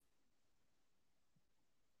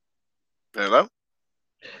Hello?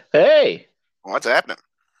 Hey, What's happening?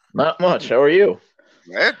 not much. How are you?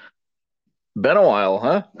 Yeah? Been a while,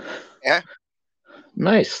 huh? Yeah.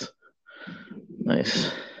 Nice.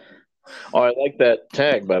 Nice. Oh, I like that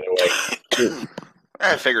tag, by the way.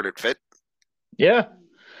 I figured it fit. Yeah.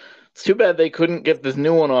 It's too bad they couldn't get this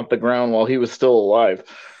new one off the ground while he was still alive.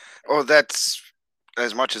 Oh, that's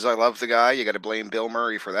as much as I love the guy, you got to blame Bill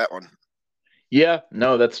Murray for that one. Yeah,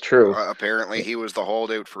 no, that's true. Apparently, It he was the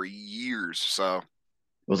holdout for years. So,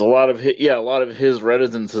 was a lot of a lot of his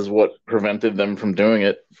reticence is what prevented them from doing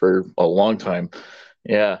it for a long time.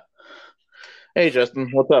 Yeah. Hey, Justin,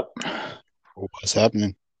 what's up? What's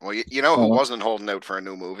happening? well, you know who Uh, wasn't holding out for a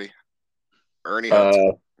new movie? Ernie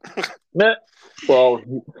Hunt. uh, meh. Well,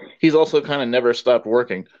 he's also kind of never stopped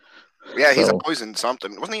working. Yeah, he's So, always in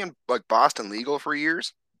something. Wasn't he in like Boston Legal for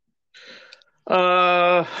years?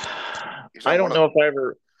 uh, He was I on don't one of. know if I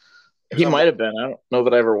ever. He was He on. might have been. I don't know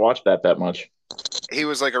that I ever watched that much. He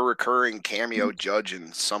was like a recurring cameo judge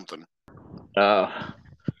in something. Uh,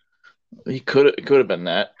 he could have been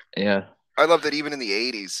that. Yeah. I love that even in the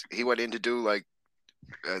 '80s, he went in to do like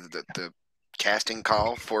the casting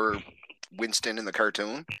call for Winston in the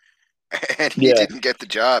cartoon. And he Yeah. didn't get the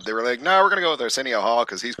job. They were like, "No, we're gonna go with Arsenio Hall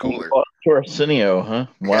because he's cooler." To Arsenio, huh?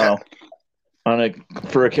 Yeah, Wow.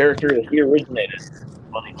 For a character that he originated.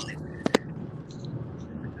 Funny.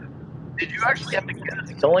 Did you actually have to get a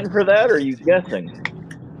spelling for that, or are you guessing?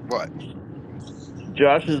 what?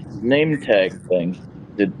 Josh's name tag thing.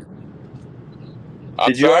 Did I'm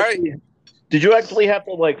did you sorry? actually did you actually have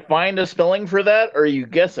to like find a spelling for that, or are you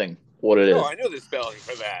guessing what it No, is? I know the spelling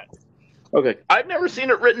for that. Okay. I've never seen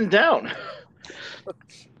it written down.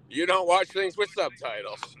 You don't watch things with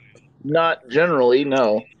subtitles. Not generally,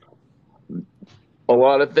 no. A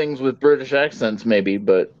lot of things with British accents, maybe,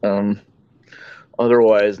 but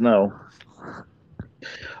otherwise, no.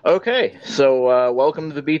 Okay, so welcome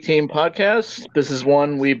to the B Team podcast. This is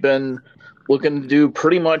one we've been looking to do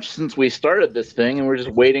pretty much since we started this thing, and we're just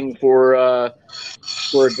waiting for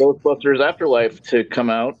Ghostbusters Afterlife to come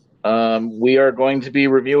out. We are going to be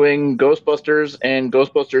reviewing Ghostbusters and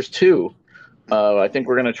Ghostbusters 2. I think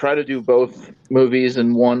we're going to try to do both movies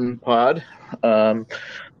in one pod, but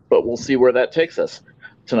we'll see where that takes us.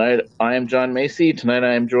 Tonight, I am John Macy. Tonight,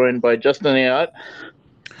 I am joined by Justin Ayotte.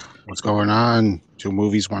 What's going on? 2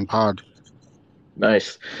 movies, 1 pod.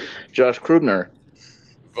 Nice. Josh Krubner.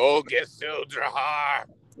 Volgesudrahar.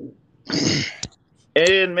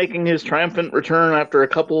 And making his triumphant return after a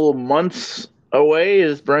couple of months away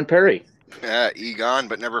is Brent Perry. Egon,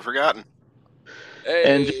 but never forgotten.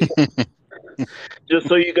 And Hey. just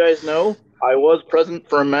so you guys know, I was present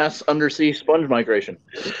for a mass undersea sponge migration.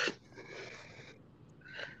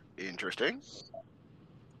 Interesting.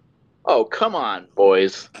 Oh, come on,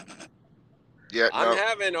 boys. Yeah, I'm no.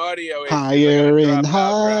 having audio issues. Higher and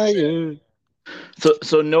higher.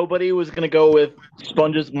 So nobody was going to go with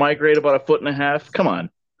sponges migrate about 1.5 feet? Come on.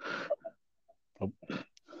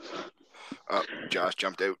 Josh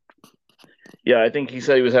jumped out. Yeah, I think he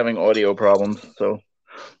said he was having audio problems. So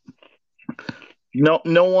no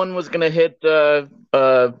one was going to hit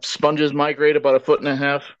sponges migrate about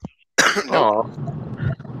 1.5 feet. Nope.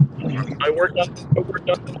 I worked on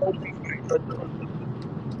the whole thing.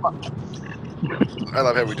 I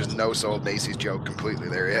love how we just no-sold Macy's joke completely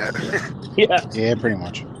there. Yeah. Yeah, pretty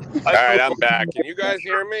much. All right, I'm back. Can you guys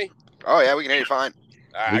hear me? Oh yeah, we can hear you fine.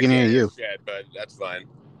 We can hear you. Shit, but that's fine.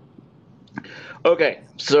 Okay,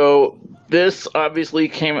 so this obviously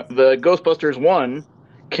the Ghostbusters 1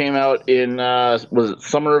 came out in was it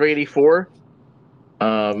summer of '84?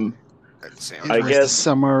 That sounds It I was right. the guess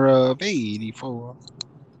summer of '84.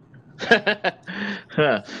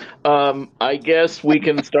 I guess we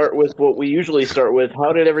can start with what we usually start with.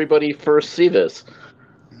 How did everybody first see this?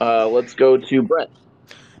 Let's go to Brett.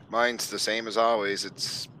 Mine's the same as always.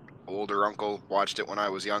 It's older uncle watched it when I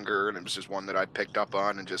was younger, and it was just one that I picked up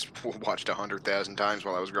on and just watched 100,000 times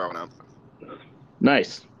while I was growing up.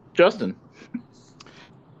 Nice. Justin.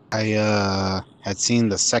 I had seen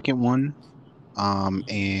the second one,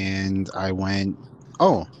 and I went,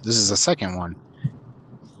 "Oh, this is the second one."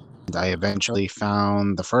 And I eventually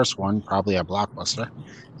found the first one, probably a Blockbuster,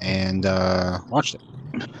 and watched it.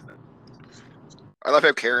 I love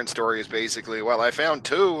how Karen's story is basically, well, I found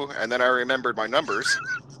 2, and then I remembered my numbers.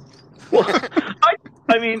 Well,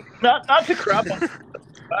 I mean, not to crap on.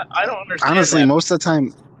 I don't understand. Honestly, that. most of the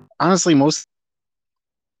time,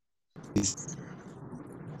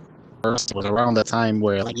 first was around the time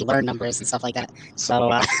where like you learn numbers and stuff like that.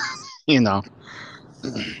 So you know,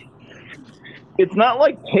 It's not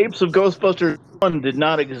like tapes of Ghostbusters 1 did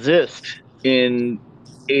not exist in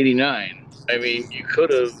 '89. I mean, you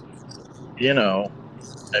could have you know.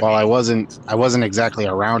 Well, I wasn't exactly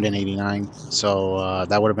around in '89, so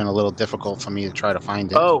that would have been a little difficult for me to try to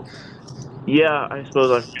find it. Oh, yeah, I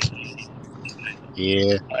suppose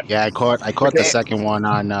Yeah, yeah, I caught the And, second one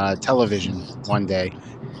on television one day.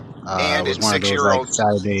 It and was in one of those like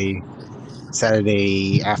 6-year-old.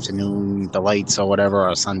 Saturday afternoon delights or whatever,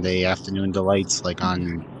 or Sunday afternoon delights, like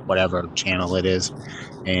on whatever channel it is.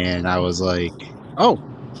 And oh, I was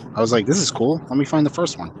like, this is cool. Let me find the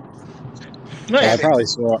first one. So nice. And it,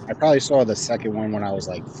 I probably saw the second one when I was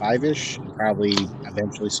like five-ish, and probably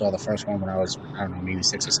eventually saw the first one when I was, I don't know, maybe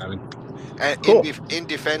 6 or 7. and Cool. in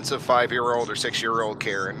defense of 5-year-old or 6-year-old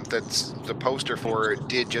Karen, that's the poster for it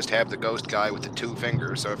did just have the ghost guy with the 2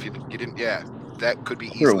 fingers. So if you didn't, yeah, that could be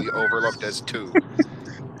True. easily overlooked as 2.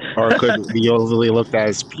 Or it could be overly looked at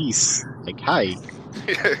as peace. Like, hi.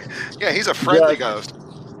 Yeah, he's a friendly Josh, ghost.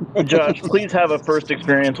 Josh, please have a first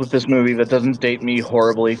experience with this movie that doesn't date me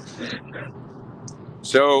horribly.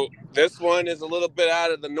 So this one is a little bit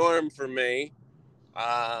out of the norm for me.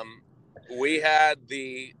 We had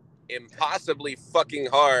the impossibly fucking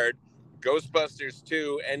hard Ghostbusters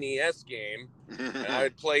 2 NES game, and I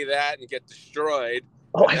would play that and get destroyed.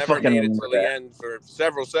 Oh, I I never fucking made it remember till the that. end for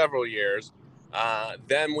several years.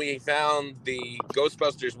 Then we found the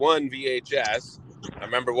Ghostbusters 1 VHS. I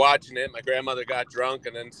remember watching it. My grandmother got drunk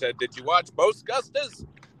and then said, "Did you watch Ghostbusters?"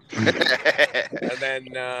 And then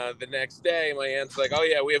the next day, my aunt's like, "Oh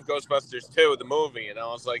yeah, we have Ghostbusters 2, the movie." And I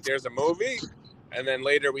was like, "There's a movie?" And then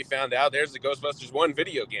later we found out there's the Ghostbusters 1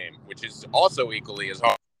 video game, which is also equally as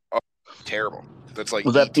hard. Terrible. That's like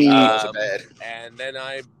Was that E.T. the- levels of bad. And then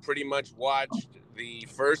I pretty much watched the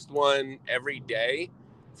first one every day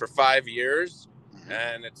for 5 years.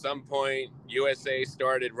 And at some point, USA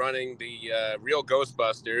started running the real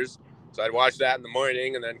Ghostbusters. So I'd watch that in the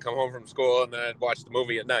morning and then come home from school and then I'd watch the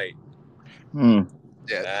movie at night. Hmm.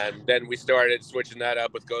 Yeah. And then we started switching that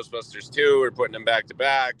up with Ghostbusters 2. We're putting them back to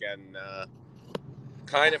back and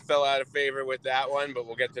kind of fell out of favor with that one, but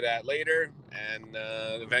we'll get to that later. And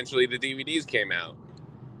eventually the DVDs came out.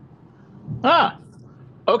 Ah,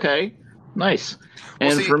 okay, nice.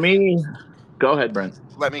 Well, And see, for me, go ahead, Brent.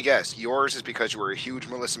 let me guess. Yours is because you were a huge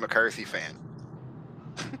Melissa McCarthy fan.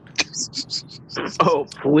 Oh,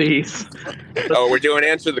 please. Oh, we're doing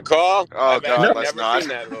Answer the Call? Oh, I've God, actually let's never not. seen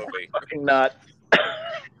that movie. Fucking not.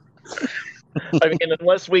 I mean,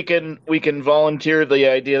 unless we can volunteer the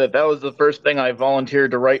idea that was the first thing I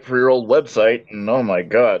volunteered to write for your old website, and oh my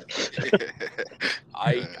god.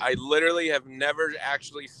 I literally have never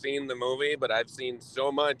actually seen the movie, but I've seen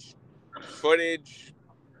so much footage,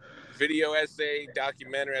 video essay,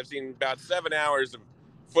 documentary. I've seen about 7 hours of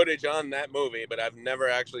footage on that movie, but I've never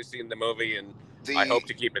actually seen the movie, and I hope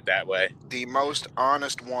to keep it that way. The most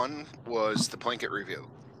honest one was the Plinkett review,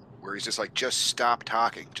 where he's just like, just stop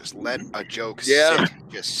talking. Just let a joke Yeah. sit.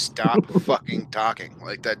 Just stop fucking talking.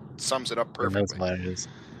 Like, that sums it up That's perfectly. hilarious.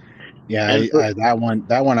 Yeah, And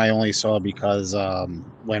that one I only saw because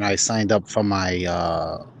when I signed up for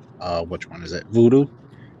my which one is it? Voodoo,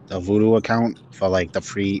 the Voodoo account for like the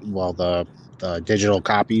free, well, the digital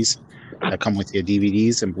copies that come with your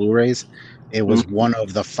DVDs and Blu-rays. It was one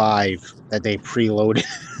of the 5 that they preloaded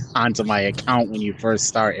onto my account when you first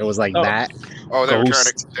start. It was like Oh. that. Oh, they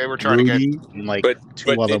Ghost, were trying to get. Rudy, and like But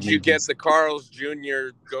 2 other did you get movies. the Carl's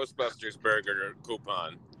Jr. Ghostbusters burger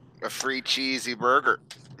coupon? A free cheesy burger.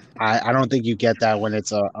 I don't think you get that when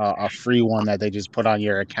it's a free one that they just put on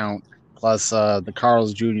your account. Plus, the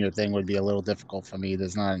Carl's Jr. thing would be a little difficult for me.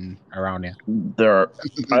 There's nothing around here. there are,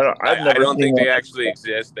 I've I never don't seen think one. they actually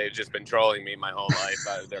exist. They've just been trolling me my whole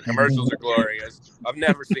life. Their commercials are glorious. I've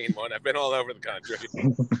never seen one. I've been all over the country.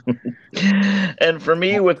 And for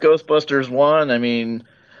me with Ghostbusters 1, I mean,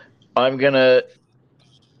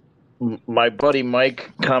 my buddy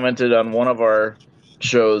Mike commented on one of our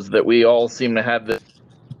shows that we all seem to have this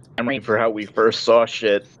memory for how we first saw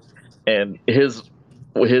shit, and his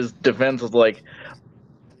defense was like,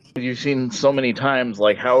 you've seen so many times,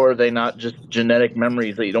 like, how are they not just genetic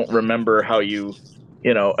memories that you don't remember how you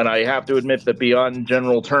know? And I have to admit that beyond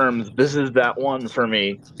general terms, this is that one for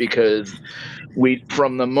me, because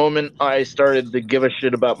from the moment I started to give a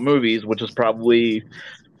shit about movies, which is probably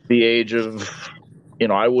the age of,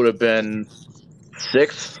 I would have been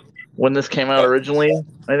 6 when this came out originally,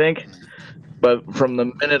 I think. But from the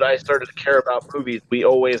minute I started to care about movies, we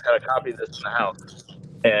always had a copy of this in the house.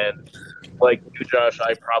 And like you, Josh,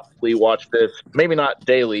 I probably watch this, maybe not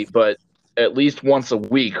daily, but at least once a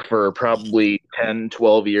week for probably 10,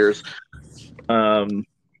 12 years. So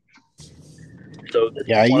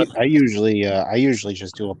Yeah, I usually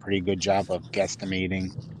just do a pretty good job of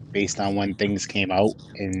guesstimating based on when things came out,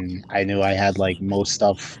 and I knew I had like most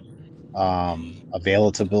stuff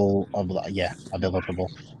available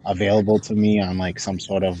to me on like some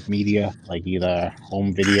sort of media, like either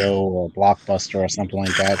home video or Blockbuster or something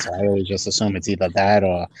like that. So I always just assume it's either that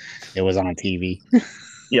or it was on TV.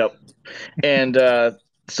 Yep. And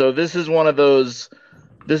so this is one of those.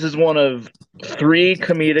 This is one of 3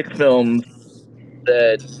 comedic films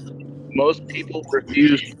that most people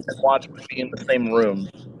refuse to watch with me in the same room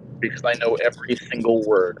because I know every single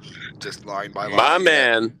word. Just line by line. My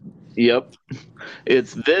man. Yep.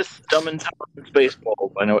 It's this Dumb and Dumber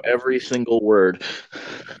Spaceballs. I know every single word.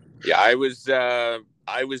 Yeah, I was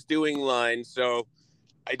doing lines, so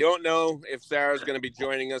I don't know if Sarah's going to be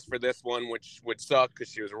joining us for this one, which would suck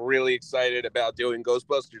because she was really excited about doing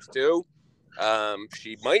Ghostbusters 2.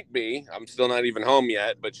 She might be. I'm still not even home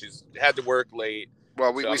yet, but she's had to work late.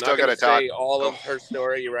 Well, so we I'm still not going got to to talk. say all of her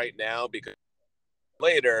story right now because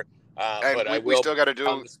later. And but I we will still got to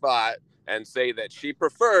on do. the spot and say that she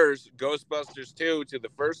prefers Ghostbusters 2 to the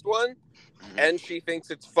first one, and she thinks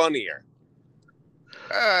it's funnier.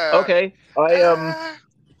 Okay.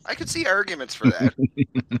 I could see arguments for that.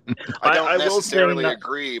 I don't I will necessarily say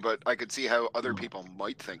agree, but I could see how other people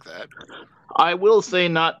might think that. I will say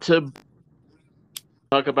not to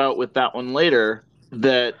talk about with that one later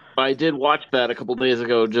that I did watch that a couple days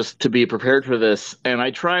ago just to be prepared for this, and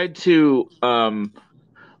I tried to.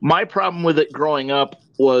 My problem with it growing up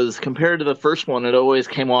was compared to the first one, it always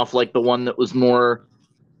came off like the one that was more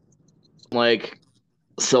like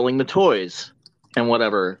selling the toys and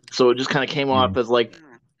whatever. So it just kind of came off as like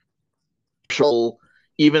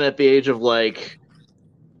even at the age of like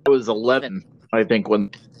I was 11, I think, when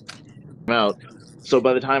it came out. So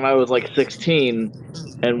by the time I was like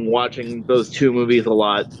 16 and watching those 2 movies a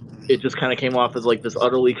lot, it just kind of came off as like this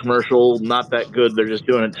utterly commercial, not that good. They're just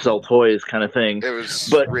doing it to sell toys kind of thing. It was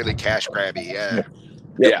But really cash grabby, yeah.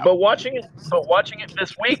 Yeah. But watching it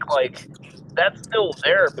this week, like that's still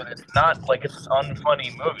there, but it's not like it's an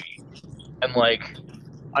unfunny movie. And like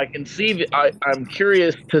I can see, I'm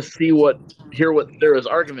curious to hear what Sarah's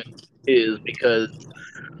argument is because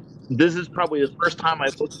this is probably the first time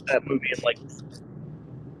I've looked at that movie in like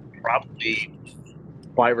probably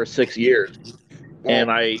 5 or 6 years, Well,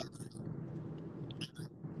 and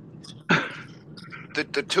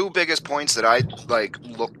the 2 biggest points that I like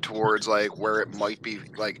look towards, like where it might be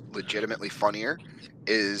like legitimately funnier,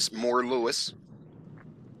 is more Lewis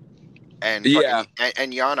and Yeah. fucking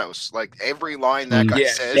and Janos. Like every line that guy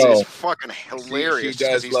Yeah, says is fucking hilarious She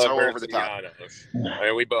because does he's love so her over the top. Janos. I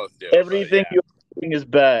mean, we both do. everything but yeah. you're doing is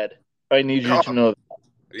bad. I need you to know.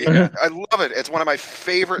 Yeah, I love it. It's one of my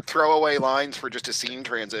favorite throwaway lines for just a scene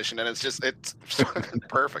transition, and it's fucking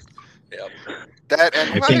perfect. Yep. That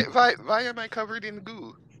and I think- why am I covered in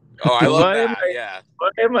goo? Oh, I love Why am that. Yeah.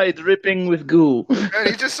 Why am I dripping with goo? And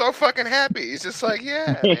he's just so fucking happy. He's just like,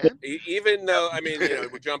 yeah, man. Even though, I mean,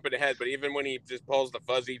 we're jumping ahead, but even when he just pulls the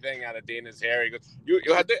fuzzy thing out of Dana's hair, he goes,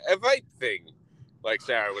 "You had the Evite thing," like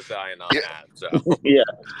Sarah was dying on that. So Yeah,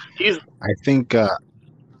 he's. I think out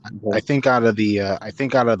of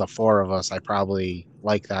the 4 of us, I probably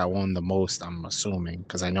like that one the most. I'm assuming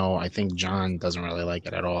because I think John doesn't really like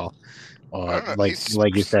it at all, or I don't know,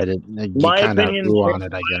 like you said, you My kind of opinion grew on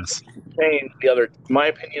it, I guess. changed the other. My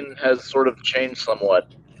opinion has sort of changed somewhat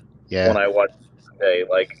Yeah, when I watched it today.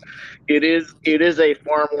 Like, it is a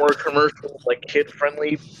far more commercial, like kid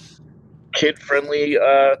friendly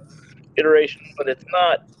iteration, but it's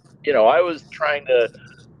not. I was trying to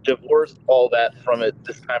divorce all that from it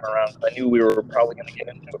this time around because I knew we were probably going to get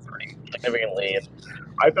into it pretty significantly, and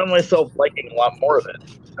I found myself liking a lot more of it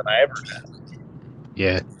than I ever did.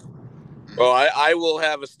 yeah. well, I will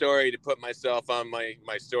have a story to put myself on my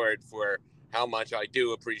sword for how much I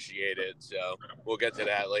do appreciate it. So we'll get to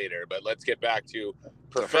that later. But let's get back to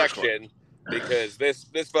Perfection, because this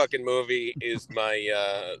fucking movie is my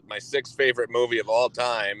 6th favorite movie of all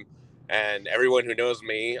time. And everyone who knows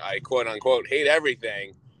me, I quote unquote hate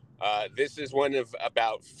everything. This is one of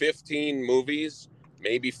about 15 movies,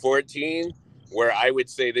 maybe 14, where I would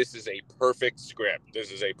say this is a perfect script.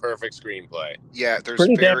 This is a perfect screenplay. Yeah, there's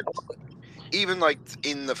Pretty damn. even like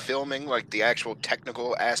in the filming, like the actual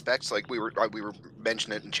technical aspects, like we were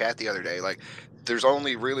mentioning it in chat the other day, like there's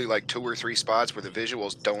only really like 2 or 3 spots where the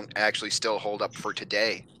visuals don't actually still hold up for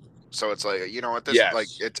today. So it's like, at this, Yes. like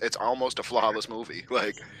it's almost a flawless movie.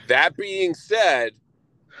 Like, that being said,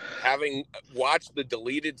 having watched the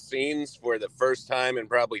deleted scenes for the first time in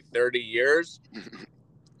probably 30 years,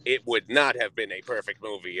 it would not have been a perfect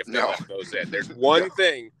movie if they left those in. There's one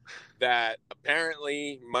thing that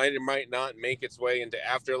apparently might or might not make its way into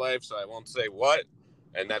Afterlife, so I won't say what,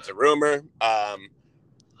 and that's a rumor.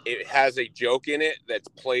 it has a joke in it that's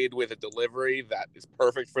played with a delivery that is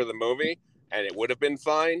perfect for the movie, and it would have been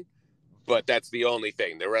fine. But that's the only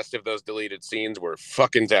thing. The rest of those deleted scenes were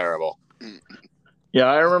fucking terrible. Yeah,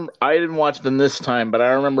 I remember. I didn't watch them this time, but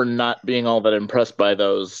I remember not being all that impressed by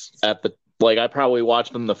those at the like. I probably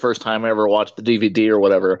watched them the first time I ever watched the DVD or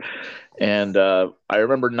whatever, and I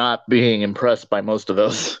remember not being impressed by most of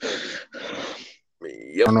those. I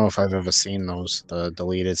Yep. don't know if I've ever seen the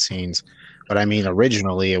deleted scenes, but I mean,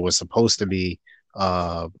 originally it was supposed to be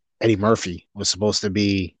Eddie Murphy was supposed to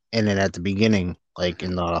be in it at the beginning, like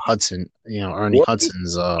in the Hudson, Ernie What?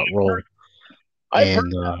 Hudson's role. I've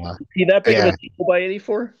heard And he that big of yeah, a deal by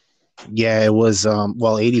 '84. yeah, it was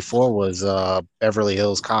well, 84 was Beverly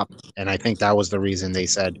Hills Cop, and I think that was the reason they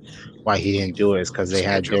said why he didn't do it is because they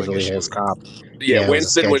had Scheduling Beverly Hills issue. Cop. Yeah, Yeah, it was a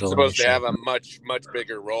Winston was scheduling supposed to issue. have a much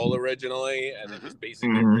bigger role originally, and it was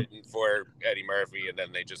basically Mhm. written for Eddie Murphy, and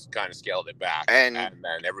then they just kind of scaled it back, And then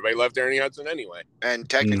everybody loved Ernie Hudson anyway. And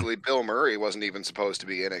technically, Bill Murray wasn't even supposed to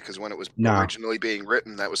be in it because when it was No. originally being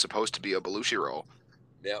written, that was supposed to be a Belushi role.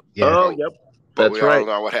 Yep. Yeah. Oh, yep. But That's we right. all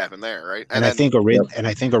know what happened there, right? And then,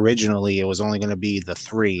 I think originally it was only going to be the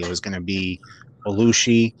three. It was going to be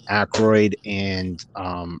Belushi, Aykroyd, and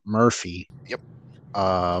Murphy. Yep.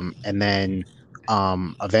 And then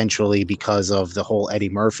eventually, because of the whole Eddie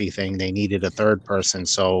Murphy thing, they needed a third person.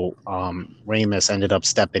 So Ramis ended up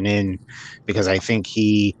stepping in because I think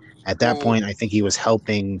at that point, I think he was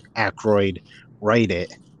helping Aykroyd write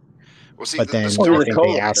it. Well, see, But the then he I was a think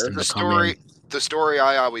they asked co-writer. him to come in. The story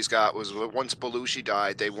I always got was once Belushi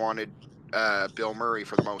died, they wanted Bill Murray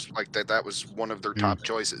for the most, like that was one of their top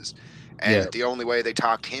choices. And Yeah. the only way they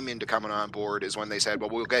talked him into coming on board is when they said, well,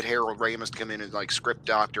 we'll get Harold Ramis to come in and like script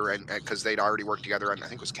doctor, and because they'd already worked together on, I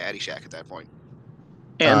think it was Caddyshack at that point.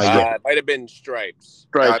 And Yeah. It might have been Stripes.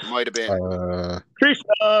 Stripes. It might have been.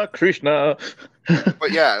 Krishna.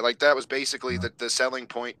 But yeah, like that was basically the selling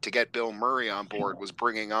point to get Bill Murray on board was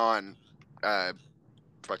bringing on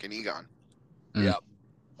fucking Egon. Mm. Yep.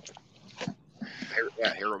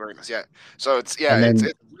 Harold Ramis. Yeah. So it's And then,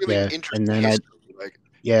 it's really interesting and then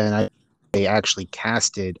history. they actually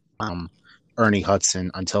casted Ernie Hudson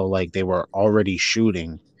until like they were already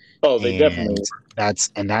shooting. Oh, they definitely.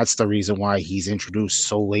 That's the reason why he's introduced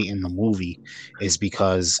so late in the movie is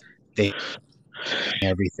because they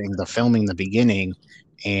everything the filming the beginning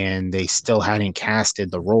and they still hadn't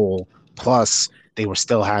casted the role. Plus, they were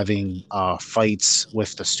still having fights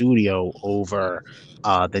with the studio over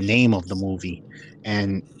the name of the movie,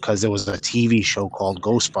 and because there was a TV show called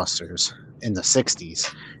Ghostbusters in the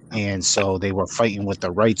 '60s, and so they were fighting with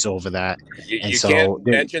the rights over that. And You so can't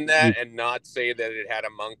mention that and not say that it had a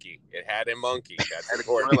monkey. It had a monkey. That's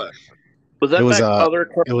important. Was that it was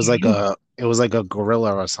a it was like a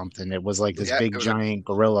gorilla or something. It was like this big giant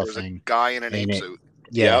gorilla there was thing. a guy in an ape suit.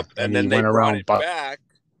 Yeah, yep. And then he they went brought around it back.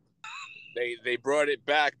 They brought it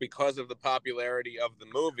back because of the popularity of the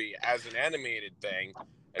movie as an animated thing.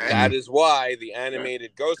 And that is why the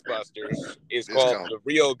animated Ghostbusters is called The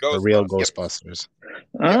Real Ghostbusters. The Real Ghostbusters.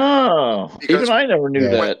 Oh, Because even I never knew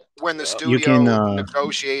that. When the studio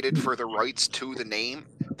negotiated for the rights to the name,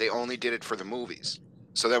 they only did it for the movies.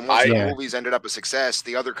 So then once the movies ended up a success,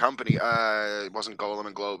 the other company, it wasn't Golem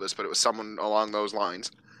and Globus, but it was someone along those lines.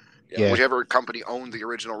 Yeah. Whichever company owned the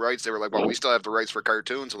original rights, they were like, well, we still have the rights for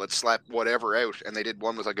cartoons, so let's slap whatever out. And they did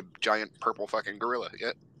one with like a giant purple fucking gorilla.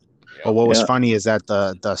 Yeah. But what was funny is that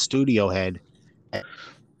the studio head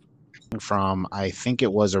from, I think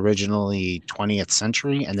it was originally 20th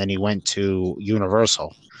Century, and then he went to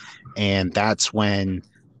Universal. And that's when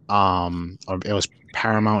or it was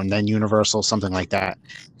Paramount and then Universal, something like that.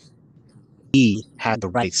 He had the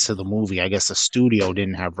rights to the movie. I guess the studio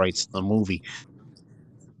didn't have rights to the movie.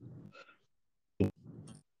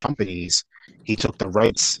 Companies, he took the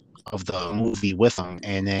rights of the movie with him,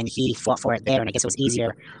 and then he fought for it there. And I guess it was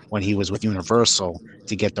easier when he was with Universal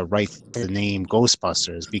to get the right to the name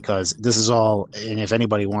Ghostbusters, because this is all. And if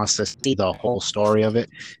anybody wants to see the whole story of it,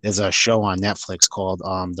 there's a show on Netflix called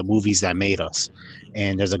The Movies That Made Us,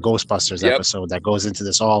 and there's a Ghostbusters episode that goes into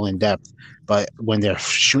this all in depth. But when they're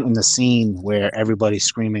shooting the scene where everybody's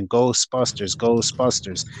screaming Ghostbusters,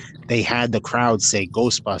 Ghostbusters, they had the crowd say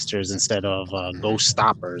Ghostbusters instead of Ghost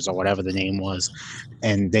Stoppers or whatever the name was.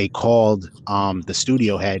 And they called the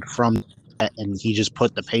studio head from that, and he just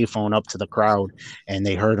put the payphone up to the crowd, and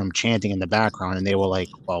they heard him chanting in the background, and they were like,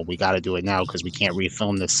 well, we got to do it now because we can't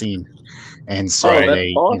refilm this scene. And so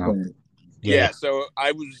they, awesome. Yeah, so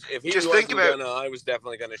I was, if he Just wasn't think about- I was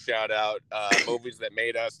definitely gonna shout out movies that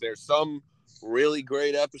made us. There's some really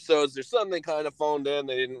great episodes. There's some they kind of phoned in.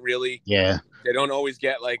 They didn't really. Yeah. They don't always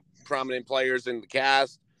get like prominent players in the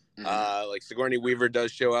cast. Like Sigourney Weaver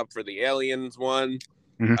does show up for the Aliens one,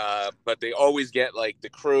 Mhm. but they always get like the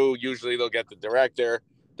crew. Usually they'll get the director.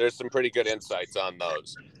 There's some pretty good insights on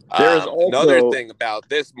those. There's also Another thing about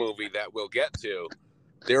this movie that we'll get to,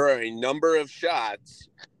 there are a number of shots.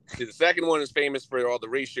 See, the second one is famous for all the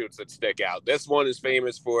reshoots that stick out. This one is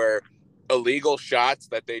famous for illegal shots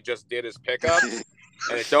that they just did as pickups.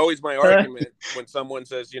 And it's always my argument when someone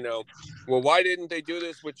says, well, why didn't they do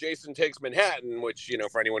this with Jason Takes Manhattan, which,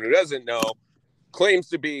 for anyone who doesn't know, claims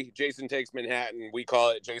to be Jason Takes Manhattan. We call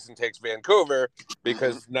it Jason Takes Vancouver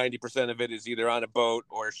because 90% of it is either on a boat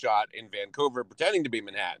or shot in Vancouver pretending to be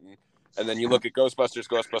Manhattan. And then you look at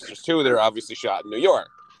Ghostbusters 2, they're obviously shot in New York.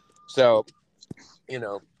 So,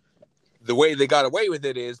 the way they got away with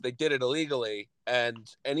it is they did it illegally. And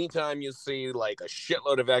anytime you see like a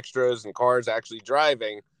shitload of extras and cars actually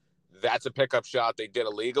driving, that's a pickup shot they did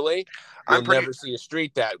illegally. You'll never see a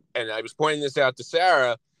street that. And I was pointing this out to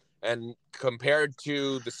Sarah, and compared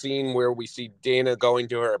to the scene where we see Dana going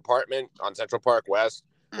to her apartment on Central Park West,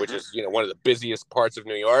 which is, one of the busiest parts of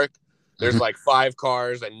New York, there's like 5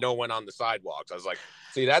 cars and no one on the sidewalks. I was like,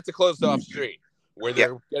 see, that's a closed off street where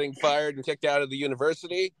they're getting fired and kicked out of the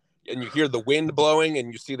university. And you hear the wind blowing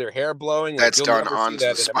and you see their hair blowing. That's you'll done never on see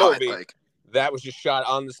that the in spot. a movie. That was just shot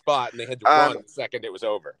on the spot, and they had to run the second it was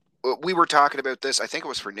over. We were talking about this. I think it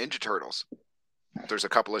was for Ninja Turtles. There's a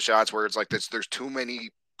couple of shots where it's like this. There's too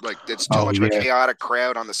many. Like it's too much of a chaotic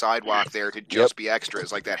crowd on the sidewalk there to just be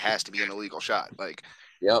extras. Like that has to be an illegal shot. Like.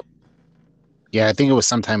 Yep. Yeah, I think it was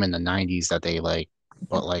sometime in the 90s that they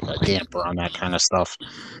put like a damper on that kind of stuff.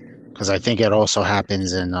 Because I think it also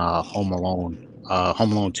happens in Home Alone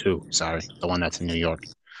 2, sorry, the one that's in New York.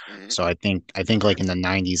 So I think like in the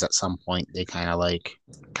 90s at some point they kind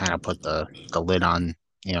of put the lid on,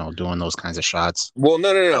 doing those kinds of shots. Well,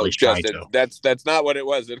 no, Justin, that's not what it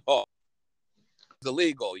was at all. It's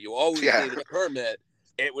illegal. You always needed a permit.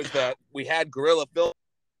 It was that we had guerrilla film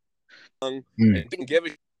and didn't give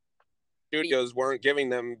it. Studios weren't giving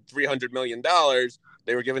them $300 million.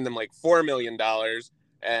 They were giving them like $4 million.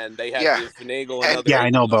 And they had to finagle another. Yeah,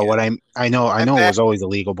 I know, but what I know it was always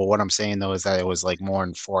illegal. But what I'm saying though is that it was like more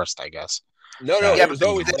enforced, I guess. No, it was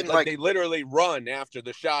always like they literally run after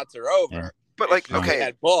the shots are over. Yeah. But like, they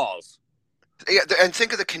had balls. Yeah, and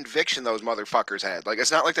think of the conviction those motherfuckers had. Like,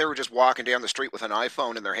 it's not like they were just walking down the street with an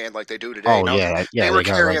iPhone in their hand like they do today. Oh, no, yeah, they were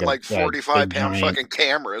carrying like 45-pound pound fucking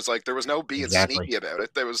cameras. Like, there was no being sneaky about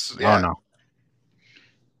it. There was, Oh, no.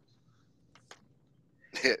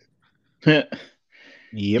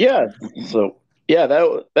 Yep. Yeah. So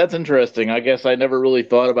that's interesting. I guess I never really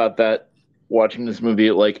thought about that watching this movie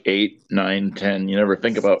at like 8, 9, 10. You never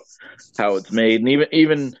think about how it's made, and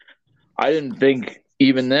even I didn't think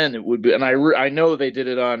even then it would be. And I know they did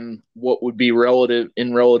it on what would be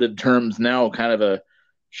in relative terms now, kind of a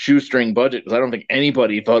shoestring budget, because I don't think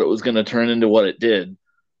anybody thought it was going to turn into what it did.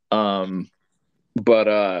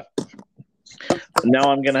 But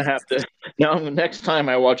now I'm gonna have to. Now next time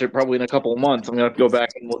I watch it, probably in a couple of months, I'm gonna have to go back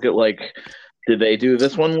and look at like, did they do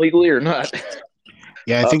this one legally or not?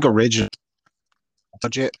 Yeah, I think original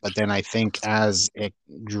budget, but then I think as it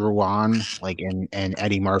drew on, like and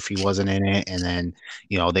Eddie Murphy wasn't in it, and then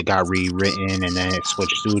they got rewritten, and then it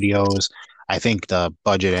switched studios. I think the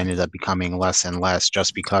budget ended up becoming less and less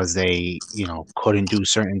just because they, couldn't do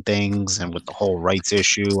certain things, and with the whole rights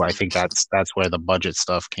issue, I think that's where the budget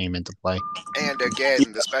stuff came into play. And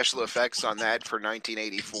again, the special effects on that for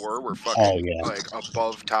 1984 were fucking like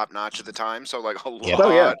above top notch at the time. So like a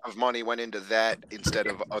lot of money went into that instead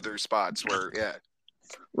of other spots where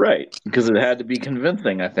right, because it had to be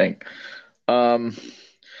convincing, I think.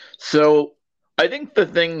 So I think the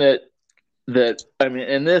thing that I mean,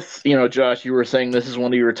 and this, Josh, you were saying this is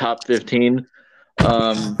one of your top 15.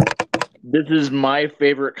 This is my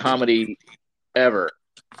favorite comedy ever.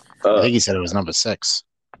 I think he said it was number 6.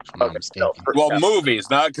 If I'm not mistaken. Well, movies,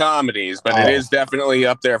 not comedies, but it is definitely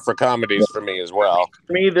up there for comedies for me as well.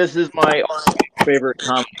 For me, this is my favorite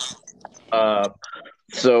comedy.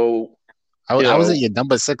 So how is it your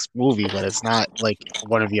number 6 movie, but it's not like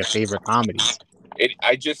one of your favorite comedies?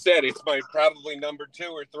 I just said it's my probably number 2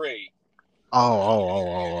 or 3.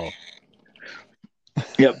 Oh.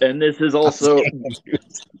 Yep, and this is also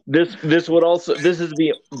this is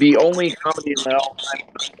the only comedy in my all-time.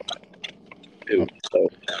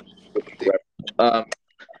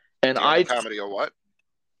 And comedy or what?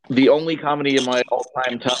 The only comedy in my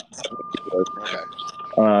all-time top. Okay.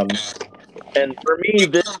 And for me,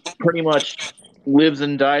 this pretty much lives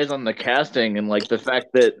and dies on the casting and like the fact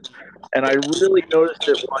that, and I really noticed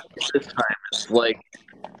it watching this time. It's like,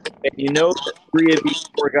 and that 3 of these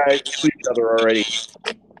 4 guys knew each other already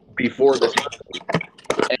before this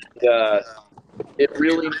movie. and it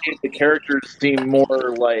really made the characters seem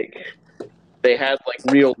more like they had like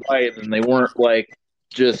real lives, and they weren't like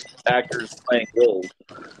just actors playing roles.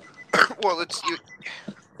 Well,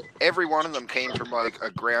 every one of them came from like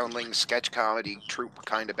a groundling sketch comedy troupe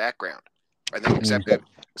kind of background. I think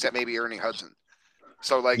except maybe Ernie Hudson.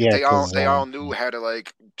 So like Yeah, they all knew how to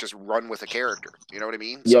like just run with a character. You know what I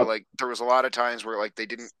mean? So Yep. like there was a lot of times where like they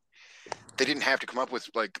didn't have to come up with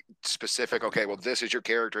like specific, okay, well this is your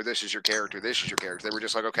character, this is your character, this is your character. They were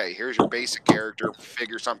just like, okay, here's your basic character,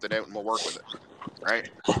 figure something out and we'll work with it. Right?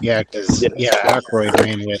 yeah, because Aykroyd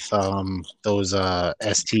ran with those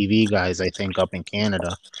STV guys, I think, up in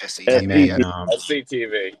Canada, and SCTV, then yeah.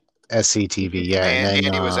 CTV. SCTV, yeah, And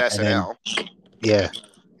Andy was and then SNL. yeah,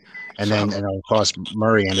 So and of course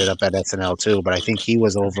Murray ended up at SNL too, but I think he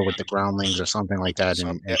was over with the Groundlings or something like that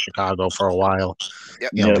in yep. Chicago for a while,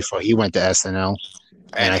 Yep. before he went to SNL.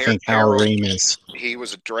 And And I think Harold Harold, Ramis, he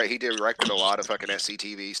directed a lot of fucking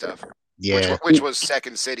SCTV stuff. yeah, Which was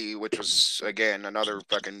Second City, which was again another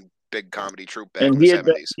fucking big comedy troupe back And in the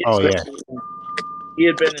 70s. oh yeah, he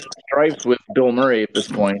had been in stripes with Bill Murray at this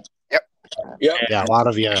point. Yep. Yep. yeah. A lot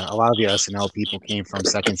of your SNL people came from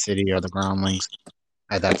Second City or the Groundlings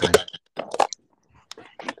at that time.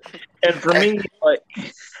 And for me, like,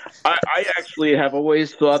 I actually have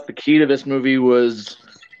always thought the key to this movie was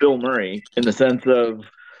Bill Murray, in the sense of,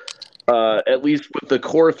 at least with the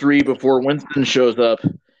core three before Winston shows up,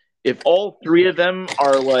 if all three of them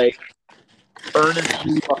are like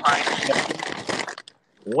earnestly behind,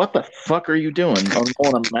 what the fuck are you doing? I'm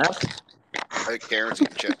on a map. I think Karen's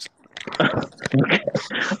eating chips.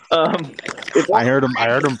 I heard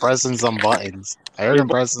him pressing some buttons.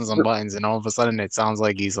 And all of a sudden it sounds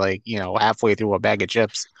like he's like, halfway through a bag of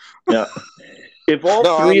chips. Yeah. If all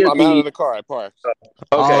No, three I'm out of the car. I parked.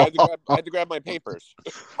 Okay. I had to grab my papers.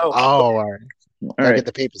 All right. All Gotta right. get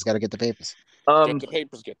the papers. Get the papers.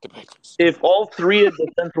 Get the papers. If all three of the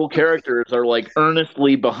central characters are like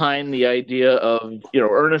earnestly behind the idea of,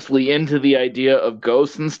 earnestly into the idea of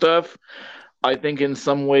ghosts and stuff, I think in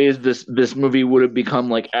some ways this movie would have become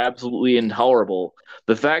like absolutely intolerable.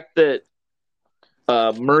 The fact that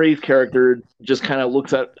Murray's character just kind of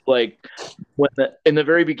looks at like in the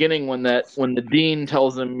very beginning when the dean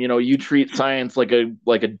tells him, you treat science like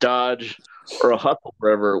a Dodge or a Hustle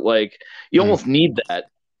forever, like you almost need that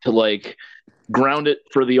to like ground it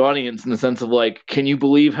for the audience in the sense of like, can you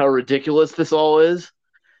believe how ridiculous this all is?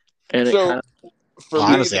 And So, it kind of,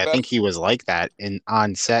 honestly, I think he was like that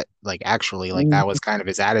on set. Like actually, like that was kind of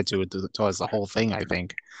his attitude towards the whole thing. I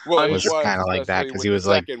think well, was kind of like that because he was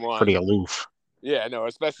like pretty aloof. Yeah, no,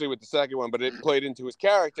 especially with the second one, but it played into his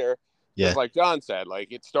character. Yeah, like John said,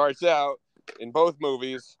 like it starts out in both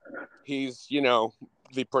movies, he's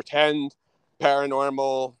the pretend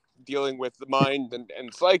paranormal dealing with the mind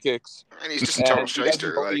and psychics, and he's just a total shyster.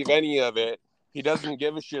 He doesn't believe any of it. He doesn't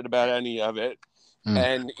give a shit about any of it.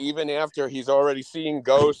 And even after he's already seen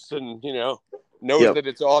ghosts and knows that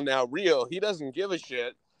it's all now real, he doesn't give a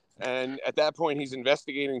shit. And at that point, he's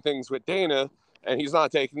investigating things with Dana, and he's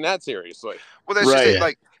not taking that seriously. Well, that's just it.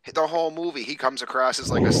 Like the whole movie, he comes across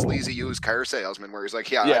as like a sleazy used car salesman, where he's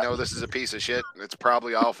like, I know this is a piece of shit. It's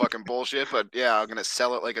probably all fucking bullshit, but I'm gonna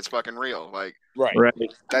sell it like it's fucking real. Like, right.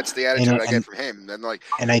 That's the attitude I get from him. And like,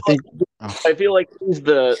 and I think I feel like he's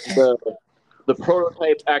the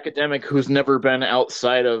prototype academic who's never been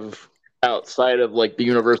outside of like the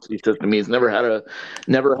university system. He's never had a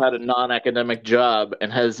non-academic job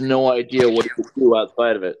and has no idea what he could do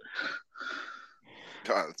outside of it.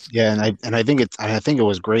 Yeah, and I think it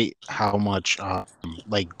was great how much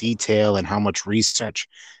like detail and how much research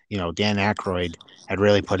Dan Aykroyd had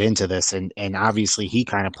really put into this, and obviously he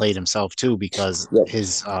kind of played himself too because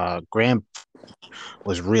his grandpa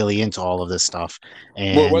was really into all of this stuff.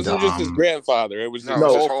 And it wasn't just his grandfather; it was his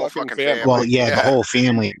whole fucking family. Well, the whole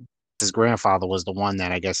family. His grandfather was the one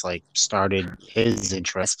that I guess like started his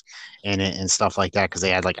interest in it and stuff like that because they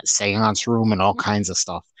had like a seance room and all kinds of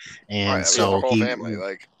stuff. And so he, family,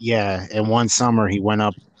 like, and one summer he went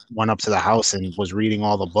up to the house and was reading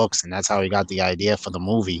all the books, and that's how he got the idea for the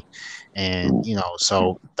movie. And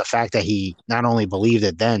so the fact that he not only believed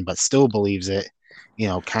it then but still believes it,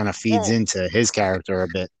 kind of feeds into his character a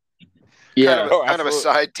bit. Yeah, kind of a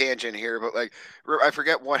side tangent here, but like I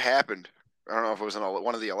forget what happened. I don't know if it was in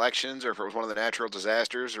one of the elections or if it was one of the natural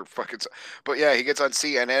disasters or fucking. But yeah, he gets on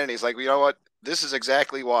CNN and he's like, you know what? This is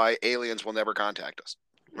exactly why aliens will never contact us.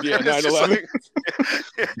 Yeah, 9/11.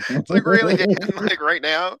 It's like really, Dan? Like right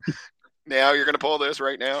now. Now you're gonna pull this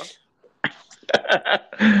right now.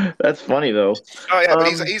 That's funny though. Oh yeah, but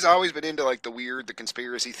he's always been into like the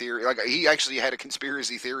conspiracy theory. Like he actually had a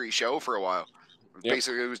conspiracy theory show for a while. Yep.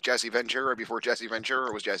 Basically, it was Jesse Ventura before Jesse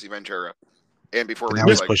Ventura was Jesse Ventura, and before he Now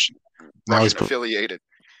was he's like pushing. Now he's Russian affiliated.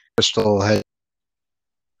 Crystal Head.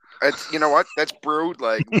 It's, you know what? That's brewed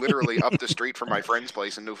like literally up the street from my friend's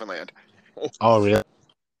place in Newfoundland. Oh, really?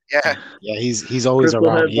 Yeah, Yeah, he's always Crystal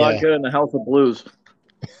around. Head Yeah, vodka and the House of Blues.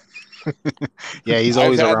 yeah, he's I've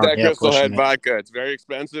always had around. that Yeah, Crystal Head pushing it. vodka. It's very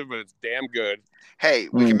expensive, but it's damn good. hey,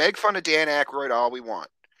 we can make fun of Dan Aykroyd all we want,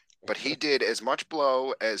 but he did as much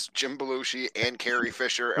blow as Jim Belushi and Carrie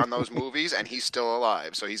Fisher on those movies, and he's still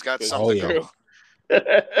alive. So he's got This something is yeah. true.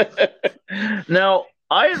 going. Now,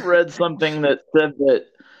 I had read something that said that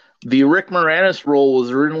the Rick Moranis role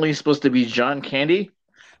was originally supposed to be John Candy,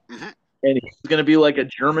 Mhm. and he was going to be like a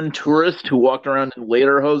German tourist who walked around in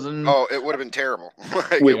lederhosen Oh, it would have been terrible.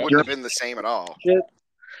 Like, with it wouldn't have been the same at all. shit.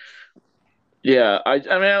 Yeah, I mean,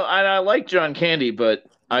 I like John Candy, but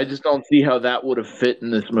I just don't see how that would have fit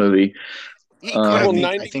in this movie. He could I have. Well, think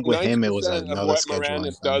 90 I think with him it was percent of another what scheduling Moranis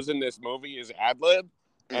thing. does in this movie is ad lib,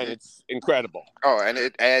 and Mhm. it's incredible. Oh, and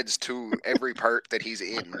it adds to every part that he's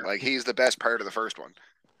in. Like, he's the best part of the first one.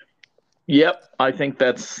 Yep, I think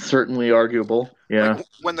that's certainly arguable. Yeah. Like,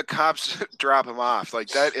 when the cops drop him off, like,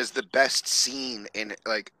 that is the best scene in,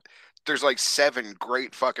 like, there's like 7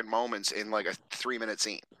 great fucking moments in like a 3-minute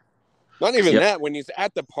scene. Not even Yep. that. When he's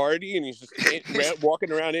at the party and he's just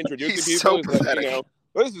walking around introducing he's people, so he's like, pathetic.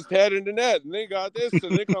 this is Ted and Annette, and they got this,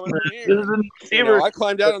 and they coming from here. This is And, Stevers. I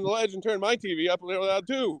climbed out on the ledge and turned my TV up a little loud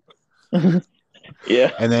too.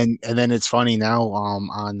 Yeah. And then it's funny now on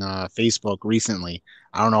Facebook recently.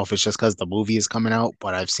 I don't know if it's just because the movie is coming out,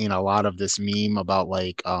 but I've seen a lot of this meme about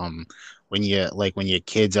like when your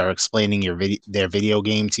kids are explaining their video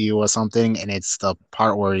game to you or something, and it's the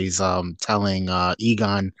part where he's telling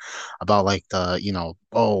Egon about like the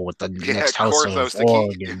with the Yeah, next house of Korthos the key.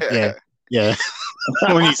 Org, and yeah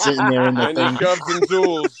when he's sitting there in the And the thing. Shoves and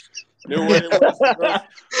Zools knew what it was to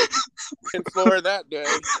gross floor that day.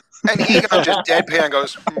 And Egon just deadpan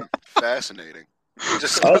goes, fascinating.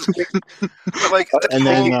 Just goes, like the And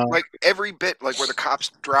whole, then, like every bit, like where the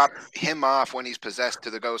cops drop him off when he's possessed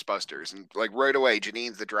to the Ghostbusters, and like right away,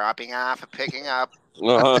 Janine's the dropping off, picking up,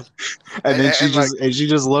 Uh-huh. And then she and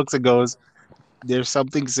just looks and goes, "There's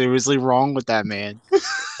something seriously wrong with that man."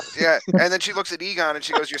 yeah, and then she looks at Egon and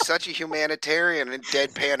she goes, "You're such a humanitarian." And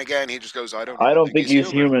deadpan again, he just goes, "I don't think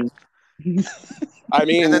he's human. I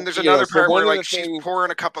mean, And then there's another so part one where of like the she's things-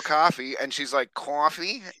 pouring a cup of coffee and she's like,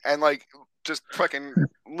 "Coffee?" And like just fucking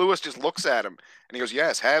Lewis just looks at him and he goes,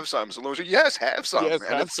 "Yes, have some." So Lewis goes, "Yes, have some." Yes, and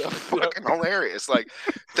have it's some. fucking hilarious. Like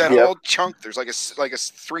that Yep. whole chunk, there's like a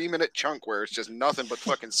 3-minute chunk where it's just nothing but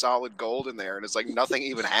fucking solid gold in there, and it's like nothing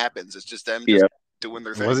even happens. It's just them just Yep. doing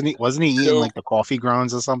their thing. Wasn't he eating So- like the coffee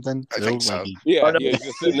grounds or something I too? think so. Like he, Yeah, Oh, no. he's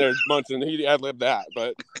just sitting there munching. He ad-libbed that.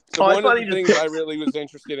 But so Oh, I one thought of he the just- things I really was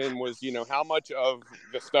interested in was, how much of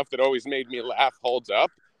the stuff that always made me laugh holds up.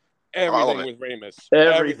 All of Everything it. with Ramis.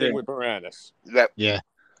 Everything. Everything with Moranis. That yeah.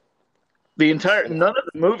 None of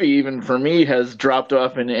the movie, even for me, has dropped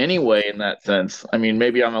off in any way in that sense. I mean,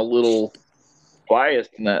 maybe I'm a little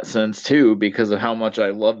biased in that sense too because of how much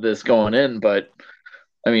I love this going in, but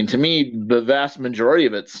I mean, to me, the vast majority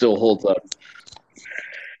of it still holds up.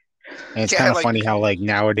 And it's Yeah, kind of like- funny how like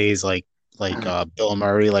nowadays like Bill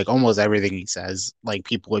Murray, like almost everything he says, like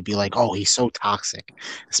people would be like, "Oh, he's so toxic,"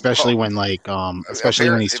 especially when like especially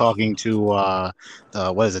when he's talking to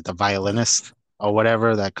the violinist or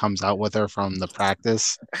whatever that comes out with her from the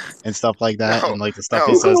practice and stuff like that, No, and like the stuff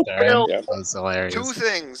no. he says to her Yeah. was hilarious. 2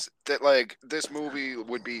 things that like this movie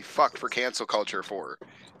would be fucked for cancel culture for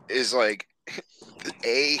is like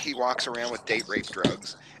A, he walks around with date rape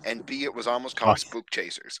drugs, and B, it was almost called Spook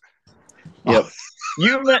Chasers. Yep.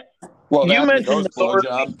 You Well, You that and mentioned the ghost Thor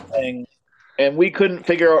blowjob. thing, and we couldn't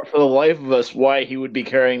figure out for the life of us why he would be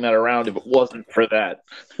carrying that around if it wasn't for that.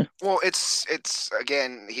 Well, it's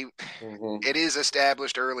again, Mhm. it is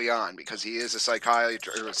established early on because he is a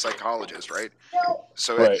psychologist, right?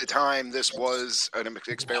 So Right. at the time, this was an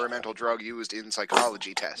experimental drug used in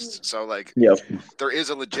psychology tests. So like, Yep. there is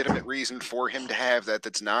a legitimate reason for him to have that.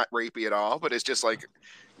 That's not rapey at all, but it's just like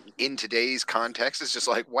in today's context, it's just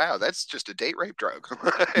like, wow, that's just a date rape drug.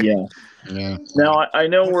 Yeah. Yeah. Now I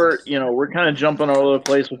know we're kind of jumping all over the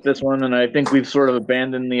place with this one, and I think we've sort of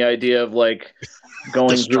abandoned the idea of like going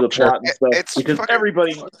through the structure. plot and stuff It's because fucking-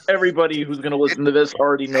 everybody who's going to listen to this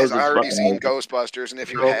already knows Has it's already fucking seen awesome. Ghostbusters, and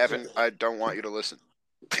if you haven't, I don't want you to listen.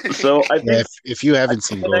 So I Yeah, think if you haven't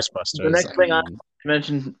seen the next Ghostbusters, thing I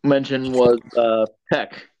mention was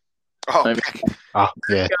Peck. Oh, I Peck. Oh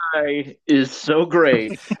yeah, guy is so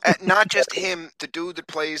great. Not just him, the dude that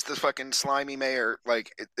plays the fucking slimy mayor.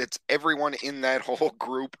 Like it's everyone in that whole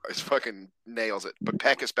group is fucking nails it. But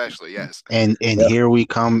Peck especially, yes. and Yeah. here we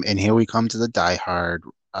come, to the Die Hard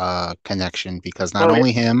connection, because Oh, yeah.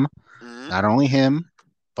 Mhm. not only him,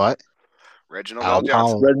 but Reginald Al L. Johnson.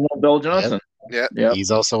 Powell. Reginald Bell Yep, Johnson. Yeah. Yeah. he's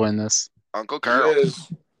also in this. Uncle He Carl.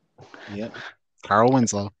 is. Yep, Carl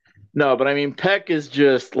Winslow. No, but I mean, Peck is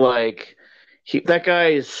just like that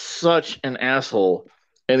guy is such an asshole,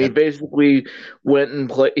 and he Yep. basically went and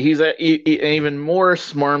played. He's an even more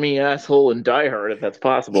smarmy asshole in Die Hard, if that's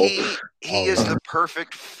possible. He Oh is yeah. the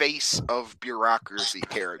perfect face of bureaucracy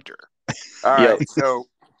character. All Yep. right, so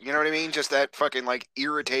You know what I mean? Just that fucking like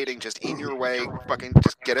irritating, just in your way, fucking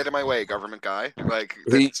just get out of my way, government guy. Like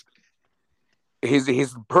he that's he's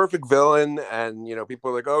the perfect villain, and people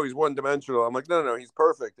are like, oh, he's one dimensional. I'm like, no, he's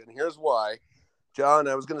perfect, and here's why. John,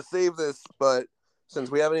 I was gonna save this, but since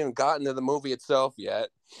we haven't even gotten to the movie itself yet,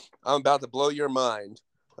 I'm about to blow your mind.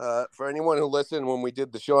 For anyone who listened when we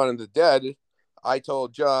did the Shaun of the Dead, I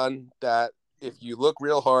told John that if you look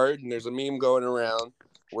real hard, and there's a meme going around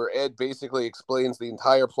where Ed basically explains the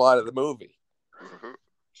entire plot of the movie. Mhm.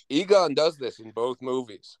 Egon does this in both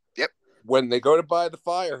movies. Yep. When they go to buy the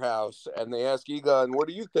firehouse and they ask Egon, what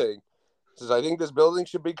do you think? He says, I think this building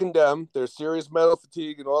should be condemned. There's serious metal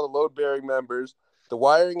fatigue in all the load-bearing members. The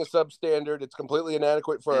wiring is substandard. It's completely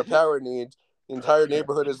inadequate for our power needs. The entire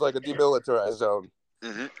neighborhood is like a demilitarized zone.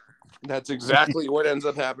 Mhm. That's exactly what ends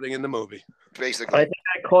up happening in the movie. Basically. I think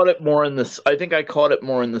I caught it more in this. I think I caught it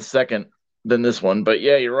more in the second than this one. But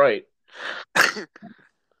yeah, you're right.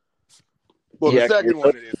 Well, Yeah, the second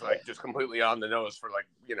one is like just completely on the nose for like,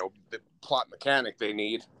 the plot mechanic they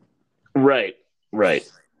need. Right.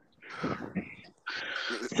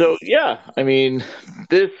 So yeah, I mean,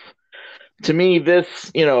 this to me,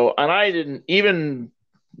 and I didn't even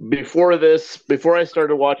before this, before I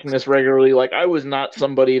started watching this regularly, like I was not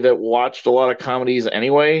somebody that watched a lot of comedies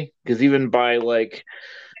anyway, because even by like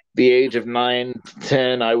the age of 9 to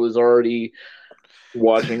 10, I was already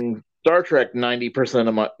watching Star Trek. 90%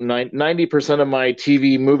 of my 90% of my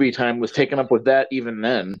TV movie time was taken up with that even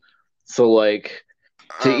then. So like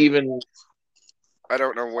to even I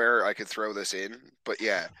don't know where I could throw this in, but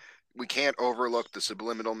yeah, we can't overlook the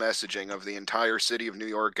subliminal messaging of the entire city of New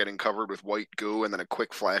York getting covered with white goo and then a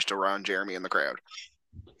quick flash to Ron Jeremy in the crowd.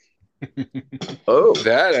 oh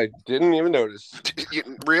That I didn't even notice.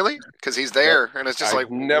 Really? Because he's there, and it's just I've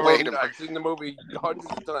like, I've seen the movie hundreds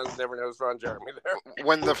of times, never noticed Ron Jeremy there.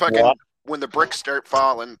 when the fucking when the bricks start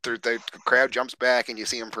falling, the crowd jumps back, and you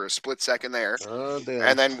see him for a split second there. Oh, damn.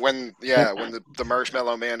 And then when the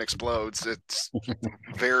Marshmallow Man explodes, it's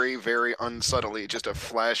very, very unsubtly just a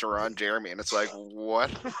flash around Jeremy, and it's like,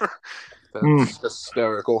 what? That's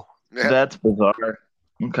hysterical. Yeah. That's bizarre.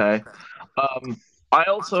 Okay. I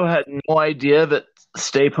also had no idea that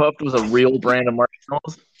Stay Puft was a real brand of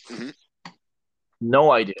marshmallows. Mhm.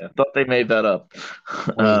 No idea. Thought they made that up.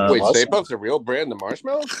 Wait, What? Stay Puft's a real brand of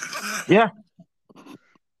marshmallows? Yeah.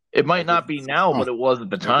 It might not be now, but it was at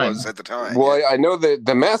the It time. was at the time. Well, I know that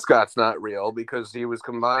the mascot's not real because he was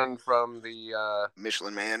combined from the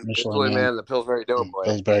Michelin Man. Michelin Man and the Pillsbury Doughboy.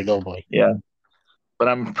 Pillsbury Doughboy. Yeah. But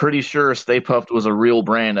I'm pretty sure Stay Puft was a real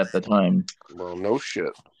brand at the time. Well, no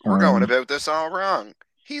shit. We're going about this all wrong.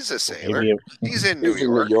 He's a sailor. Maybe He's in New He's in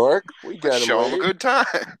New York. York. We got Let's him show him a laid. good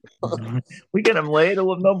time. We get him laid,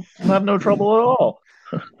 he'll have no trouble at all.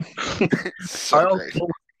 So great.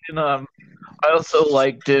 I also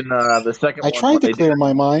liked in the second I one. tried to clear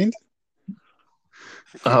my mind.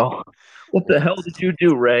 Oh, what the hell did you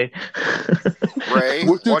do, Ray? Ray,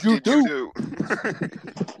 What what did did you you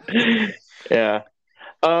do? Yeah.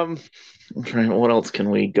 I'm trying. What else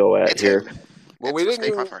can we go at It's here? him. Well, It's the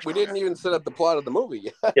Stay Puft we Marshmallow didn't Man. even set up the plot of the movie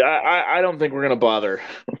yet. Yeah, I don't think we're gonna bother.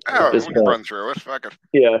 Oh, at this we can point. run through it. Fuck it.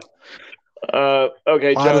 Yeah.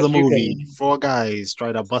 Okay, Part of Josh, the you movie. 4 guys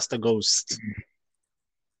try to bust a ghost.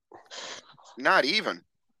 Not even.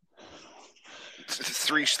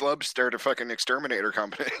 3 schlubs start a fucking exterminator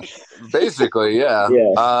company. Basically, yeah.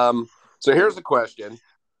 Yeah. So here's the question: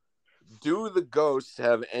 do the ghosts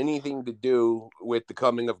have anything to do with the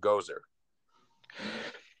coming of Gozer?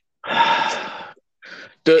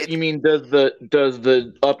 You mean does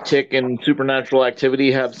the uptick in supernatural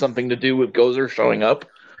activity have something to do with Gozer showing up?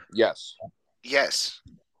 Yes. Yes.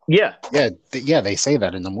 Yeah. Yeah, they say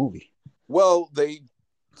that in the movie. Well, they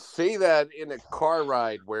say that in a car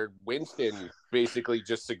ride where Winston basically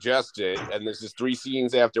just suggests it, and this is 3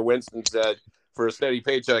 scenes after Winston said, "For a steady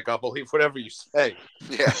paycheck, I'll believe whatever you say."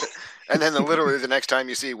 Yeah. And then literally the next time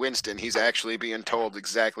you see Winston, he's actually being told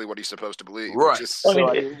exactly what he's supposed to believe. Right. Which is, So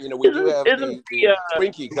I mean, we do have isn't the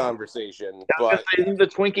Twinkie conversation, but isn't the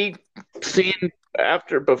Twinkie scene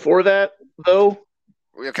before that though?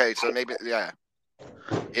 okay, so maybe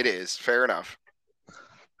it is fair enough.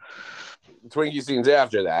 Twinkie scenes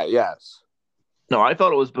after that, yes. No, I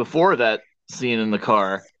thought it was before that scene in the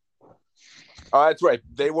car. Oh, that's right.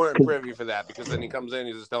 They weren't privy for that because then he comes in,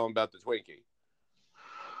 he's just telling about the Twinkie.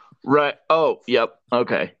 Right. Oh, yep.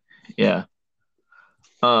 Okay. Yeah.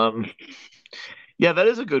 Yeah, that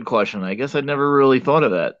is a good question. I guess I'd never really thought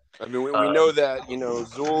of that. I mean, we know that,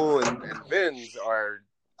 Zool and Vince are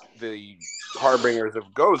the harbingers of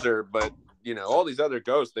Gozer, but, all these other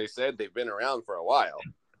ghosts, they said they've been around for a while.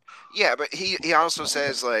 Yeah, but he also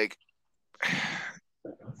says, like,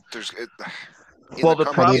 there's... In Well, the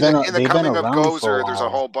the coming, problem- in the they've been coming of around for a Gozer, there's a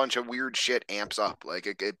while. whole bunch of weird shit amps up. Like,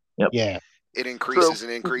 it Yeah. it increases True.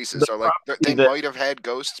 and increases. The So, like, they that- might have had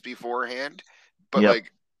ghosts beforehand, but, Yep.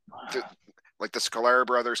 like the Scalar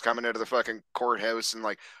brothers coming into the fucking courthouse and,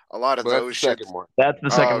 like, a lot of Well, that's those the shit. second one. That's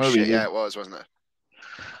the second Oh, movie. shit, dude. yeah, it was, wasn't it?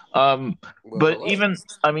 But even,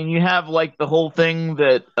 I mean, you have like the whole thing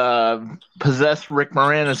that possessed Rick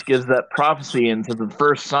Moranis gives that prophecy, and so the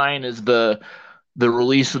first sign is the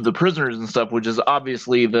release of the prisoners and stuff, which is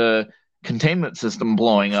obviously the containment system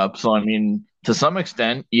blowing up. So, I mean, to some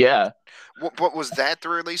extent, yeah. What was that the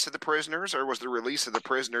release of the prisoners, or was the release of the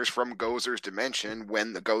prisoners from Gozer's dimension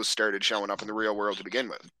when the ghosts started showing up in the real world to begin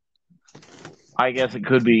with? I guess it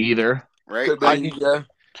could be either. Right? Could be, yeah.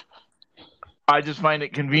 I just find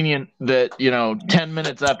it convenient that 10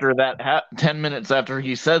 minutes after that, 10 minutes after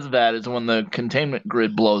he says that is when the containment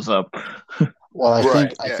grid blows up. Well, I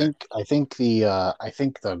Right, think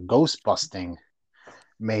the ghost busting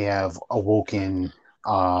may have awoken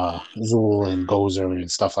Zool and Gozer and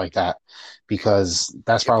stuff like that, because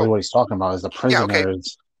that's probably what he's talking about is the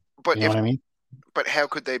prisoners. But you know what I mean? But how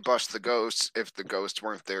could they bust the ghosts if the ghosts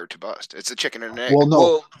weren't there to bust? It's a chicken and an egg. Well,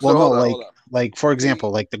 no, hold on. like for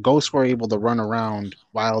example, like the ghosts were able to run around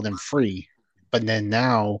wild and free, but then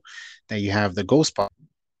now that you have the ghost busters,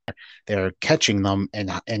 they're catching them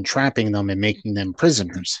and trapping them and making them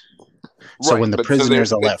prisoners. So when the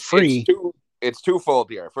prisoners are let free, it's twofold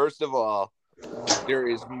here. First of all, there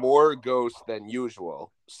is more ghosts than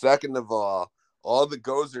usual. Second of all the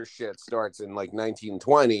Gozer shit starts in like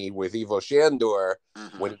 1920 with Ivo Shandor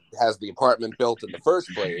when he has the apartment built in the first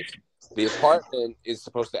place. The apartment is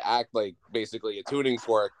supposed to act like basically a tuning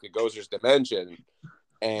fork to Gozer's dimension,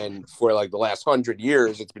 and for like the last 100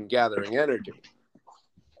 years, it's been gathering energy.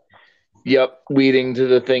 Yep, leading to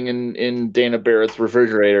the thing in Dana Barrett's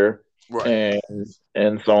refrigerator, right,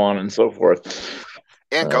 and so on and so forth.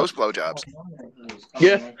 And ghost blowjobs.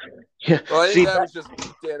 Yeah. Well, I think that was just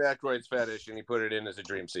Dan Aykroyd's fetish, and he put it in as a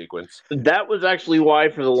dream sequence. That was actually why,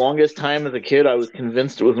 for the longest time as a kid, I was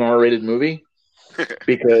convinced it was an R-rated movie,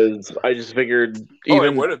 because I just figured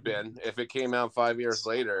it would have been if it came out 5 years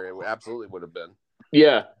later. It absolutely would have been.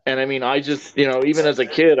 Yeah, and I mean, I just even as a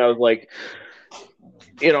kid, I was like,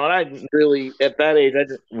 and I didn't really at that age, I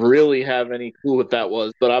didn't really have any clue what that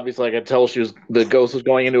was. But obviously, I could tell the ghost was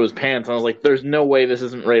going into his pants. And I was like, "There's no way this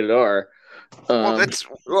isn't rated R."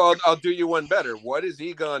 Well, I'll do you one better. What is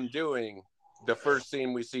Egon doing? The first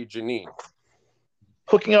scene we see Janine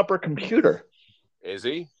hooking up her computer. Is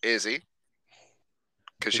he?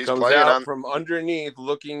 Because she's comes playing out on from underneath,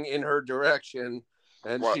 looking in her direction,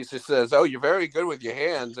 and she just says, "Oh, you're very good with your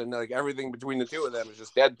hands," and like everything between the two of them is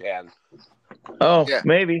just deadpan. Oh, yeah.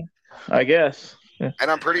 Maybe. I guess. Yeah.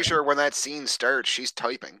 And I'm pretty sure when that scene starts, she's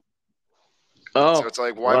typing. Oh. So it's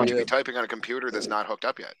like, why would you be typing on a computer that's not hooked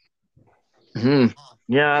up yet?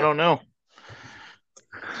 Yeah, I don't know.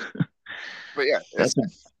 But yeah,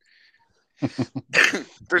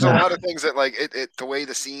 there's a lot of things that like it the way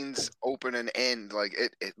the scenes open and end, like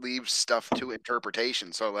it leaves stuff to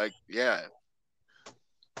interpretation. So like, yeah.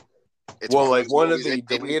 It's one of the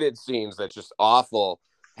deleted scenes that's just awful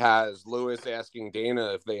has Lewis asking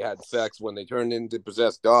Dana if they had sex when they turned into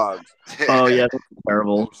possessed dogs. Oh yeah, that's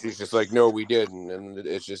terrible. And she's just like, "No, we didn't," and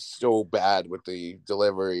it's just so bad with the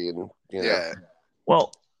delivery and Yeah.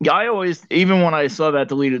 Well, I always, even when I saw that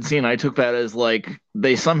deleted scene, I took that as like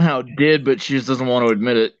they somehow did, but she just doesn't want to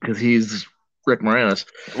admit it because he's Rick Moranis.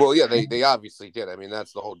 Well, yeah, they obviously did. I mean,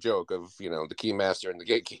 that's the whole joke of the Keymaster and the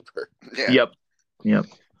Gatekeeper. Yeah. Yep.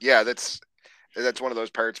 Yeah, that's one of those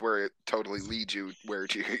parts where it totally leads you where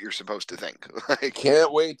you're supposed to think. Like,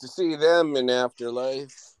 can't wait to see them in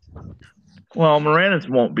Afterlife. Well, Moranis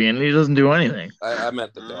won't be in it. He doesn't do anything. I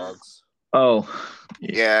meant the dogs. Oh.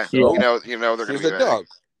 Yeah. So, they're going to be a dog.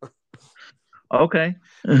 Okay.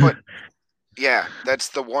 But Yeah, that's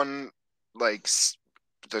the one like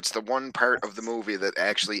that's the one part of the movie that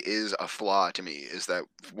actually is a flaw to me, is that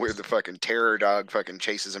where the fucking terror dog fucking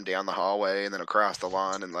chases him down the hallway and then across the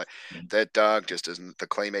lawn, and like that dog just doesn't, the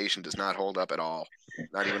claymation does not hold up at all.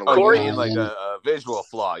 Not even a Oh, little you bit. mean like Um, a visual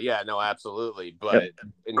flaw? Yeah, no, absolutely. Yep. But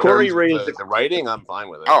in Corey terms of raised the writing, I'm fine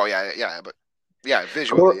with it. Oh yeah, but yeah,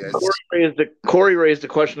 visually it's Corey raised a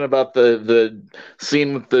question about the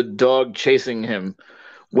scene with the dog chasing him.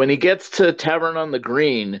 When he gets to Tavern on the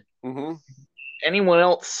Green, Mm-hmm. anyone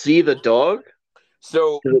else see the dog?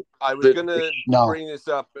 So The- I was the- gonna no. bring this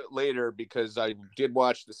up later because I did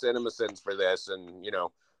watch the CinemaSins for this, and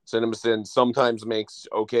CinemaSins sometimes makes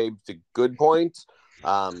okay to good points.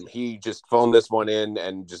 He just phoned this one in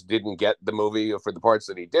and just didn't get the movie for the parts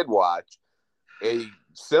that he did watch. A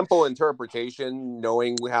simple interpretation,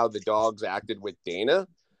 knowing how the dogs acted with Dana,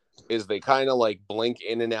 is they kind of like blink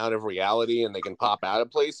in and out of reality, and they can pop out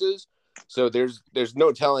of places. So there's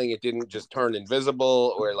no telling it didn't just turn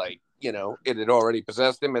invisible, or like it had already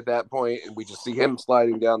possessed him at that point, and we just see him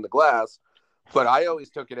sliding down the glass. But I always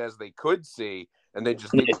took it as they could see, and they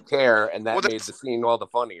just didn't care, and well that made that's the scene all the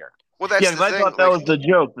funnier. well that's Yeah, the because I thing. thought that Like, was the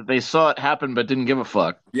joke, that they saw it happen but didn't give a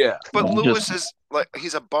fuck. Yeah. but Lewis Just is like,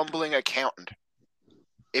 he's a bumbling accountant.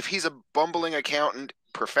 If he's a bumbling accountant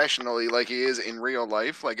professionally, like he is in real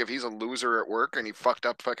life, like if he's a loser at work and he fucked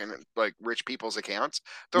up fucking like rich people's accounts,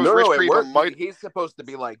 those No, rich it people worked. might. He's supposed to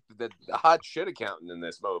be like the hot shit accountant in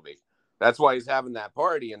this movie. That's why he's having that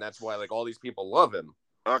party, and that's why like all these people love him.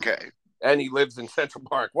 Okay, And he lives in Central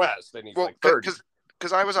Park West, and he's well, like 30.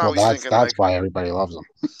 because I was Well, always thinking like, that's why everybody loves him.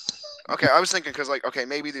 okay, I was thinking because like, okay,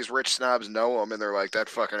 maybe these rich snobs know him and they're like, that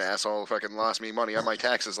fucking asshole fucking lost me money on my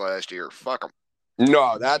taxes last year. Fuck him.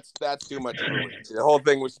 No, that's too much of a reach. The whole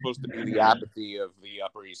thing was supposed to be the apathy of the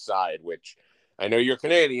Upper East Side, which I know you're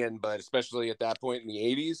Canadian, but especially at that point in the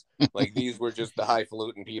 '80s, like these were just the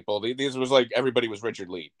highfalutin people. These was like everybody was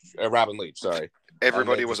Robin Leach, sorry, and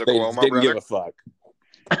Everybody was a they just Cuomo didn't give brother. a fuck.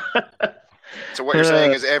 So what you're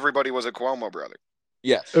saying is everybody was a Cuomo brother.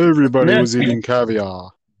 Yes, Everybody Yeah. was eating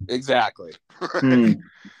caviar. exactly.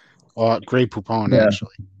 Or Grey Poupon, Yeah.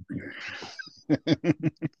 actually.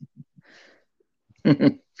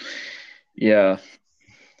 Yeah.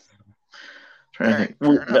 Trying to Alright, think.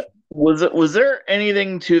 fair enough. Was there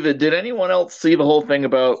anything to the? Did anyone else see the whole thing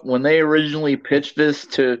about when they originally pitched this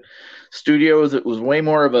to studios? It was way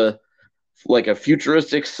more of a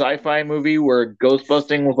futuristic sci-fi movie where ghost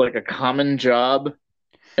busting was like a common job,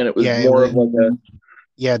 and it was Yeah, more of like a.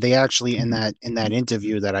 Yeah, they actually in that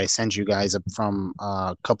interview that I sent you guys from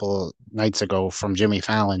a couple of nights ago from Jimmy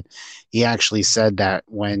Fallon, he actually said that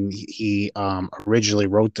when he originally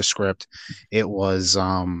wrote the script, it was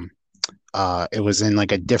in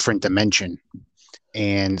like a different dimension,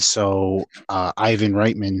 and so Ivan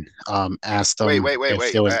Reitman asked Wait, him wait, wait, if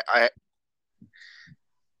wait. there was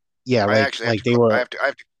yeah, I like actually have to. they were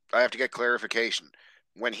I have to get clarification.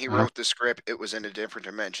 When he uh, wrote the script, it was in a different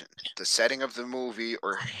dimension. The setting of the movie,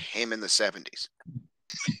 or him in the 70s.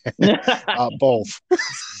 both.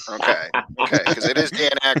 Okay, because it is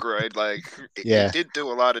Dan Aykroyd. Like he Yeah, did do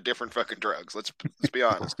a lot of different fucking drugs. Let's be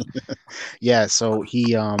honest. yeah. So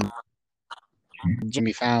he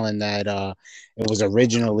Jimmy Fallon that it was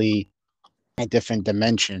originally a different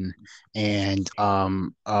dimension, and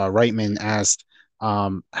Reitman asked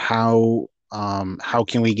how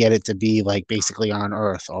can we get it to be like basically on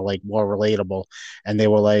Earth or like more relatable, and they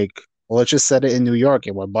were like, well, let's just set it in New York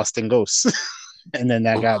and we're busting ghosts. And then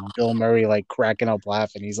that got Bill Murray like cracking up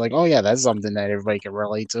laughing. He's like, oh yeah, that's something that everybody can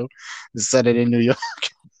relate to. Just set it in New York,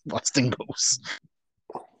 busting ghosts.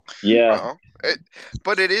 Yeah. Well,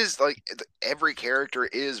 but it is like every character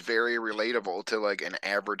is very relatable to like an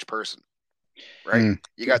average person, right? Mm.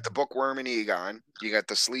 You got the bookworm in Egon. You got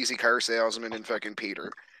the sleazy car salesman in fucking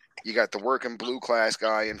Peter. You got the working blue class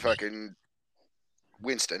guy in fucking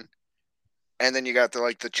Winston, and then you got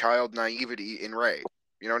the child naivety in Ray.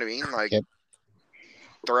 You know what I mean? Like Yep.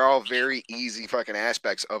 they're all very easy fucking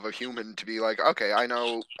aspects of a human to be like, okay, I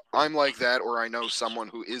know I'm like that, or I know someone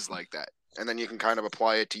who is like that. And then you can kind of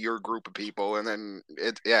apply it to your group of people, and then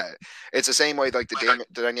it's the same way like the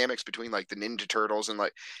dynamics between like the Ninja Turtles and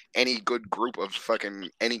like any good group of fucking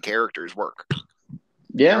any characters work. You know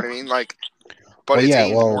Yeah. what I mean? Like, but Well, it's yeah.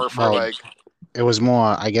 aimed more for like, It was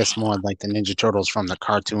more, I guess, more like the Ninja Turtles from the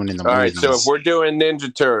cartoon and the All right, movies. so if we're doing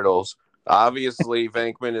Ninja Turtles, obviously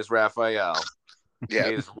Venkman is Raphael. yeah,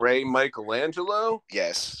 Is Ray Michelangelo?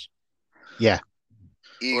 yes, Yeah.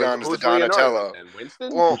 Egon's the Who's Leonardo Donatello. then?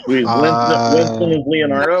 Winston? Well, Winston is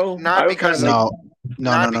Leonardo. not I was kind because of No, no,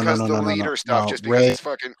 no, not no, no, because no, the no, no, leader no. stuff, No, just because Ray. it's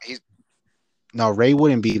fucking he's No, Ray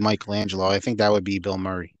wouldn't be Michelangelo. I think that would be Bill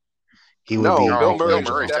Murray. He would be No, Bill Bill Murray is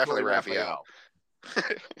Michelangelo. Murray's definitely definitely Raphael.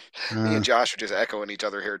 Me Uh, and Josh are just echoing each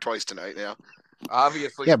other here twice tonight now.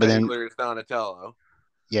 Obviously, yeah, but then Spengler is Donatello.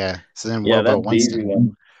 yeah. So then what Yeah, that's about the easy Winston?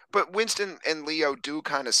 one. But Winston and Leo do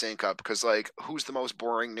kind of sync up because, like, who's the most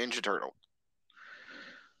boring Ninja Turtle?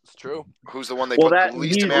 It's true. Who's the one they Well, put the that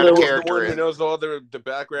least he's amount of the Who's the character one who in? knows all the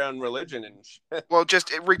background religion and shit? Well,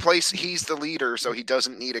 just replace he's the leader, so he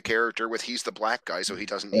doesn't need a character, with he's the black guy, so he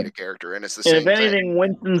doesn't need a character, and it's the and if same thing. anything,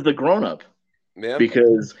 Winston's the grown up Yeah.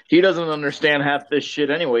 because he doesn't understand half this shit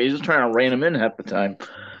anyway. He's just trying to rein him in half the time.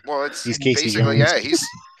 Well, it's He's Casey basically, Jones. yeah, he's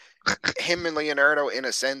him and Leonardo, in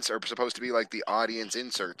a sense, are supposed to be like the audience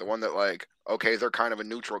insert, the one that, like, okay, they're kind of a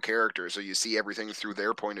neutral character, so you see everything through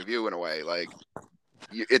their point of view in a way. Like,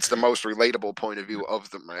 it's the most relatable point of view of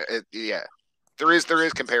them. Yeah, there is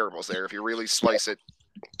comparables there if you really slice it.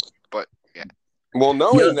 But yeah, Well,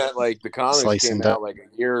 knowing that like the comics Slice came and out like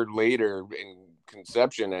a year later in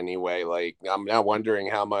conception anyway, like I'm now wondering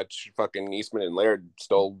how much fucking Eastman and Laird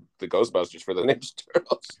stole the Ghostbusters for the Ninja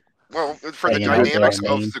Turtles. well, for Yeah, the you know, dynamics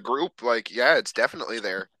the of main- the group, like, yeah, it's definitely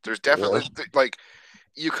there. There's definitely like,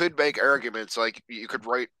 you could make arguments, like you could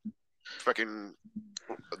write fucking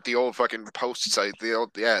the old fucking post site, the old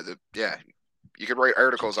you could write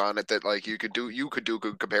articles on it that, like, you could do good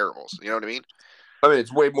comparables. You know what I mean? I mean,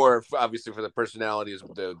 it's way more obviously for the personalities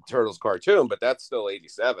of the Turtles cartoon, but that's still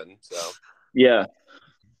 87. So Yeah.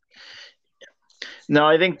 Now,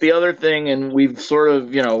 I think the other thing, and we've sort of,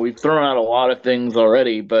 we've thrown out a lot of things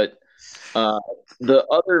already, but the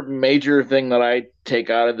other major thing that I take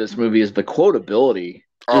out of this movie is the quotability.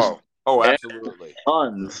 Just oh, absolutely.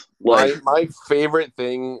 tons. Like, My favorite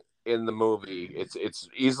thing in the movie, it's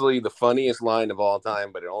easily the funniest line of all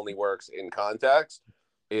time, but it only works in context,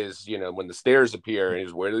 is, when the stairs appear and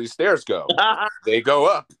he's, where do these stairs go? They go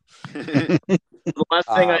up. the last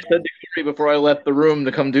thing I said to Gary before I left the room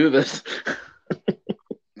to come do this.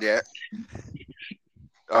 Yeah.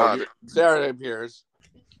 Sarah appears.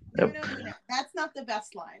 No, that's not the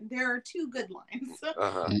best line. There are two good lines.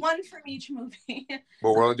 One from each movie.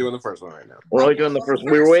 Well, we're only doing the first one right now. We're only doing the first.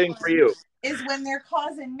 We were waiting for you. Is when they're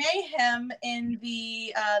causing mayhem in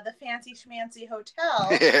the fancy schmancy hotel,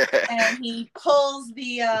 and he pulls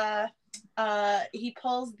the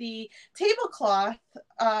tablecloth.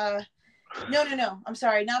 No. I'm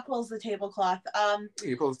sorry, not pulls the tablecloth.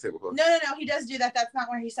 He pulls the tablecloth. No. He does do that. That's not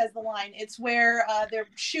where he says the line. It's where they're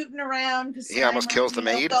shooting around. He almost kills the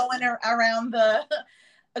maid. Going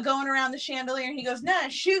around the chandelier, and he goes, "Nah,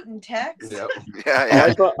 shooting, Tex." Yep.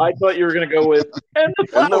 Yeah. I thought you were gonna go with and the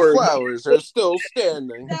And the flowers. flowers are still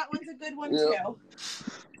standing. That one's a good one too.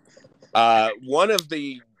 One of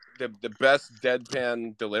the best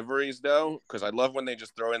deadpan deliveries, though, because I love when they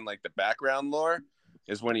just throw in like the background lore,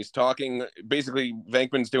 is when he's talking. Basically,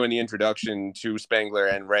 Venkman's doing the introduction to Spengler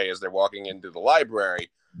and Ray as they're walking into the library,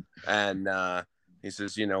 and he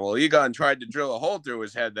says, well, Egon tried to drill a hole through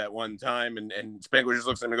his head that one time, and Spengler just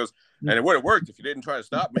looks at him and goes, and it would have worked if you didn't try to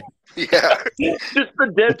stop me. Yeah. Just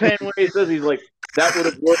the deadpan way he says, he's like, that would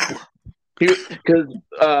have worked. Because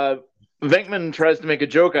Venkman tries to make a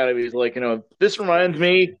joke out of it. He's like, this reminds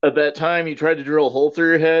me of that time you tried to drill a hole through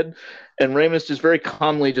your head, and Ramus just very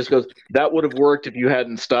calmly just goes, that would have worked if you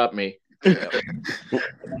hadn't stopped me. I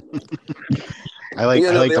like the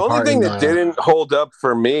only part thing in that didn't hold up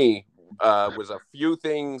for me was a few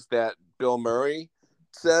things that Bill Murray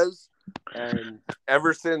says, and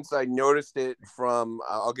ever since I noticed it from,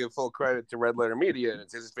 I'll give full credit to Red Letter Media, and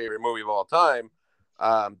it's his favorite movie of all time.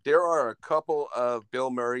 There are a couple of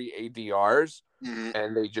Bill Murray ADRs,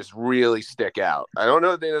 and they just really stick out. I don't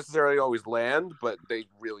know if they necessarily always land, but they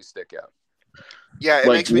really stick out. Yeah, it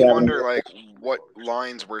makes me wonder, like, what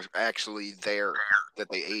lines were actually there that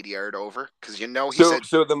they ADR'd over, because he said.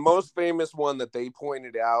 So the most famous one that they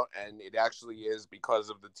pointed out, and it actually is because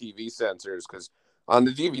of the TV censors, because on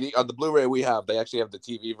the DVD, on the Blu-ray we have, they actually have the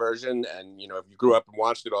TV version, and if you grew up and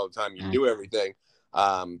watched it all the time, you knew everything.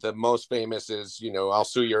 The most famous is, I'll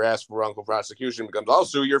sue your ass for wrongful prosecution becomes I'll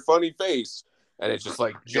sue your funny face, and it just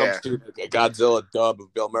like jumps to a Godzilla dub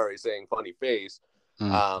of Bill Murray saying funny face.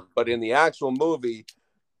 But in the actual movie,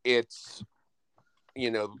 it's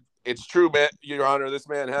it's true, man, Your Honor, this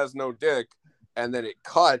man has no dick, and then it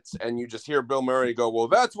cuts and you just hear Bill Murray go, well,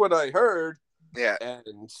 that's what I heard. Yeah.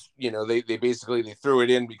 And they basically threw it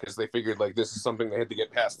in because they figured like this is something they had to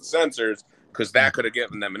get past the censors, because that could have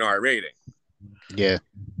given them an R rating. Yeah.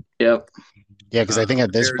 Yep. Yeah, because I think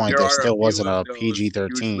at this point there still wasn't a PG-13.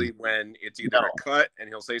 Usually when it's either a cut and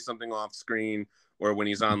he'll say something off screen, or when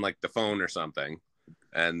he's on like the phone or something,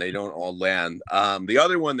 and they don't all land. The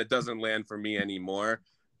other one that doesn't land for me anymore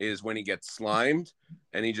is when he gets slimed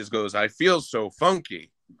and he just goes, I feel so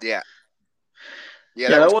funky. Yeah. Yeah, Yeah,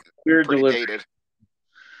 that that was was weird pretty delivery. dated.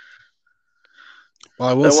 Well,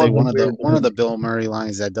 I will That say wasn't weird. one of the Bill Murray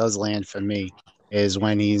lines that does land for me is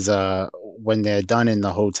when they're done in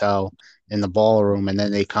the hotel in the ballroom and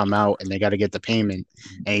then they come out and they got to get the payment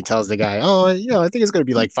and he tells the guy, "Oh, I think it's going to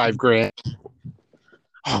be like $5,000."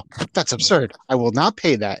 Oh, that's absurd. I will not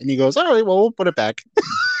pay that. And he goes, "All right, well, we'll put it back.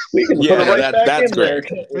 We can put it Yeah, right back that's in there, great.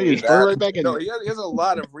 can't We can we? just put it right back in No, there." he has a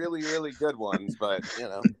lot of really, really good ones, but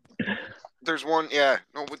There's one, yeah.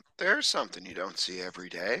 No, there's something you don't see every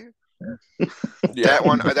day. yeah.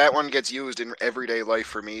 That one gets used in everyday life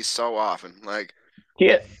for me so often. Like, He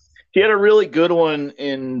had a really good one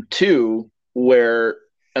in 2 where,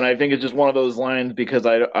 and I think it's just one of those lines because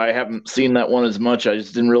I haven't seen that one as much. I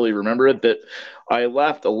just didn't really remember it. That I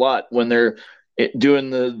laughed a lot when they're doing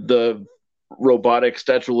the robotic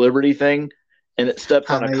Statue of Liberty thing, and it steps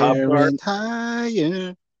on a cop Higher car. and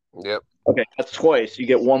higher. Yep. Okay, that's twice. You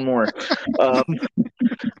get one more. um,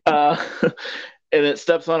 uh, and it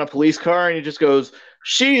steps on a police car, and he just goes,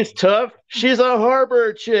 "She's tough. She's a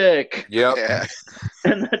harbor chick." Yep. yeah,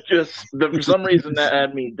 And that just, for some reason, that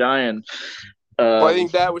had me dying. Well, I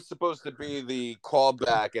think that was supposed to be the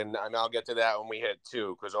callback, and I'll get to that when we hit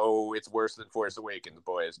 2, because it's worse than Force Awakens,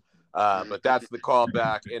 boys. But that's the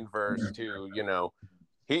callback in verse 2.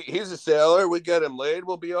 He's a sailor. We get him laid.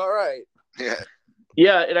 We'll be all right. yeah.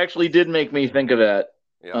 Yeah, it actually did make me think of that.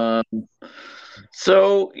 Yeah.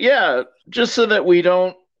 So yeah, just so that we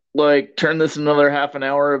don't turn this another half an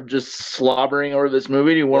hour of just slobbering over this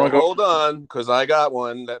movie. Do you want to go? Hold on, because I got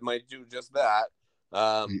one that might do just that.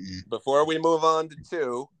 Before we move on to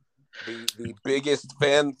 2, the biggest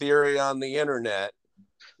fan theory on the internet: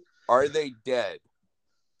 are they dead?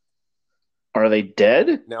 Are they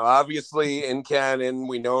dead? Now, obviously, in canon,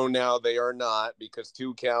 we know now they are not, because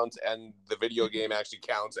 2 counts, and the video game actually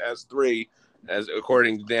counts as 3, as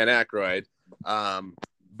according to Dan Aykroyd.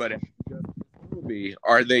 But in the movie,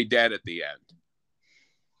 are they dead at the end?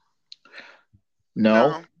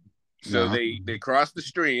 No. So No. they cross the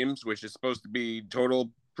streams, which is supposed to be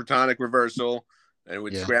total protonic reversal, and it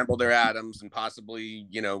would scramble their atoms and possibly,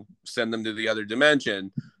 send them to the other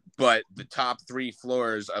dimension. But the top 3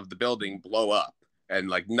 floors of the building blow up,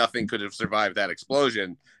 and nothing could have survived that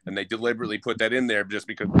explosion. And they deliberately put that in there just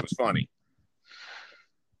because it was funny.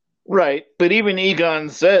 Right, but even Egon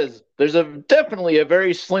says there's definitely a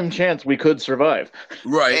very slim chance we could survive.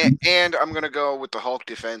 Right. And I'm gonna go with the Hulk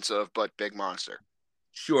defensive, but big monster.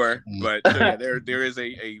 Sure, but so yeah, there is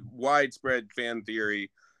a widespread fan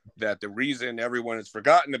theory that the reason everyone has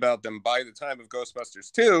forgotten about them by the time of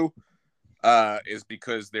Ghostbusters 2 is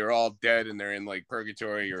because they're all dead and they're in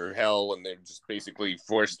purgatory or hell, and they're just basically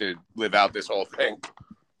forced to live out this whole thing.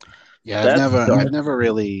 Yeah, I've never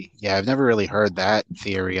really heard that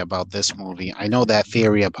theory about this movie. I know that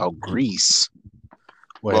theory about Grease,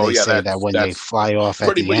 where they say that when they fly off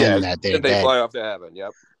at the end that they're dead. Fly off to heaven.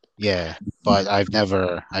 Yep. Yeah, but I've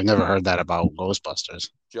never heard that about Ghostbusters.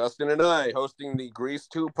 Justin and I hosting the Grease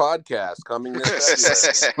 2 podcast coming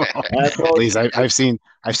this February. Please, I've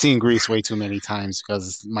seen Grease way too many times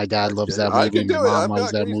because my dad loves that movie. I can do my mom it.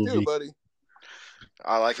 loves that movie. Too, buddy.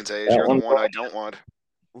 All I can say is you're the one I don't want.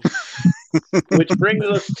 Which brings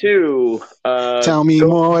us to tell me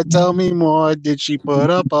more. Did she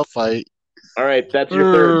put up a fight? All right, that's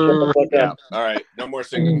your third. Yeah. All right, no more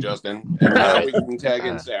singing, Justin. And now we can tag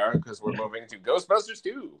in Sarah because we're moving to Ghostbusters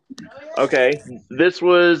 2. Okay, this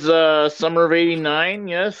was summer of '89.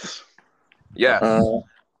 Yes. Yes.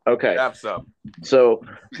 Okay. So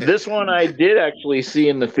this one I did actually see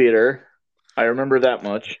in the theater. I remember that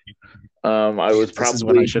much. This is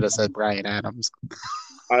when I should have said Bryan Adams.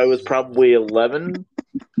 I was probably 11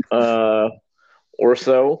 or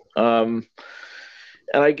so.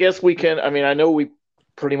 And I guess I know we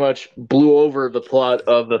pretty much blew over the plot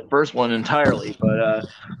of the first one entirely, but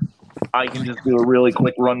I can just do a really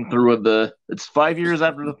quick run through of it's 5 years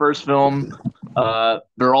after the first film.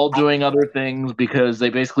 They're all doing other things because they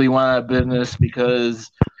basically went out of business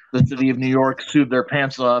because the city of New York sued their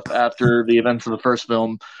pants off after the events of the first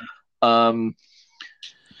film.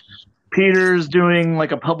 Peter's doing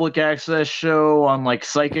a public access show on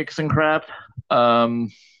psychics and crap.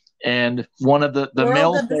 And one of the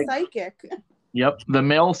male of the psychic. Yep, the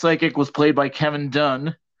male psychic was played by Kevin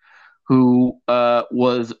Dunn, who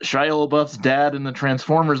was Shia LaBeouf's dad in the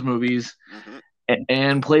Transformers movies,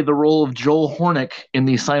 and played the role of Joel Hornick in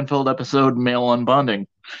the Seinfeld episode "Male Unbonding."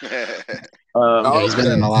 He's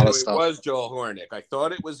been in a lot of stuff. It was Joel Hornick. I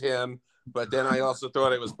thought it was him, but then I also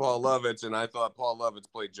thought it was Paul Lovitz, and I thought Paul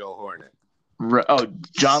Lovitz played Joel Hornick. Oh,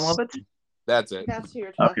 John Lovitz? That's it. That's who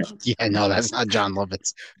you're talking about. Yeah, no, that's not John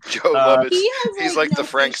Lovitz. Joe Lovitz. He has He's like no the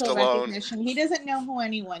Frank facial Stallone. recognition. He doesn't know who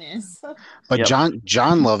anyone is. But Yep.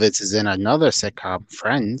 John Lovitz is in another sitcom,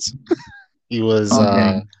 Friends. He was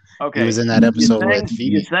Okay. he was in that episode with You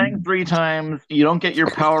Phoebe. sang 3 times. You don't get your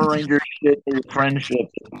Power Ranger shit in your friendship.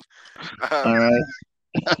 All right.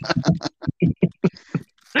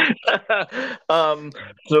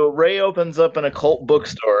 So Ray opens up an occult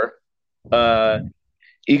bookstore.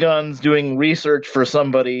 Egon's doing research for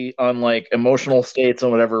somebody on like emotional states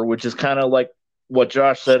and whatever, which is kind of like what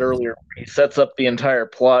Josh said earlier. He sets up the entire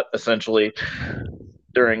plot essentially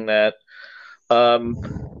during that.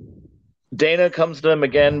 Dana comes to him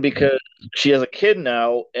again because she has a kid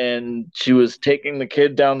now, and she was taking the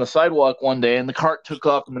kid down the sidewalk one day, and the cart took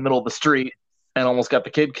off in the middle of the street and almost got the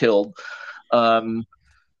kid killed.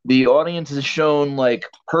 The audience is shown like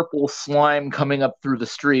purple slime coming up through the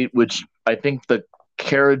street, which I think the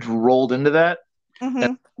carriage rolled into that. Mm-hmm.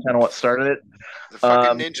 That's kind of what started it. The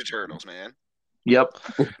fucking Ninja Turtles, man. Yep.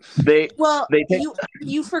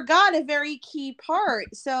 You forgot a very key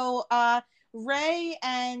part. So Ray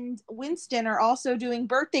and Winston are also doing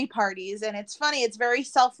birthday parties, and it's funny. It's very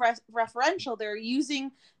self-referential. They're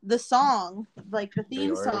using the song, like the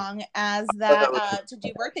theme song, as that to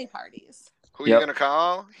do birthday parties. Who are you gonna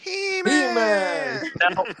call? He-Man.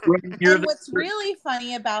 And what's really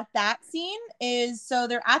funny about that scene is, so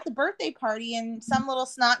they're at the birthday party, and some little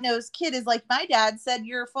snot-nosed kid is like, "My dad said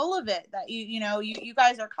you're full of it. That you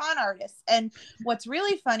guys are con artists." And what's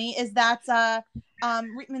really funny is that's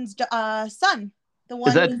Reitman's son, the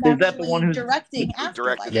one who's the one who's directing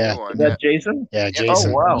Afterlife. Yeah. Is that Jason? Yeah,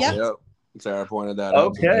 Jason. Oh wow. Yep. Sarah pointed that out.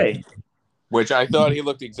 Okay. Which I thought he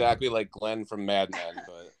looked exactly like Glenn from Mad Men,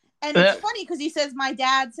 but. And it's funny because he says, "My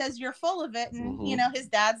dad says you're full of it," and his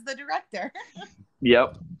dad's the director.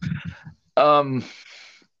 Yep.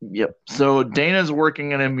 Yep. So Dana's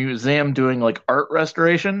working in a museum doing like art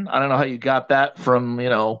restoration. I don't know how you got that from,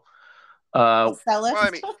 Cellist. Well,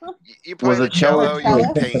 I mean, you play Was the it cello, you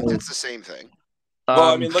cellist? paint. It's the same thing.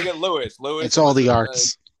 Well, I mean, look at Lewis. Lewis. It's all the was a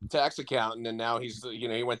arts. tax accountant, and now he's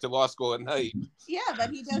he went to law school at night. Yeah, but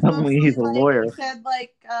he does I mean, he's a lawyer. He said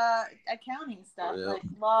like accounting stuff, Yep. like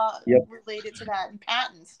law Yep. related to that, and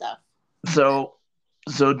patent stuff. So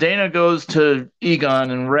Dana goes to Egon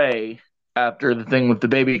and Ray after the thing with the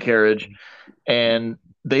baby carriage, and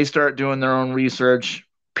they start doing their own research.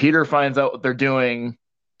 Peter finds out what they're doing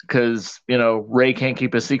because Ray can't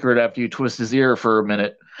keep a secret after you twist his ear for a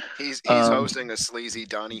minute. He's hosting a sleazy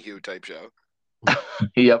Donahue type show.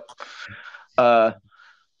 Yep.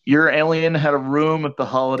 Your alien had a room at the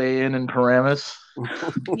Holiday Inn in Paramus.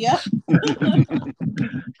 Yep.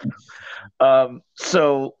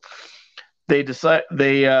 So they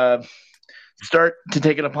start to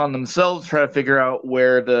take it upon themselves, try to figure out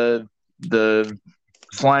where the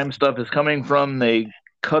slime stuff is coming from. They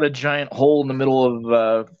cut a giant hole in the middle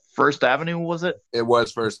of First Avenue, was it? It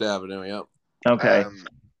was First Avenue, yep. Okay.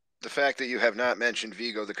 The fact that you have not mentioned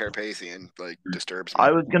Vigo the Carpathian disturbs me.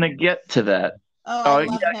 I was gonna get to that. Oh, I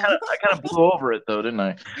love him. I kind of blew over it though, didn't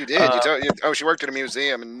I? You did. She worked at a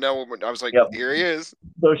museum, and I was like, Yep. Here he is.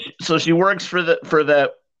 So she works for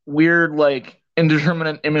that weird like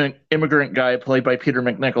indeterminate immigrant guy played by Peter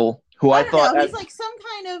McNichol, who I thought he's like some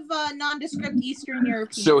kind of nondescript Eastern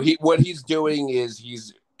European. So what he's doing is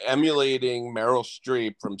he's emulating Meryl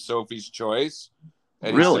Streep from Sophie's Choice,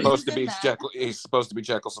 and Really? he's supposed to be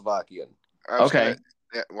Czechoslovakian. Okay.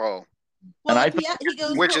 Well, and he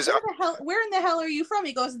goes, which is where in the hell are you from?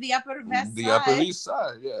 He goes to the Upper West Side. The Upper East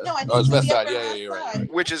Side, yeah. No, I think it's it's West the Side. Upper Yeah, West you're Side.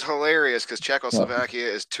 right. which is hilarious because Czechoslovakia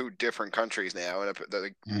is 2 different countries now, and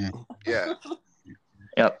yeah.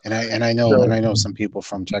 Yep. And I know some people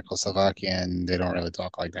from Czechoslovakia, and they don't really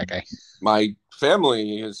talk like that guy. My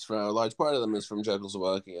family is from a large part of them is from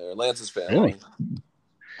Czechoslovakia. Lance's family. Really?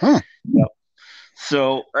 Huh. Yep.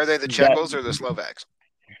 So Are they the Czechos or the Slovaks?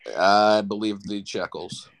 I believe the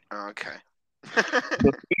Czechos. Okay.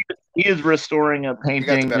 he is restoring a You got the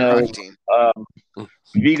painting better hockey of team.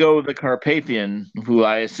 Vigo the Carpathian, who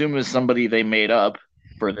I assume is somebody they made up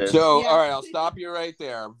for this. So, Yeah. all right, I'll stop you right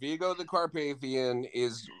there. Vigo the Carpathian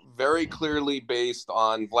is very clearly based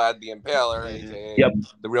on Vlad the Impaler, aka Yep.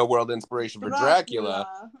 the real world inspiration for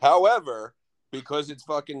Dracula. However, because it's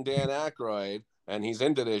fucking Dan Aykroyd and he's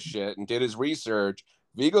into this shit and did his research,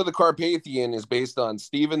 Vigo the Carpathian is based on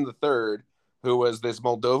Stephen III, who was this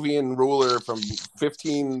Moldovan ruler from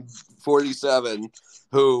 1547,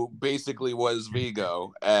 who basically was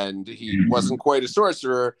Vigo, and he wasn't quite a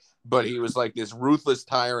sorcerer, but he was like this ruthless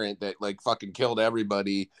tyrant that like fucking killed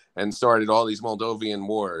everybody and started all these Moldovan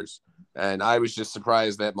wars. And I was just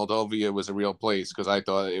surprised that Moldavia was a real place because I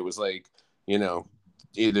thought it was like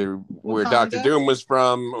either where Wakanda? Doctor Doom was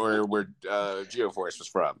from or where Geoforce was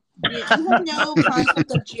from. You have no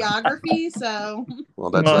concept of geography, so. Well,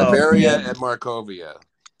 that's Oh, Latveria man. and Markovia.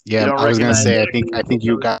 You Yeah, don't I was gonna recognize say. any I think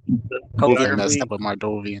you got Jovian messed geography? up with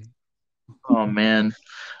Mardovian. Oh man.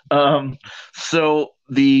 So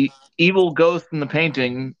the evil ghost in the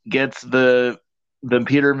painting gets the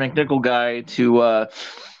Peter McNichol guy to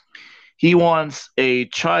he wants a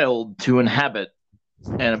child to inhabit,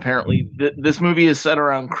 and apparently this movie is set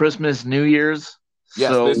around Christmas, New Year's. Yes,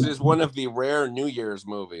 So this is one of the rare New Year's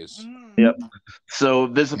movies. yep. So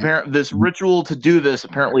this ritual to do this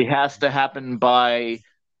apparently has to happen by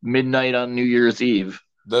midnight on New Year's Eve.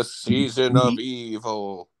 The season of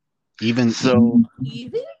evil. Even So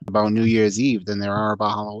about New Year's Eve than there are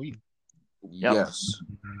about Halloween. Yep. Yes.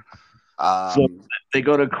 So they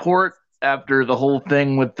go to court after the whole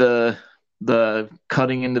thing with the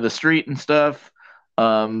cutting into the street and stuff.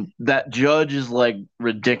 That judge is like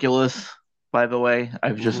ridiculous, by the way.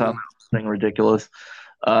 I've just found that thing ridiculous.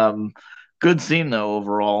 Good scene though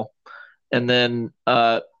overall. And then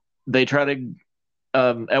they try to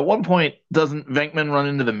at one point doesn't Venkman run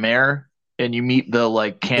into the mayor and you meet the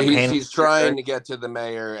like campaign. He's trying to get to the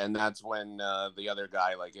mayor, and that's when the other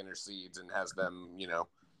guy like intercedes and has them,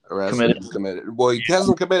 arrested. Committed. Well, he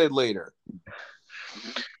hasn't committed later.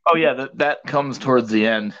 Oh yeah, that comes towards the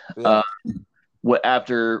end. Yeah.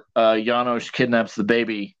 After Janos kidnaps the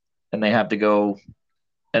baby, and they have to go,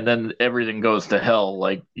 and then everything goes to hell.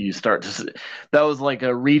 Like you start to see, that was like a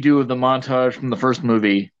redo of the montage from the first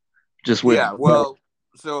movie, just with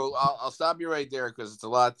So I'll stop you right there because it's a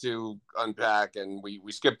lot to unpack, and we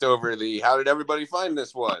skipped over the how did everybody find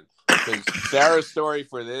this one? Because Sarah's story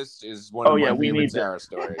for this is one of my favorite Sarah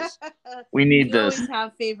stories. We need you this. Always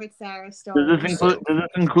have favorite Sarah stories. Does this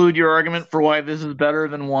include your argument for why this is better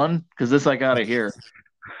than one? Because this I gotta hear.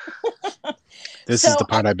 This is the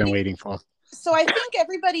part I've been waiting for. So I think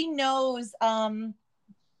everybody knows. I'm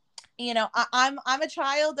a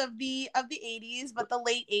child of the 80s, but the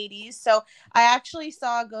late 80s. So I actually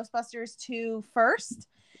saw Ghostbusters 2 first.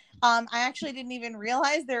 I actually didn't even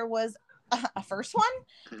realize there was a first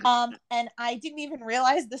one. And I didn't even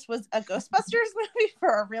realize this was a Ghostbusters movie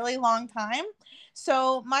for a really long time.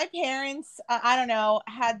 So my parents, I don't know,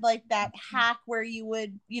 had like that hack where you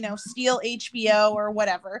would, steal HBO or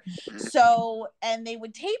whatever. So, and they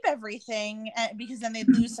would tape everything because then they'd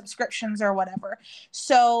lose subscriptions or whatever.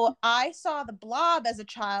 So I saw The Blob as a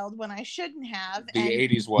child when I shouldn't have. The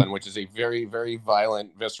 80s one, which is a very, very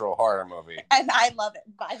violent, visceral horror movie. And I love it,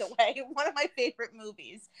 by the way. One of my favorite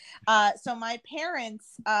movies. So my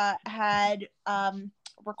parents had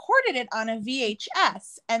recorded it on a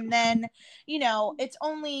VHS, and then it's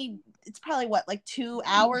probably like 2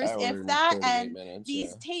 hours if that, and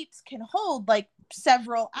these tapes can hold like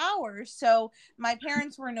several hours. So my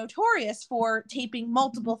parents were notorious for taping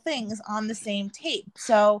multiple things on the same tape.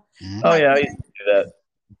 So I used to do that.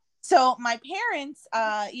 So my parents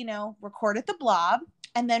recorded The Blob,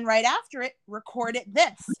 and then right after it recorded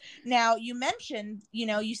this. Now you mentioned,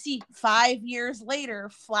 you see 5 years later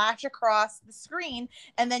flash across the screen,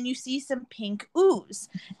 and then you see some pink ooze,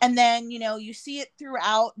 and then you see it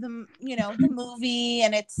throughout the the movie,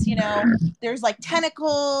 and it's there's like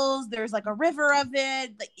tentacles, there's like a river of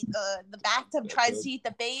it, the bathtub tries to eat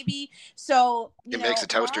the baby, so it makes a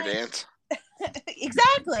toaster dance.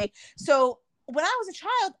 Exactly. So when I was a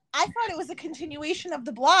child, I thought it was a continuation of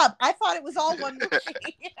The Blob. I thought it was all one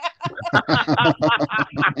movie.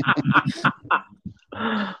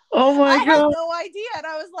 Oh my God. I had no idea. And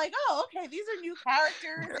I was like, oh, okay, these are new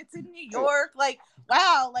characters. It's in New York. Like,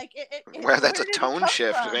 wow. Like, wow, that's a tone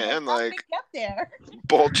shift, man. Like, get there.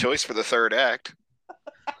 Bold choice for the third act.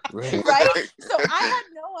 Right? So I had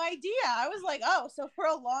no idea. I was like, oh, so for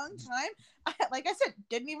a long time, like I said,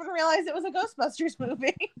 didn't even realize it was a Ghostbusters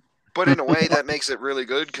movie. But in a way, that makes it really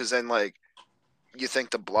good because then, like, you think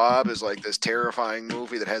The Blob is like this terrifying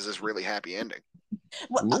movie that has this really happy ending.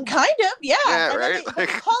 Well, kind of, yeah. Yeah, and right. They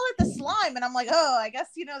call it the slime, and I'm like, oh, I guess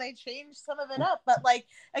they changed some of it up. But like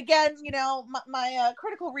again, my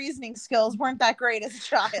critical reasoning skills weren't that great as a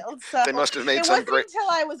child. So they must have made it some wasn't great. Until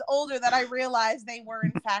I was older that I realized they were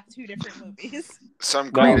in fact two different movies. Some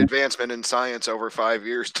great advancement in science over 5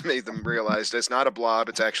 years to make them realize it's not a blob;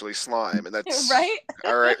 it's actually slime, and that's right.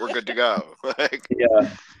 All right, we're good to go. Like, yeah.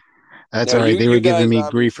 That's all right. They were giving me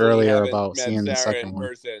grief earlier about seeing the Sarah second in one.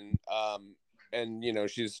 person. And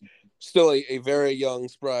she's still a very young,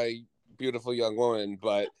 spry, beautiful young woman,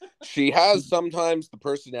 but she has sometimes the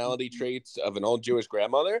personality traits of an old Jewish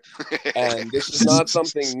grandmother. And this is not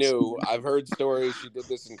something new. I've heard stories. She did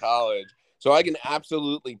this in college. So I can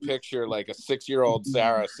absolutely picture like a 6-year-old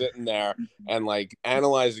Sarah sitting there and like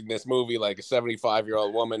analyzing this movie like a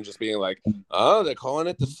 75-year-old woman, just being like, "Oh, they're calling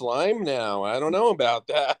it the slime now. I don't know about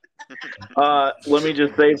that." Let me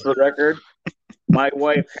just say for the record, my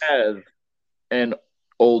wife has an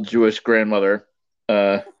old Jewish grandmother,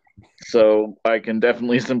 so I can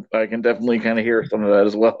definitely kind of hear some of that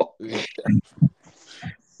as well.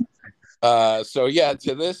 So yeah,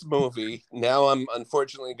 to this movie, now I'm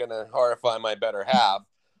unfortunately going to horrify my better half.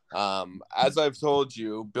 As I've told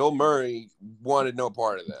you, Bill Murray wanted no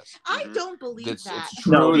part of this. I don't believe It's that.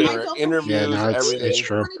 true. No, There I were don't interviews, Yeah, no, it's everything. He didn't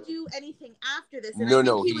true. want to do anything after this, and No, I think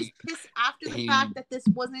no, he was pissed after the fact that this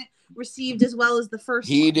wasn't received as well as the first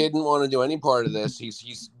He one. didn't want to do any part of this.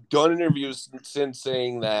 He's done interviews since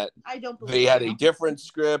saying that I don't they believe had you. a different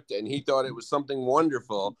script and he thought it was something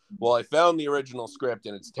wonderful. Well, I found the original script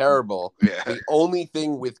and it's terrible. Yeah. The only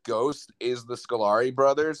thing with Ghost is the Scolari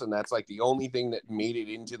brothers, and that's like the only thing that made it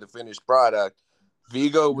into the finished product.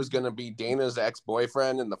 Vigo was going to be Dana's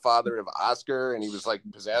ex-boyfriend and the father of Oscar, and he was like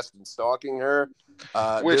possessed and stalking her.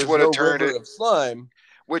 Which There's would no have turned river it. of slime.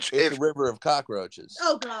 Which It's if a river of cockroaches.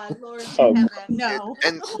 Oh God, Lord Oh. in heaven, no.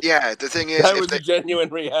 and yeah, the thing is, That if was they, a genuine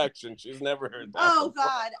reaction. She's never heard that. Oh before.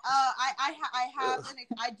 God, I haven't.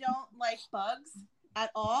 I don't like bugs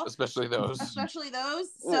at all, Especially those.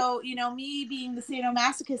 So me being the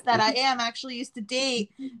sadomasochist that I am, actually used to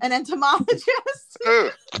date an entomologist.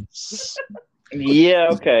 ugh. Yeah,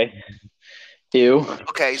 okay. Ew.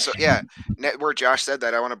 Okay, so yeah, where Josh said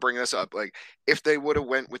that, I want to bring this up. Like, if they would have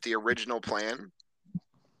went with the original plan,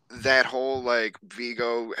 that whole like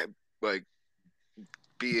Vigo like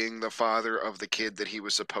being the father of the kid that he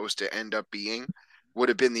was supposed to end up being would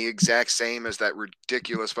have been the exact same as that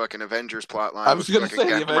ridiculous fucking Avengers plotline. I was going to say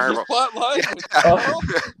the Avengers plot line.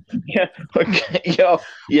 Yeah. Okay.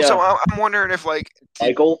 Yeah. So I'm wondering if like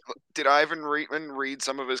Michael. did Ivan Reitman read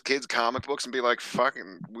some of his kids' comic books and be like,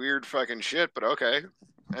 fucking weird fucking shit, but okay,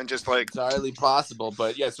 and just like entirely possible.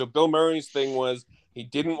 But yeah, so Bill Murray's thing was he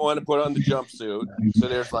didn't want to put on the jumpsuit. So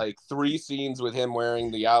there's like 3 scenes with him wearing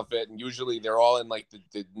the outfit, and usually they're all in like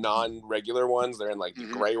the non-regular ones. They're in like the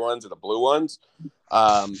gray ones or the blue ones.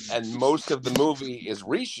 And most of the movie is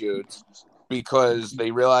reshoots because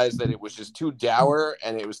they realized that it was just too dour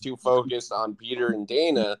and it was too focused on Peter and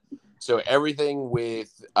Dana. So everything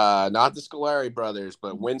with not the Scolari brothers,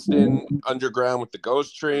 but Winston underground with the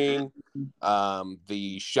ghost train,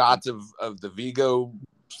 the shots of the Vigo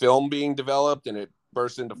film being developed and it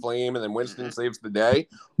bursts into flame and then Winston saves the day,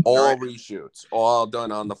 all reshoots, all done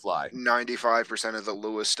on the fly. 95% of the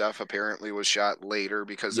Lewis stuff apparently was shot later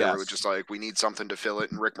because they were just like, we need something to fill it,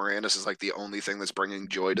 and Rick Moranis is like the only thing that's bringing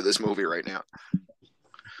joy to this movie right now.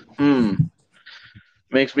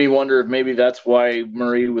 Makes me wonder if maybe that's why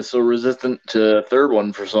Murray was so resistant to the third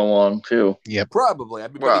one for so long, too. Yep. Probably. I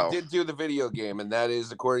mean, but he did do the video game, and that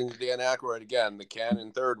is, according to Dan Aykroyd, again, the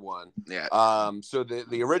canon third one. Yeah. So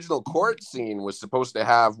the original court scene was supposed to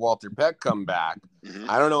have Walter Peck come back.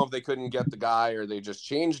 I don't know if they couldn't get the guy or they just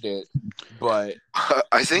changed it, but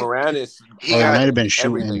I think Moranis might have been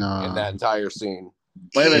shooting in that entire scene.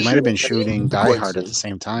 He might have been shooting Die Hard at the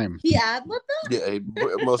same time. He ad-libbed that?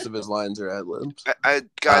 Yeah, most of his lines are ad libs.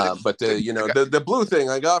 But the blue thing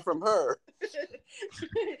I got from her.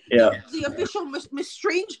 Yeah. The official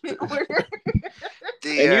mistrangement order.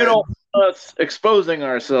 And you don't want us exposing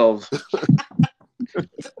ourselves.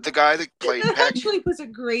 The guy that played That Peck actually was a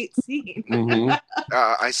great scene.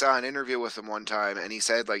 I saw an interview with him one time, and he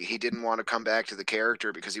said like he didn't want to come back to the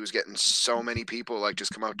character because he was getting so many people like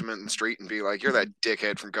just come up to him in the street and be like, "You're that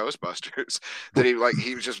dickhead from Ghostbusters." That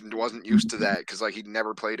he just wasn't used to that because like he'd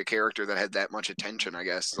never played a character that had that much attention. I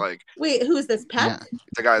guess like wait, who is this? Peck? Yeah.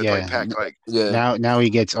 The guy that played Peck. Like now he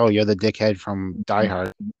gets you're the dickhead from Die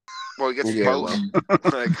Hard. Well, he gets both.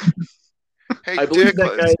 Like, hey,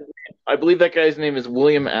 I believe that guy's name is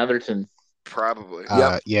William Atherton. Probably.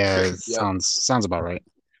 Sounds about right.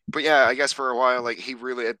 But yeah, I guess for a while, like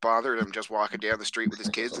it bothered him just walking down the street with his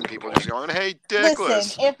kids and people just going, "Hey, Dickless."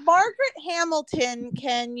 Listen, if Margaret Hamilton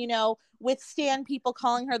can, withstand people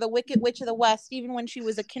calling her the Wicked Witch of the West, even when she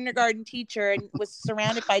was a kindergarten teacher and was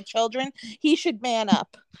surrounded by children, he should man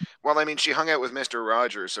up. Well, I mean, she hung out with Mr.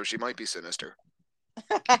 Rogers, so she might be sinister.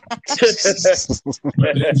 But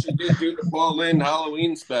then she did do the Paul Lynn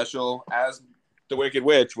Halloween special as the Wicked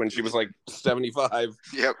Witch when she was like 75.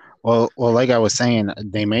 Yep. Well, like I was saying,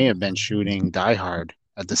 they may have been shooting Die Hard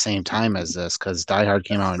at the same time as this because Die Hard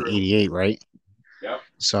came out in '88, right? Yep.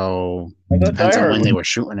 So it depends on when they were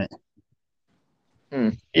shooting it.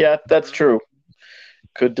 Yeah, that's true.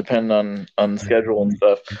 Could depend on schedule and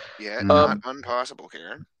stuff. Yeah, not impossible,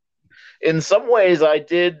 Karen. In some ways, I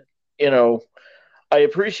did I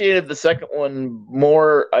appreciated the second one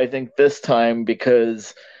more, I think, this time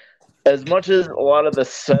because as much as a lot of the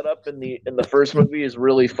setup in the first movie is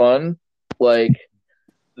really fun, like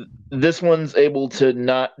this one's able to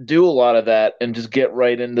not do a lot of that and just get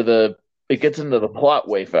right into it gets into the plot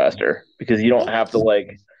way faster because you don't have to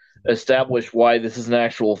like establish why this is an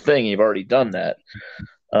actual thing. You've already done that.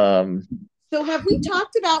 So have we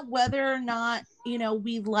talked about whether or not,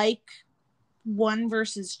 we like 1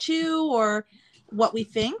 versus 2 or what we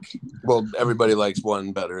think? Well, everybody likes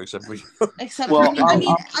 1 better except for you. Except for me. I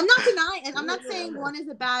mean, I'm not denying it. I'm not saying 1 is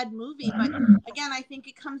a bad movie, but again, I think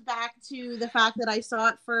it comes back to the fact that I saw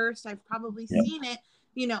it first. I've probably seen it,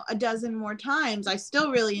 a dozen more times. I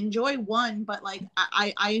still really enjoy 1, but like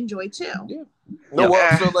I enjoy 2. Yeah. No,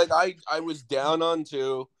 well, so like I was down on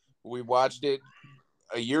 2. We watched it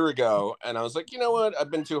a year ago, and I was like, you know what?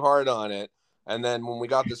 I've been too hard on it. And then when we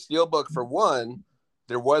got the Steelbook for 1,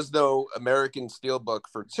 there was no American Steelbook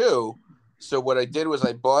for 2. So what I did was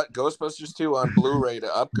I bought Ghostbusters 2 on Blu-ray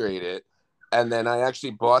to upgrade it. And then I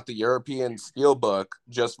actually bought the European Steelbook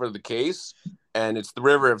just for the case. And it's The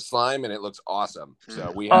River of Slime, and it looks awesome.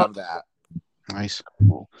 So we have that. Nice.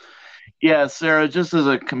 Yeah, Sarah, just as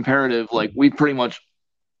a comparative, like we pretty much,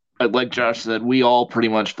 like Josh said, we all pretty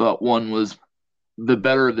much thought 1 was the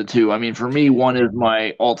better of the 2. I mean, for me, 1 is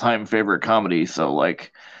my all-time favorite comedy. So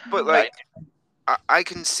like, but like, I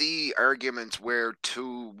can see arguments where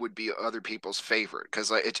 2 would be other people's favorite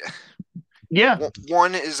because like yeah,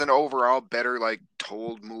 1 is an overall better like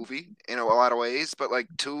told movie in a lot of ways, but like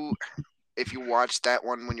 2, if you watched that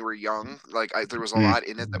one when you were young, like there was a lot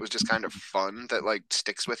in it that was just kind of fun that like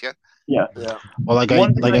sticks with you. Yeah. Well, I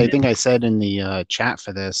think I said in the chat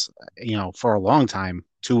for this, for a long time,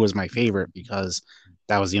 2 was my favorite because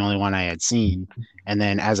that was the only one I had seen. And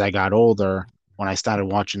then as I got older, when I started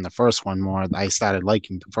watching the first one more, I started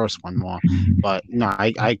liking the first one more. But no,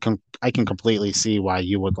 I can completely see why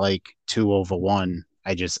you would like 2 over 1.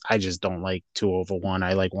 I just don't like 2 over 1.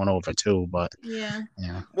 I like 1 over 2. But yeah.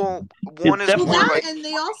 Well, 1 is more like, and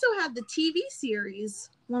they also had the TV series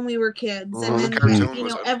when we were kids, and the then cartoon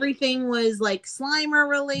was everything was like Slimer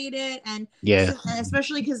related, and yeah, and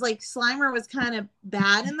especially because like Slimer was kind of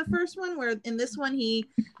bad in the first one, where in this one in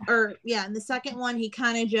the second one he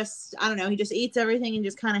kind of just he just eats everything and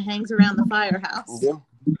just kind of hangs around the firehouse.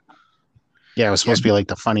 Yeah, it was supposed to be like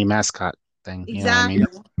the funny mascot thing. Exactly. You know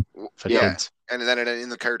what I mean? For kids. And then in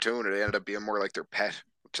the cartoon, it ended up being more like their pet,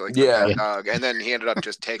 which like Yeah. the dog. And then he ended up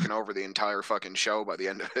just taking over the entire fucking show by the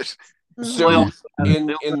end of it. So in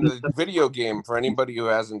the video game, for anybody who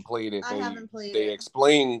hasn't played it, they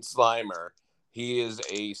explain Slimer. He is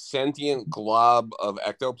a sentient glob of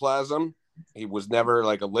ectoplasm. He was never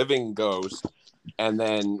like a living ghost. And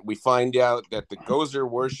then we find out that the Gozer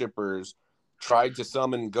worshippers tried to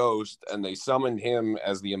summon Ghost, and they summoned him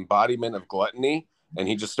as the embodiment of gluttony, and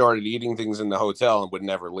he just started eating things in the hotel and would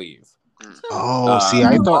never leave. Oh, see,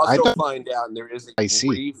 I thought find out, and there is a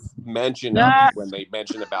brief mention of it when they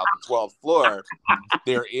mention about the 12th floor.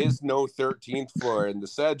 There is no 13th floor in the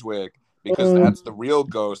Sedgwick because that's the real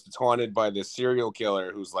ghost. It's haunted by this serial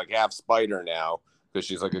killer who's like half spider now because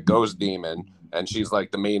she's like a ghost demon, and she's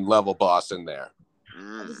like the main level boss in there.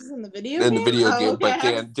 This is in the video game? Okay.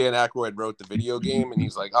 But Dan Aykroyd wrote the video game, and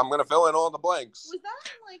he's like, I'm going to fill in all the blanks. Was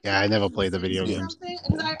that like... Yeah, I never played the video games.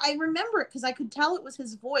 Because I remember it because I could tell it was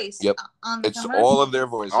his voice. Yep. On the it's all of their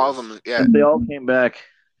voices. All of them, yeah. They all came back.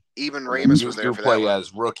 Even Ramis was there for play that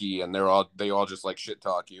as Rookie, and they all just like shit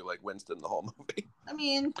talk you like Winston the whole movie. I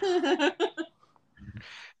mean...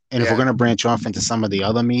 And if we're going to branch off into some of the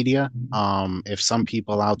other media, if some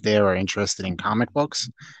people out there are interested in comic books,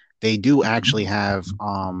 they do actually have,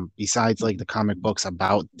 besides like the comic books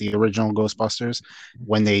about the original Ghostbusters,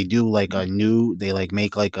 when they do like they like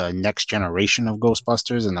make like a next generation of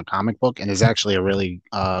Ghostbusters in the comic book, and there's actually a really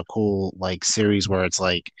cool like series where it's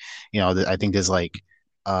like, I think there's like,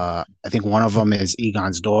 I think one of them is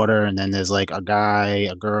Egon's daughter, and then there's like a guy,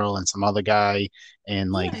 a girl, and some other guy,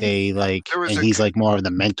 and like they like, and he's like more of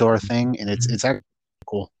the mentor thing, and it's actually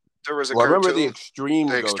cool. There was a I remember cartoon,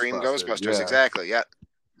 the Extreme Ghostbusters, exactly, yeah.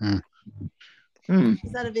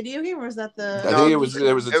 Is that a video game or is that the? I think it was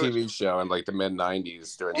a TV show in like the mid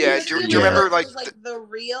 '90s. Do you remember like the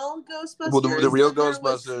real Ghostbusters? Well, the real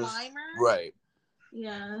Ghostbusters, right?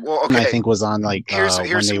 Yeah. Well, okay. I think was on like here's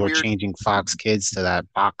when they were changing Fox Kids to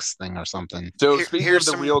that box thing or something. So speaking of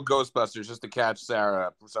the real Ghostbusters, just to catch Sarah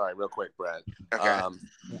up, sorry, real quick, Brett. Okay.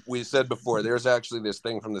 We said before there's actually this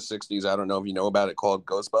thing from the '60s. I don't know if you know about it called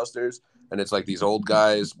Ghostbusters. and it's like these old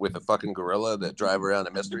guys with a fucking gorilla that drive around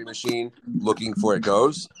a mystery machine looking for a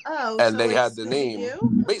ghost. Oh, And so they like had the name,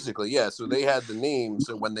 Scooby-Doo? basically, yeah. So they had the name.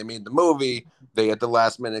 So when they made the movie, they at the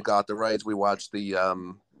last minute got the rights. We watched the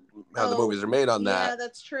how the movies are made on that. Yeah,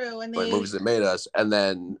 that's true. And Like they movies that made us, and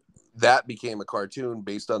then that became a cartoon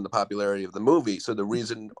based on the popularity of the movie. So the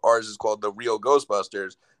reason ours is called The Real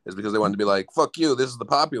Ghostbusters is because they wanted to be like, fuck you, this is the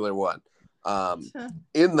popular one.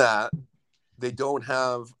 In that, they don't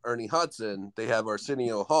have Ernie Hudson, they have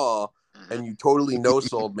Arsenio Hall, and you totally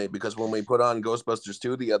no-sold me, because when we put on Ghostbusters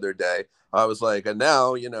 2 the other day, I was like, and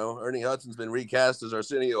now, you know, Ernie Hudson's been recast as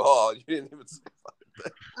Arsenio Hall. You didn't even say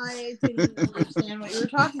I didn't understand what you were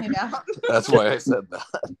talking about. That's why I said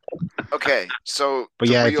that. Okay, so But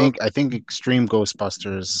the yeah, real I think Extreme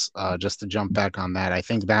Ghostbusters, just to jump back on that, I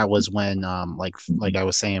think that was when like I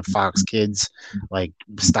was saying, Fox Kids like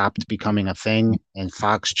stopped becoming a thing, and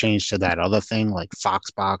Fox changed to that other thing like Fox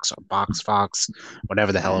Box or Box Fox,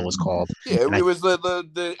 whatever the hell it was called. Yeah, And it I was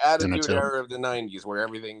the attitude too. era of the 90s where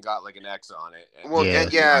everything got like an X on it. And well, Yeah.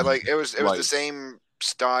 and yeah, like it was the lights. same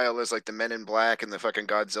style as like the Men in Black and the fucking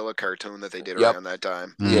Godzilla cartoon that they did Yep. around that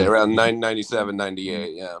time. Yeah, around 97,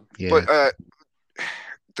 98, yeah. Yeah. But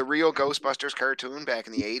the real Ghostbusters cartoon back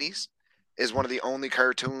in the 80s is one of the only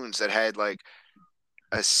cartoons that had like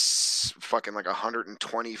fucking like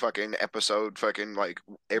 120 fucking episode fucking like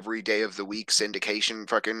every day of the week syndication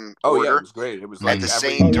fucking Oh yeah, order. it was great. It was At like the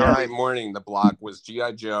every same time, morning the block was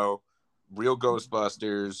G.I. Joe, Real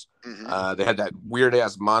Ghostbusters. They had that weird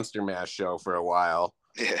ass Monster Mash show for a while.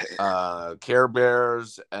 Yeah. Care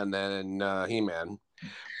Bears, and then He-Man.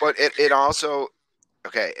 But it also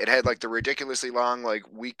it had like the ridiculously long like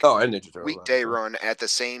and Ninja Turtles, weekday run at the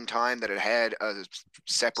same time that it had a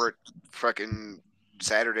separate fucking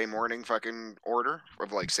Saturday morning fucking order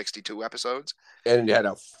of like 62 episodes. And it had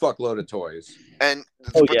a fuckload of toys. And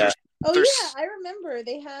yeah, there's I remember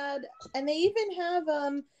they had, and they even have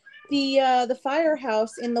the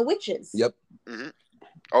firehouse in The Witches. Yep.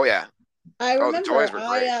 Oh yeah. I remember. The toys were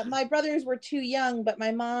great. My brothers were too young, but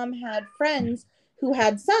my mom had friends who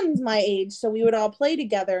had sons my age, so we would all play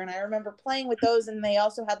together. And I remember playing with those, and they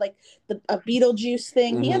also had like a Beetlejuice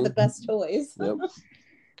thing. He had the best toys. Yep.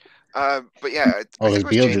 But yeah, there's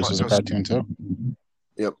Beetlejuice was a cartoon too.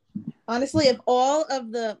 Yep. Honestly, of all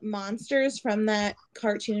of the monsters from that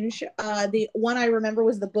cartoon show, the one I remember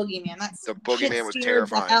was the Boogeyman. The Boogeyman was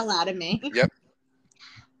terrifying. The hell out of me. Yep.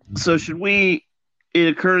 So should we? It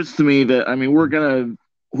occurs to me that we're gonna,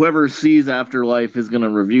 whoever sees Afterlife is gonna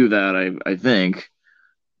review that. I think.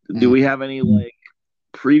 Do we have any like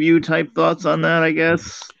preview type thoughts on that? I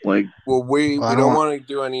guess we don't want to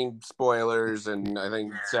do any spoilers, and I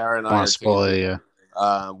think Sarah and I are spoiler,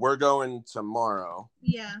 yeah. We're going tomorrow.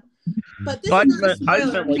 Yeah. But this is not a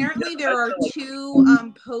spoiler. Apparently, there are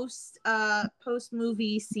two post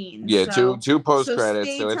movie scenes. Yeah, two post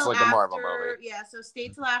credits. So it's like a Marvel movie. Yeah, so stay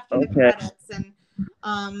till after the credits, and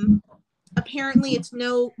apparently it's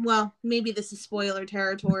maybe this is spoiler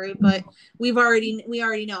territory, but we already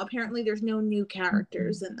know. Apparently, there's no new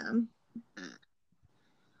characters in them.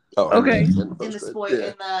 Oh, okay. In the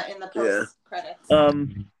spoiler, in the post for credits.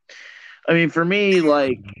 me,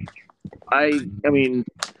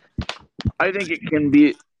 I think it can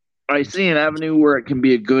be. I see an avenue where it can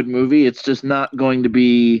be a good movie. It's just not going to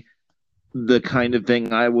be the kind of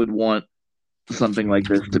thing I would want something like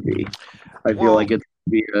this to be. I feel like it's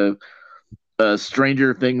going to be a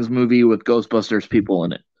Stranger Things movie with Ghostbusters people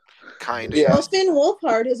in it. Kind of. Yeah. Well, Finn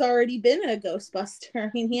Wolfhard has already been a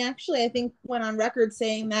Ghostbuster. He actually, I think, went on record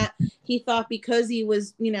saying that he thought because he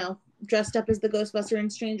was, dressed up as the Ghostbuster in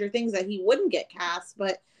Stranger Things that he wouldn't get cast,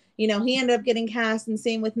 but he ended up getting cast, and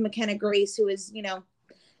same with McKenna Grace, who is,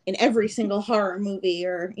 in every single horror movie,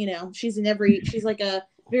 or she's like a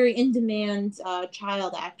very in-demand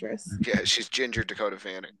child actress. Yeah, she's Ginger Dakota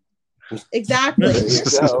Fanning. Exactly. There you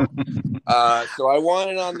go. So I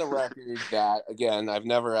wanted on the record that, again, I've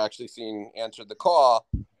never actually seen Answer the Call,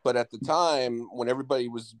 but at the time when everybody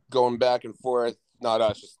was going back and forth, not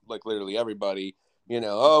us, just like literally everybody, we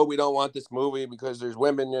don't want this movie because there's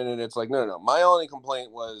women in it. It's like, no. My only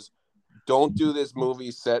complaint was, don't do this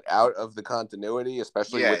movie set out of the continuity,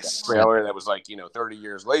 especially with that trailer that was like, 30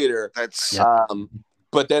 years later. That's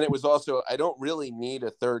but then it was also, I don't really need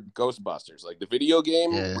a third Ghostbusters. Like the video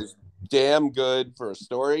game was damn good for a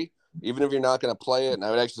story, even if you're not going to play it. And I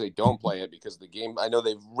would actually say don't play it, because the game, I know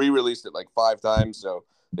they've re-released it like 5 times, so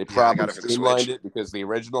they probably streamlined it, because the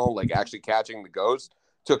original, like actually catching the ghost,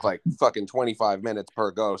 took like fucking 25 minutes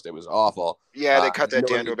per ghost. It was awful. Yeah, they cut that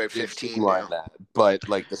no down to one about did 15 streamline now. that. But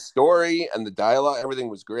like the story and the dialogue, everything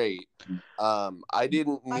was great. I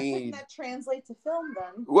didn't Why couldn't need. that translate to film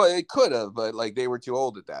then? Well, it could have, but like they were too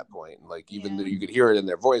old at that point. Like even though you could hear it in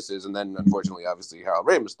their voices, and then unfortunately, obviously, Harold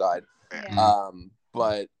Ramis died. Yeah.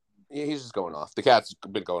 But yeah, he's just going off. The cat's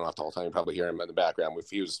been going off the whole time. You probably hear him in the background.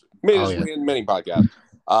 He was in many podcasts.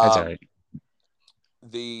 That's all right.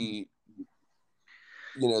 The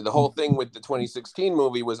whole thing with the 2016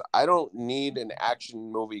 movie was I don't need an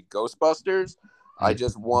action movie Ghostbusters. I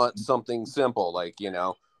just want something simple, like,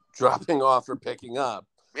 dropping off or picking up.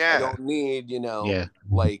 Yeah. I don't need,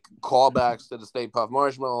 like callbacks to the Stay Puft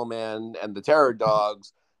Marshmallow Man and the Terror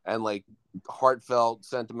Dogs and like heartfelt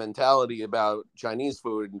sentimentality about Chinese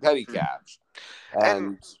food and petty cash.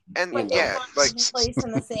 And like yeah, like place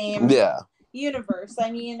in the same universe.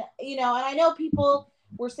 I mean, and I know people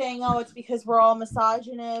were saying, oh, it's because we're all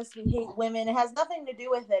misogynists, we hate women. It has nothing to do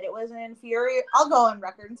with it. It was an inferior, I'll go on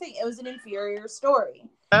record and say it was an inferior story.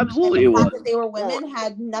 Absolutely. And the fact that they were women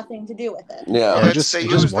had nothing to do with it. Yeah. Well, it just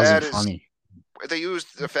wasn't funny. They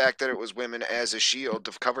used the fact that it was women as a shield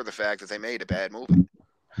to cover the fact that they made a bad movie.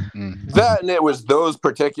 That, and it was those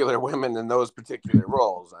particular women in those particular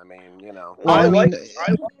roles. I mean, Well, I mean,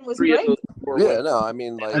 was great. Yeah, no, I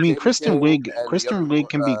mean, like, Kristen Wiig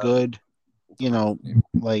can be good.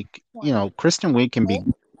 Kristen Wiig can be,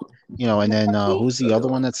 and then who's the other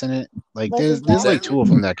one that's in it? Like, there's like two of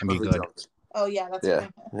them that can be good. Oh yeah, that's right.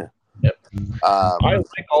 Yep. I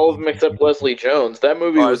like all of them except Leslie Jones. That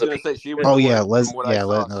movie was. I was going to say she was. The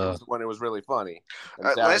one. It was really funny.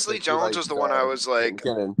 Leslie Jones was the one I was like.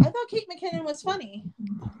 I thought Kate McKinnon was funny.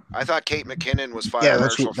 I thought Kate McKinnon was Fire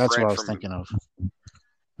Marshal Fred. That's what I was thinking of.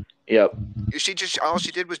 Yep. All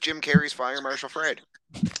she did was Jim Carrey's Fire Marshal Fred.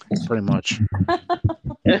 Pretty much.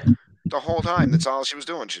 The whole time, that's all she was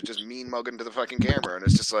doing. She was just mean mugging to the fucking camera, and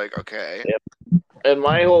it's just like, okay. Yep. And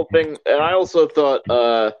my whole thing, and I also thought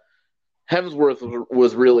Hemsworth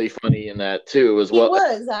was really funny in that too, as well. He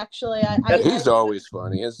was actually. He's always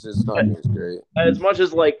funny. His timing is great. As much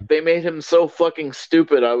as like they made him so fucking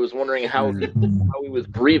stupid, I was wondering how he was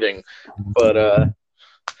breathing, but.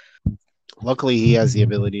 Luckily, he has the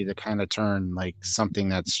ability to kind of turn like something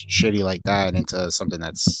that's shitty like that into something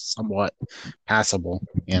that's somewhat passable,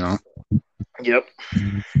 Yep.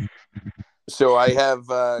 So I have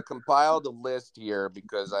compiled a list here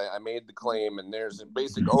because I made the claim, and there's a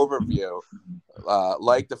basic overview.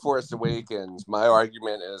 Like The Force Awakens, my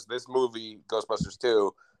argument is this movie, Ghostbusters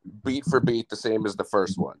 2, beat for beat the same as the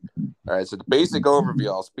first one. All right, so the basic overview,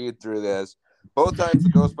 I'll speed through this. Both times the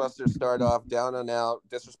Ghostbusters start off down and out,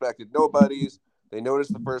 disrespected nobodies. They notice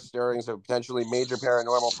the first stirrings of a potentially major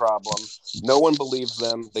paranormal problem. No one believes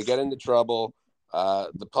them. They get into trouble.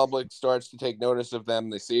 The public starts to take notice of them.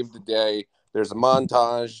 They save the day. There's a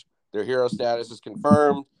montage. Their hero status is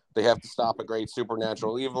confirmed. They have to stop a great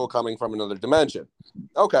supernatural evil coming from another dimension.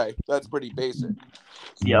 Okay, that's pretty basic.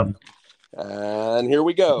 Yep. And here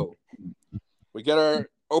we go. We get our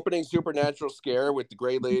opening supernatural scare with the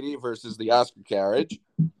Gray Lady versus the Oscar carriage.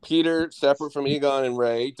 Peter, separate from Egon and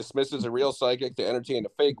Ray, dismisses a real psychic to entertain a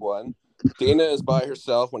fake one. Dana is by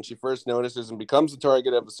herself when she first notices and becomes the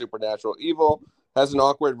target of the supernatural evil, has an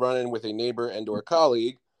awkward run-in with a neighbor and/or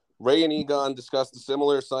colleague. Ray and Egon discuss the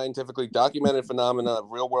similar scientifically documented phenomena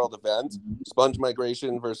of real-world events, sponge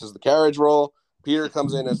migration versus the carriage roll. Peter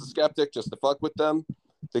comes in as a skeptic just to fuck with them.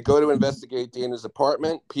 They go to investigate Dana's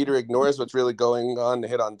apartment. Peter ignores what's really going on to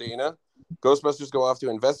hit on Dana. Ghostbusters go off to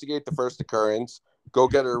investigate the first occurrence.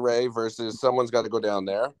 Go-Getter Ray versus someone's got to go down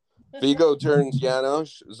there. Vigo turns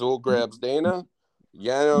Janosch. Zul grabs Dana.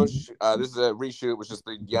 Janosch, this is a reshoot, which is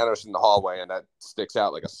the Janosch in the hallway, and that sticks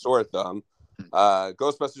out like a sore thumb.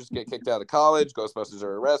 Ghostbusters get kicked out of college. Ghostbusters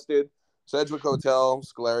are arrested. Sedgwick Hotel,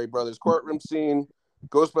 Scolari Brothers courtroom scene.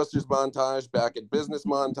 Ghostbusters montage, back at business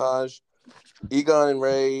montage. Egon and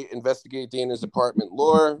Ray investigate Dana's apartment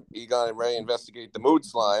lore. Egon and Ray investigate the mood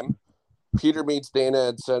slime. Peter meets Dana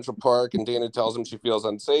at Central Park, and Dana tells him she feels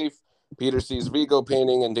unsafe. Peter sees Vigo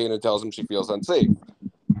painting, and Dana tells him she feels unsafe.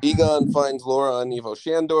 Egon finds Laura on Ivo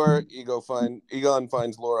Shandor. Egon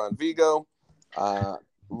finds Laura on Vigo.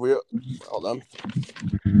 Hold on.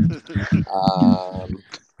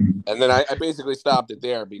 And then I basically stopped it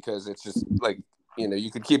there because it's just like,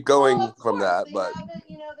 you could keep going from that, but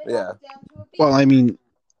yeah. Well, I mean,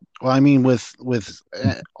 with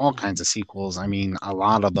all kinds of sequels, I mean, a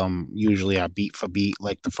lot of them usually are beat for beat,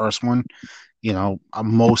 like the first one.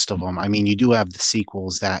 most of them. I mean, you do have the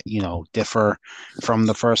sequels that, differ from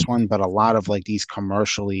the first one, but a lot of like these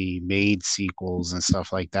commercially made sequels and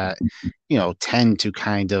stuff like that, tend to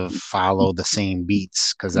kind of follow the same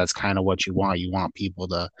beats because that's kind of what you want. You want people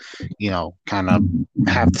to, kind of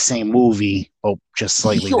have the same movie, but just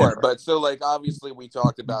slightly Sure, different. but so like obviously we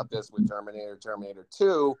talked about this with Terminator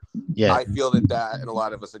 2. Yeah. I feel that and a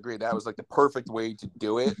lot of us agree that was like the perfect way to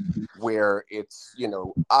do it, where it's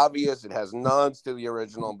obvious, it has nods to the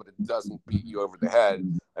original, but it doesn't beat you over the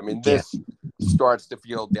head. I mean, this starts to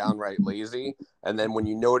feel downright lazy, and then when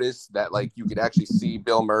you notice that like you could actually see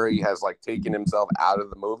Bill Murray has like taken himself out of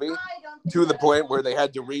the movie to the point where they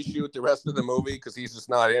had to reshoot the rest of the movie because he's just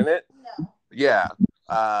not in it. No. Yeah.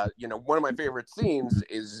 One of my favorite scenes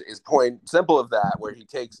is point simple of that, where he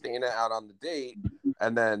takes Dana out on the date,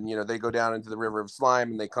 and then they go down into the river of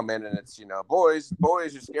slime, and they come in, and it's boys,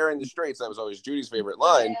 you're scaring the straights. That was always Judy's favorite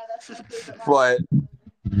line. Yeah, that's my favorite But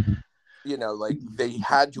like they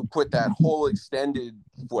had to put that whole extended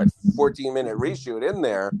 14-minute reshoot in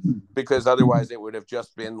there, because otherwise it would have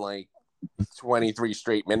just been like 23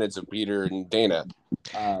 straight minutes of Peter and Dana.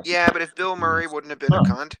 Yeah, but if Bill Murray wouldn't have been a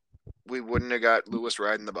cunt, we wouldn't have got Lewis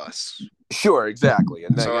riding the bus. Sure, exactly.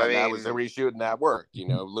 And then So, that was a reshoot, and that worked.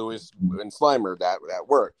 Lewis and Slimer, that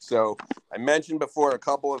worked. So I mentioned before a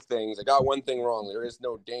couple of things. I got one thing wrong. There is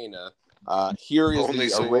no Dana. Here is Only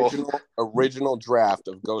the original draft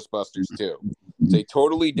of Ghostbusters 2. It's a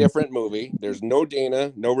totally different movie. There's no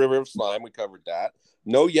Dana, no River of Slime. We covered that.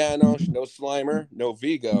 No Janosch, no Slimer, no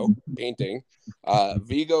Vigo painting.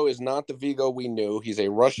 Vigo is not the Vigo we knew. He's a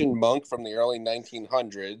Russian monk from the early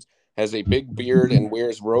 1900s, has a big beard, and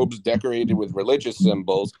wears robes decorated with religious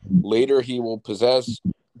symbols. Later, he will possess,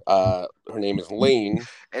 her name is Lane.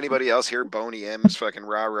 Anybody else hear Boney M's fucking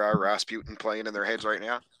rah rah Rasputin playing in their heads right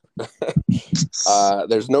now?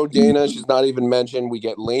 There's no Dana. She's not even mentioned. We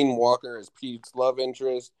get Lane Walker as Pete's love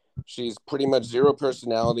interest. She's pretty much zero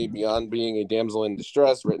personality beyond being a damsel in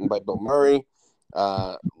distress, written by Bill Murray.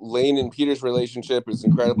 Lane and Peter's relationship is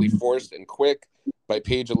incredibly forced and quick. By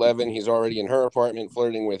page 11, he's already in her apartment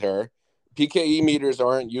flirting with her. PKE meters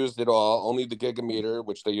aren't used at all, only the gigameter,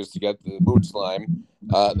 which they use to get the boot slime.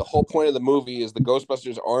 The whole point of the movie is the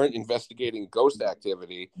Ghostbusters aren't investigating ghost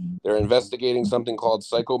activity. They're investigating something called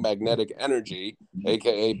psychomagnetic energy,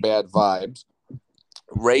 aka bad vibes.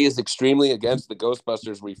 Ray is extremely against the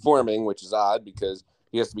Ghostbusters reforming, which is odd because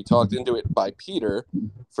he has to be talked into it by Peter.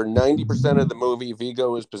 For 90% of the movie,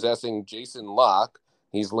 Vigo is possessing Jason Locke.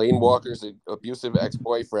 He's Lane Walker's abusive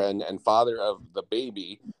ex-boyfriend and father of the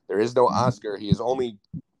baby. There is no Oscar. He is only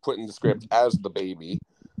put in the script as the baby.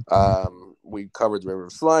 We covered the River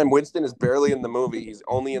of Slime. Winston is barely in the movie. He's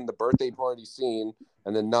only in the birthday party scene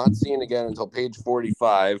and then not seen again until page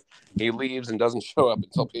 45. He leaves and doesn't show up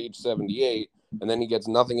until page 78. And then he gets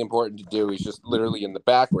nothing important to do. He's just literally in the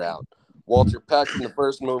background. Walter Peck in the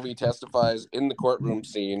first movie testifies in the courtroom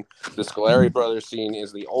scene. The Scolari brothers scene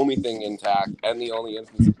is the only thing intact and the only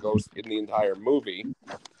instance of ghost in the entire movie.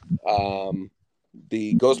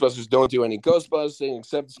 The Ghostbusters don't do any ghostbusting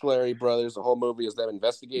except the Scolari brothers. The whole movie is them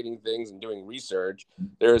investigating things and doing research.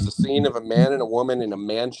 There is a scene of a man and a woman in a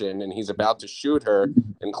mansion, and he's about to shoot her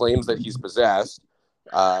and claims that he's possessed.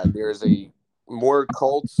 There's more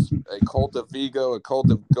cults, a cult of Vigo, a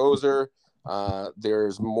cult of Gozer.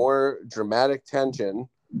 There's more dramatic tension.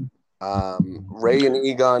 Ray and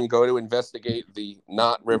Egon go to investigate the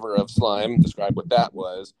not River of Slime. Describe what that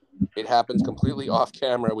was. It happens completely off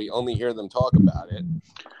camera. We only hear them talk about it.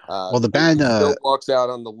 The band still walks out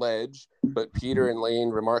on the ledge, but Peter and Lane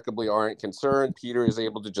remarkably aren't concerned. Peter is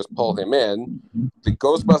able to just pull him in. The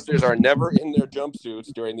Ghostbusters are never in their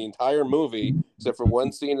jumpsuits during the entire movie, except for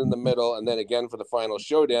one scene in the middle, and then again for the final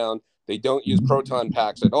showdown. They don't use proton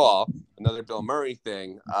packs at all. Another Bill Murray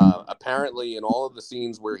thing. Apparently, in all of the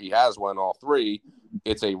scenes where he has one, all three,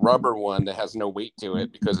 it's a rubber one that has no weight to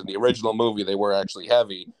it, because in the original movie they were actually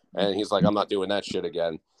heavy, and he's like, I'm not doing that shit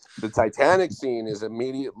again. The Titanic scene is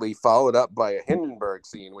immediately followed up by a Hindenburg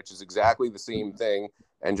scene, which is exactly the same thing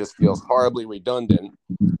and just feels horribly redundant.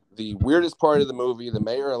 The weirdest part of the movie, the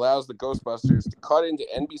mayor allows the Ghostbusters to cut into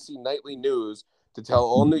NBC Nightly News to tell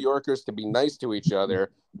all New Yorkers to be nice to each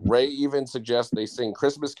other. Ray even suggests they sing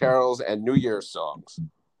Christmas carols and New Year's songs.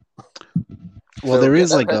 Well, there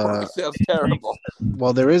is like a sounds terrible.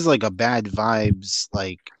 Well, there is like a bad vibes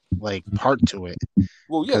like part to it.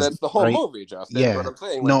 Well, yeah, that's the whole movie, Justin. Yeah, but I'm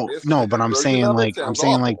saying, but I'm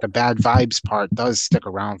saying like the bad vibes part does stick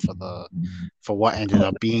around for what ended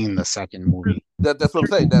up being the second movie. That's what I'm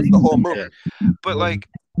saying. That's the whole movie. But like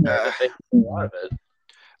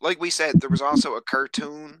we said, there was also a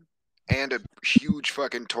cartoon and a huge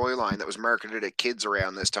fucking toy line that was marketed at kids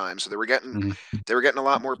around this time. So they were getting a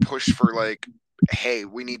lot more push for like, hey,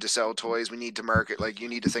 we need to sell toys, we need to market, like you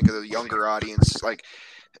need to think of the younger audience. Like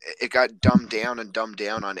it got dumbed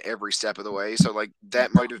down on every step of the way. So like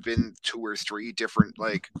that might have been 2 or 3 different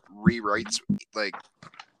like rewrites like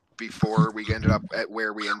before we ended up at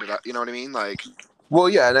where we ended up. You know what I mean? Like, well,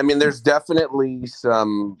 yeah, and I mean, there's definitely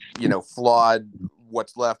some, flawed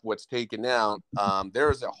what's left, what's taken out.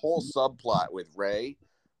 There's a whole subplot with Ray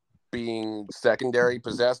being secondary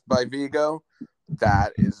possessed by Vigo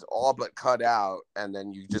that is all but cut out, and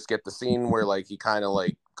then you just get the scene where like he kind of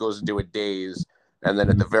like goes into a daze, and then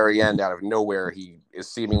at the very end, out of nowhere, he is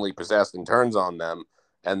seemingly possessed and turns on them,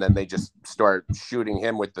 and then they just start shooting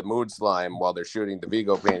him with the mood slime while they're shooting the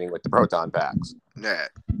Vigo painting with the proton packs. yeah.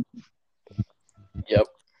 Yep.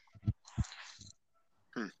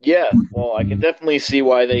 Yeah, well, I can definitely see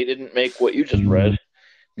why they didn't make what you just read.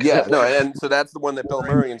 Yeah, no, and so that's the one that Bill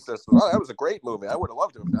Murray insists, oh, that was a great movie. I would have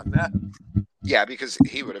loved to have done that. Yeah, because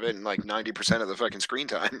he would have been like 90% of the fucking screen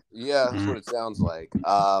time. Yeah, that's what it sounds like.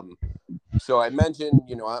 So I mentioned,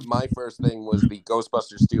 my first thing was the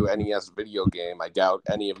Ghostbusters 2 NES video game. I doubt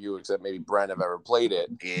any of you, except maybe Brent, have ever played it.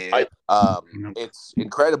 Yeah. It's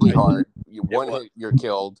incredibly hard. One hit, you're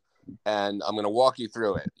killed, and I'm going to walk you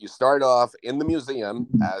through it. You start off in the museum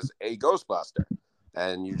as a Ghostbuster,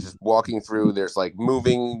 and you're just walking through. There's like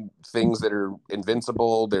moving things that are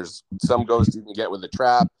invincible. There's some ghosts you can get with a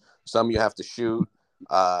trap. Some you have to shoot.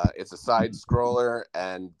 It's a side scroller,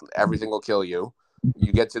 and everything will kill you.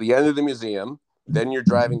 You get to the end of the museum, then you're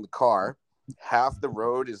driving the car. Half the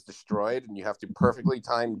road is destroyed, and you have to perfectly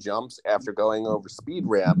time jumps after going over speed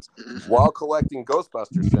ramps while collecting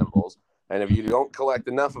Ghostbuster symbols. And if you don't collect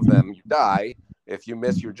enough of them, you die. If you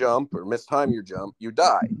miss your jump or mistime your jump, you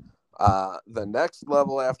die. The next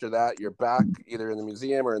level after that, you're back either in the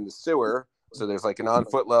museum or in the sewer. So there's like an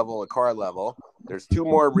on-foot level, a car level. There's 2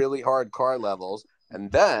 more really hard car levels.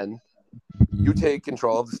 And then you take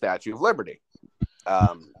control of the Statue of Liberty.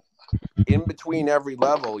 In between every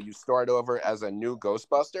level, you start over as a new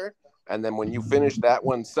Ghostbuster. And then when you finish that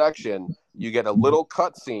one section, you get a little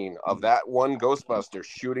cutscene of that one Ghostbuster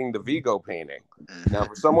shooting the Vigo painting. Now,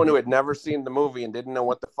 for someone who had never seen the movie and didn't know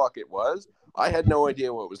what the fuck it was, I had no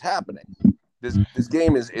idea what was happening. This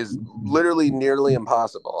game is literally nearly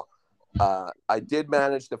impossible. I did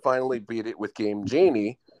manage to finally beat it with Game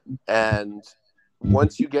Genie, and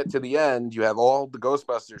once you get to the end, you have all the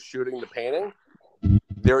Ghostbusters shooting the painting.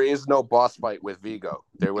 There is no boss fight with Vigo.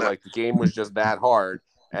 They were like, the game was just that hard,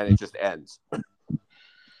 and it just ends.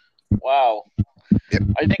 Wow. Yep.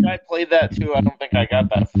 I think I played that too. I don't think I got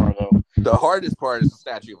that far though. The hardest part is the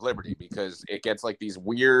Statue of Liberty, because it gets like these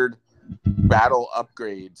weird battle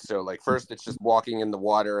upgrades. So like first it's just walking in the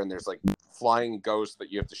water, and there's like flying ghosts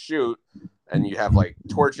that you have to shoot, and you have like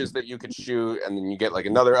torches that you could shoot, and then you get like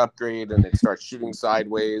another upgrade, and it starts shooting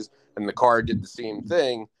sideways, and the car did the same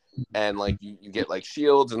thing. And like you get like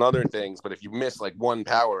shields and other things, but if you miss like one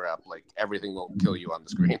power up, like everything will kill you on the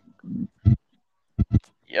screen.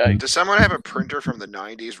 Yeah. Does someone have a printer from the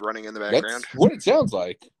 90s running in the background? That's what it sounds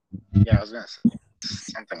like. Yeah, I was gonna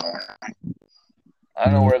say something like that. I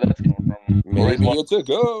don't know where that's coming from. Maybe it's a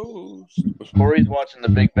ghost. Corey's watching The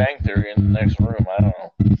Big Bang Theory in the next room. I don't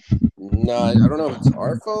know. No, I don't know if it's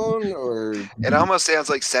our phone or... It almost sounds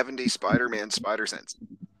like 70s Spider-Man Spider Sense.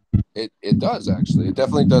 It does, actually. It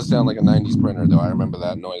definitely does sound like a 90s printer, though. I remember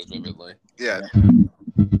that noise vividly. Yeah.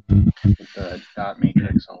 The dot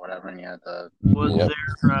matrix or whatever, and you had the... Was there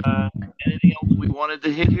anything else we wanted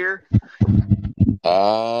to hit here?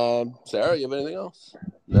 Sarah, you have anything else?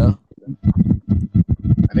 No?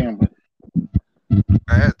 I think I'm with...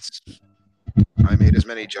 I made as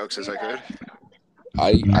many jokes as I could.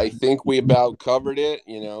 I think we about covered it.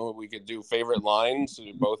 We could do favorite lines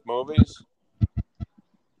to both movies.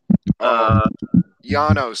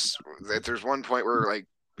 Janos, there's one point where like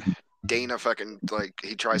Dana fucking like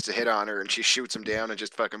he tries to hit on her and she shoots him down and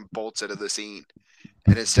just fucking bolts out of the scene.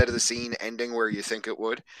 And instead of the scene ending where you think it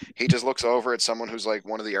would, he just looks over at someone who's like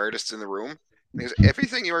one of the artists in the room. And he goes,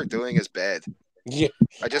 "Everything you are doing is bad. Yeah.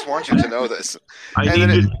 I just want you to know this."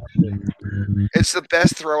 It's the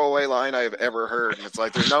best throwaway line I've ever heard. And it's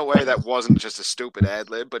like, there's no way that wasn't just a stupid ad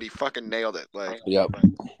lib, but he fucking nailed it. Like, Yep.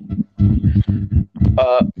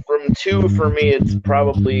 From 2 for me, it's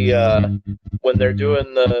probably when they're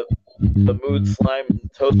doing the mood slime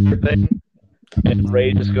toaster thing, and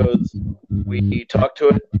Ray just goes, "We talk to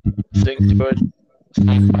it, sing to it,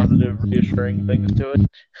 say positive, reassuring things to it."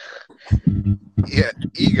 yeah,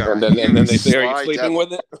 ego. And then they say, "Are you sleeping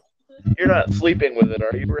with it?" You're not sleeping with it,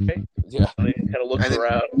 are you, Ray? Yeah. He kind of looks And then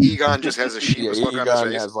around. Egon just has a sheepish look on his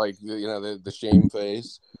Egon face. has like the shame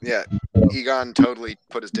face. Yeah, Egon totally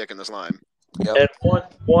put his dick in the slime. Yep. And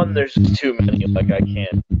one, there's too many. Like I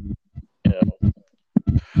can't, to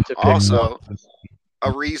pick Also, one.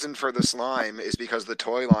 a reason for the slime is because the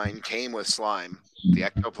toy line came with slime, the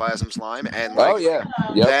ectoplasm slime, and like Yep.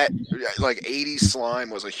 that, like 80s slime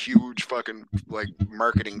was a huge fucking like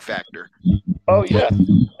marketing factor. Oh yeah,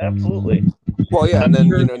 absolutely. Well, yeah, I'm and then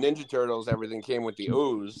sure- Ninja Turtles, everything came with the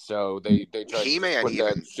ooze, so they tried to He-Man put even.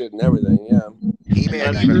 that shit and everything. Yeah. He-Man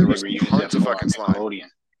And then even, I there think was they reused tons it of for fucking slime. Nickelodeon.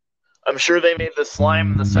 I'm sure they made the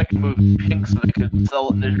slime in the second movie pink so they could sell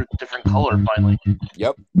it in a different color finally.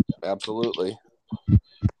 Yep. Absolutely.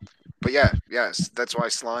 But yeah, yes, that's why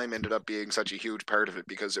slime ended up being such a huge part of it,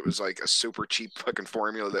 because it was like a super cheap fucking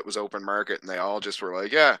formula that was open market, and they all just were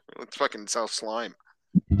like, yeah, let's fucking sell slime.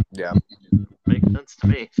 Yeah. Makes sense to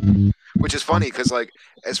me. Which is funny because, like,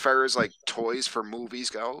 as far as like toys for movies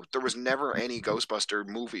go, there was never any Ghostbuster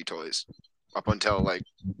movie toys up until like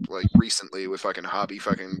recently with fucking hobby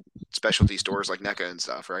fucking specialty stores like NECA and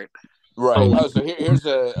stuff, right? Right. Oh, Oh, so here's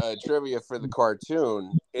a trivia for the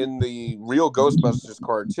cartoon. In the real Ghostbusters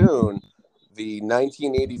cartoon, the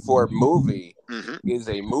 1984 movie Mm-hmm. is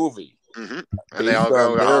a movie Mm-hmm. And they based all go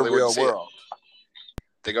on to their Hollywood to real see it. world.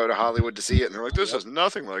 They go to Hollywood to see it, and they're like, "This Yep. is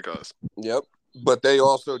nothing like us." Yep. But they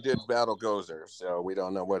also did Battle Gozer, so we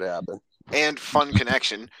don't know what happened. And fun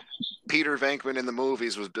connection: Peter Venkman in the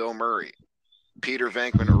movies was Bill Murray. Peter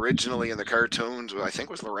Venkman originally in the cartoons, I think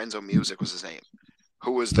was Lorenzo Music was his name,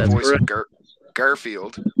 who was the That's voice correct. of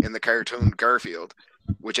Garfield in the cartoon Garfield,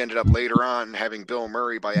 which ended up later on having Bill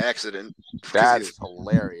Murray by accident. That He is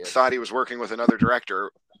hilarious. thought he was working with another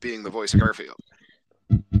director, being the voice of Garfield.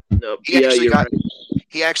 Nope. He Yeah, actually you're got right.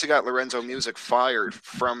 he actually got Lorenzo Music fired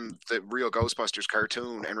from the real Ghostbusters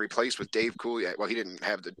cartoon and replaced with Dave Coulier. Well, he didn't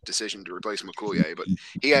have the decision to replace him with Coulier, but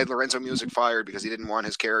he had Lorenzo Music fired because he didn't want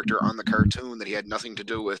his character on the cartoon that he had nothing to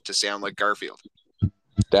do with to sound like Garfield.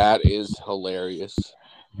 That is hilarious.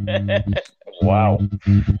 Wow,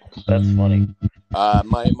 that's funny.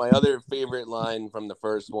 My other favorite line from the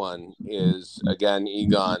first one is again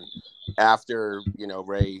Egon after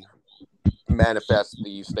Ray manifests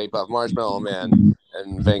the Stay Puft Marshmallow Man,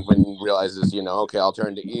 and Venkman realizes okay, I'll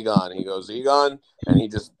turn to Egon, and he goes Egon, and he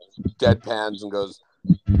just deadpans and goes,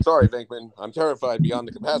 "Sorry, Venkman, I'm terrified beyond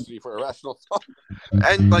the capacity for a rational thought."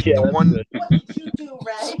 And like Yeah, the that's one, good. What did you do,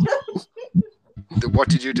 Ray? What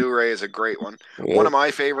did you do, Ray? Is a great one. Yeah. One of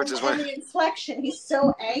my favorites is And when the inflection, he's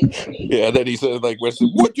so angry. Yeah, then he said like,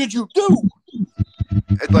 "What did you do?"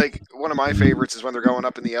 like one of my favorites is when they're going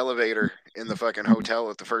up in the elevator in the fucking hotel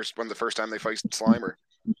at the first time they fight Slimer.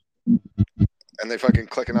 And they fucking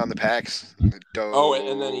clicking on the packs. Oh,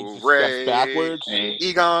 and then he just Ray, steps backwards.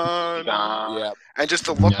 Egon. Yeah. And just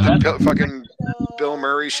the look that fucking Bill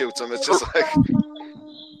Murray shoots him, it's just like.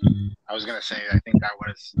 I was gonna say, I think that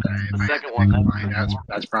was if I had second to one. pick a line,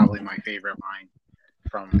 that's probably my favorite line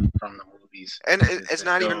from the movies. And it's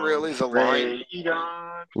not even really the line.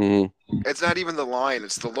 Mm-hmm. It's not even the line.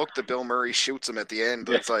 It's the look that Bill Murray shoots him at the end.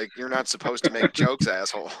 It's like, you're not supposed to make jokes,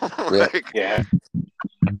 asshole. Like, Yeah.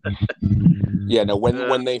 Yeah, no,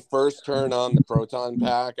 when they first turn on the proton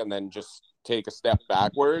pack and then just take a step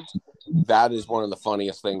backwards, that is one of the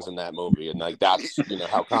funniest things in that movie. And like that's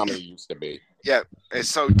how comedy used to be. Yeah, it's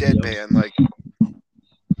so deadpan. Like,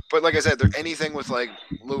 but like I said, anything with like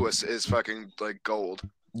Lewis is fucking like gold.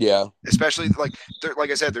 Yeah. Especially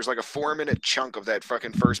like I said, there's like a 4-minute chunk of that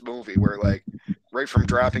fucking first movie where like right from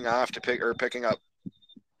dropping off to picking up,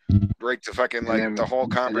 right to fucking like the whole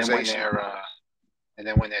conversation. And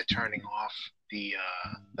then when they're turning off the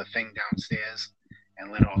thing downstairs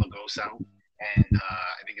and let all the ghosts out, and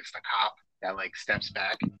I think it's the cop that like steps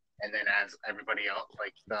back, and then as everybody else,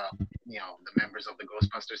 like the members of the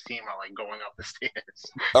Ghostbusters team are like going up the stairs.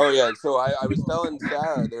 Oh yeah, so I was telling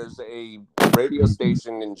Sarah, there's a radio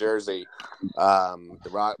station in Jersey, one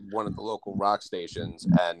of the local rock stations,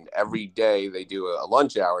 and every day they do a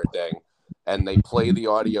lunch hour thing, and they play the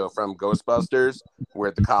audio from Ghostbusters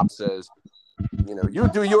where the cop says, you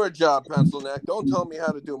do your job, pencil neck. Don't tell me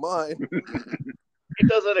how to do mine. He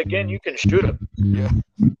does it again, you can shoot him. Yeah.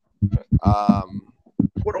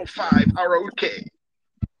 105 ROK.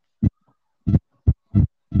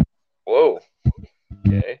 Whoa.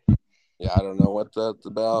 Okay. Yeah, I don't know what that's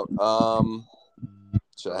about.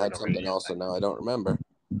 So I had something else, and now I don't remember.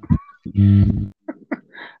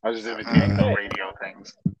 I was just imitating the radio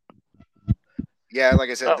things. Yeah, like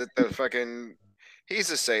I said, the fucking. He's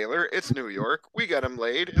a sailor. It's New York. We got him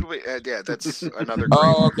laid. It'll be, yeah, that's another. Great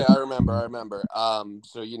Oh, one. okay. I remember.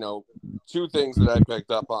 So two things that I picked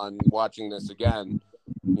up on watching this again.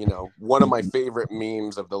 one of my favorite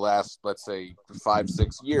memes of the last, let's say,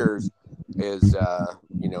 5-6 years is,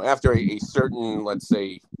 after a certain, let's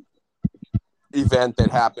say, event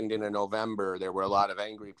that happened in November, there were a lot of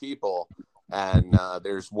angry people. And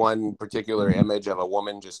there's one particular image of a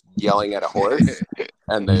woman just yelling at a horse.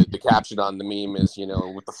 And the caption on the meme is,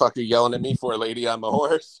 what the fuck are you yelling at me for, lady? I'm a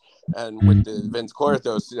horse. And with the Vince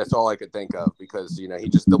Clorthos, that's all I could think of because, he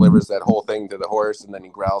just delivers that whole thing to the horse and then he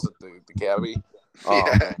growls at the cabbie.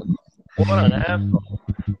 Yeah. What an asshole.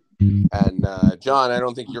 And John, I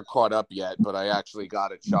don't think you're caught up yet, but I actually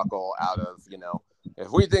got a chuckle out of,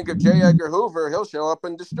 if we think of J. Edgar Hoover, he'll show up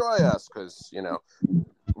and destroy us because,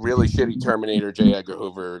 really shitty Terminator J. Edgar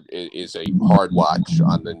Hoover is a hard watch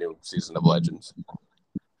on the new season of Legends.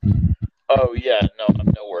 Oh, yeah. No,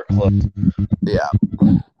 I'm nowhere close. Yeah.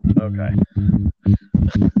 Okay.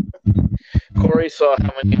 Corey saw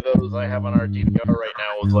how many of those I have on our DVR right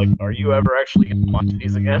now. Was like, are you ever actually going to watch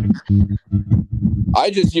these again? I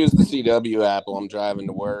just use the CW app while I'm driving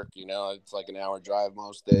to work. It's like an hour drive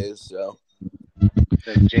most days. So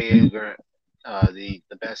The J. Edgar, the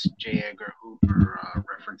best J. Edgar Hoover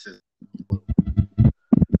references.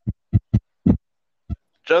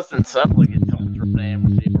 Justin sounds like he's coming through an AM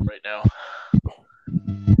receiver right now. Well,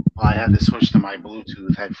 I had to switch to my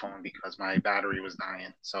Bluetooth headphone because my battery was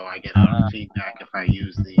dying, so I get feedback if I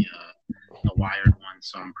use the wired one.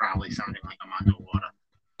 So I'm probably sounding like I'm underwater.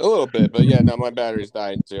 a little bit, but yeah, no, my battery's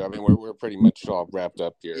dying too. I mean, we're pretty much all wrapped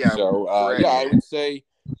up here. Yeah, So I would say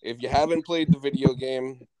if you haven't played the video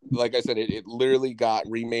game, like I said, it literally got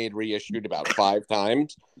remade, reissued about 5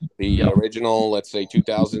 times. The original, let's say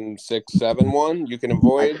 2006-7 one, you can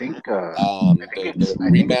avoid. I think the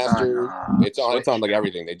remaster, it's on like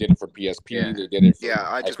everything. They did it for PSP. Yeah. They did it for,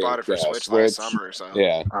 I just bought it for Switch last summer. So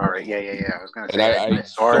yeah. All right, yeah. I was gonna And say I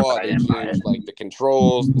saw they changed like the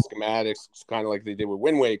controls, the schematics, kind of like they did with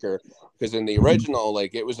Wind Waker, because in the original,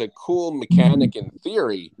 like it was a cool mechanic in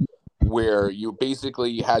theory, where you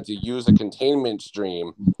basically had to use a containment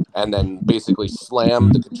stream and then basically slam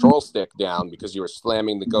the control stick down because you were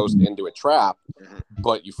slamming the ghost into a trap.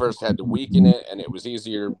 But you first had to weaken it, and it was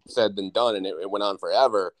easier said than done, and it went on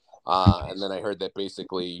forever. And then I heard that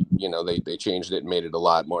basically, they changed it and made it a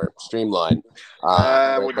lot more streamlined.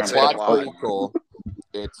 The plot's pretty cool.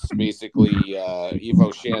 It's basically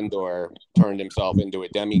Ivo Shandor turned himself into a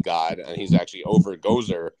demigod, and he's actually over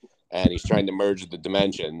Gozer, and he's trying to merge the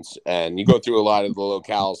dimensions. And you go through a lot of the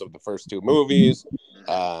locales of the first 2 movies.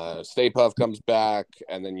 Stay Puft comes back,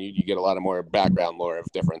 and then you get a lot of more background lore of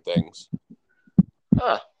different things.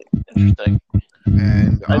 Interesting.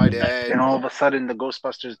 And and all of a sudden, the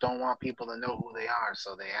Ghostbusters don't want people to know who they are,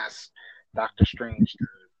 so they ask Doctor Strange to.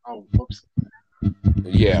 Oh, whoops.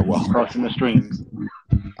 Yeah, well, Crossing the streams.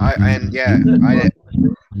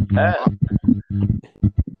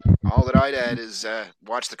 All that I'd add is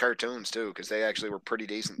watch the cartoons too, because they actually were pretty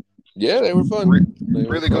decent. Yeah, they were fun.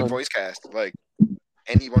 Really good voice cast. Like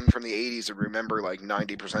anyone from the '80s would remember like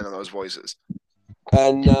 90% of those voices.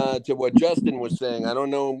 And to what Justin was saying, I don't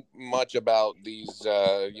know much about these,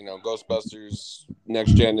 Ghostbusters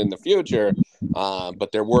Next Gen in the future,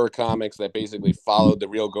 but there were comics that basically followed the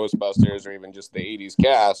real Ghostbusters or even just the 80s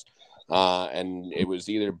cast. And it was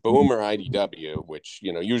either Boom or IDW, which,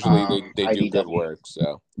 usually they do good work.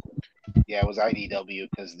 So. Yeah, it was IDW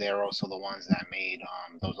because they're also the ones that made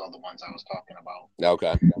those are the ones I was talking about.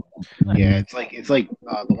 Okay. Yeah, it's like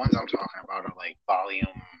the ones I'm talking about are like volume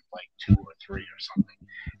 2 or 3 or something.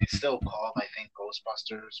 It's still called, I think,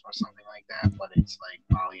 Ghostbusters or something like that, but it's like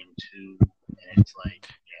volume 2, and it's like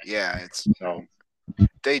it's so.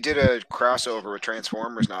 They did a crossover with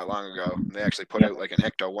Transformers not long ago. They actually put out like an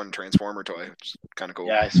Ecto-1 Transformer toy, which is kind of cool.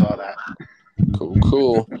 Yeah, I saw that.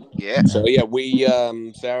 Cool. Yeah. So yeah, we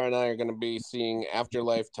Sarah and I are going to be seeing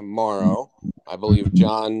Afterlife tomorrow. I believe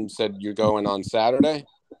John said you're going on Saturday.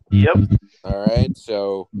 Yep. All right.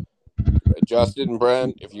 So Justin and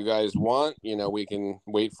Brent, if you guys want, we can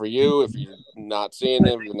wait for you. If you're not seeing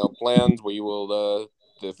it, no plans, we will.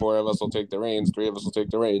 The 4 of us will take the reins. 3 of us will take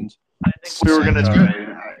the reins. I think we were going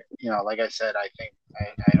to. Like I said, I think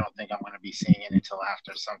I don't think I'm going to be seeing it until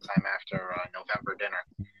sometime after November dinner.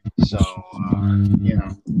 So,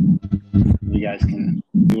 you guys can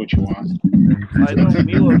do what you want. I know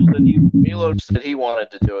Milos said he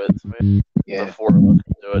wanted to do it. So maybe the 4 of us can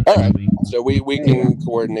do it. All right. So we can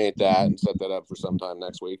coordinate that and set that up for sometime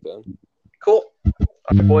next week then. Cool. All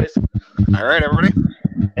right, boys. All right, everybody.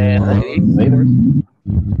 And later.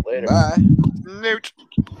 Bye. Newt.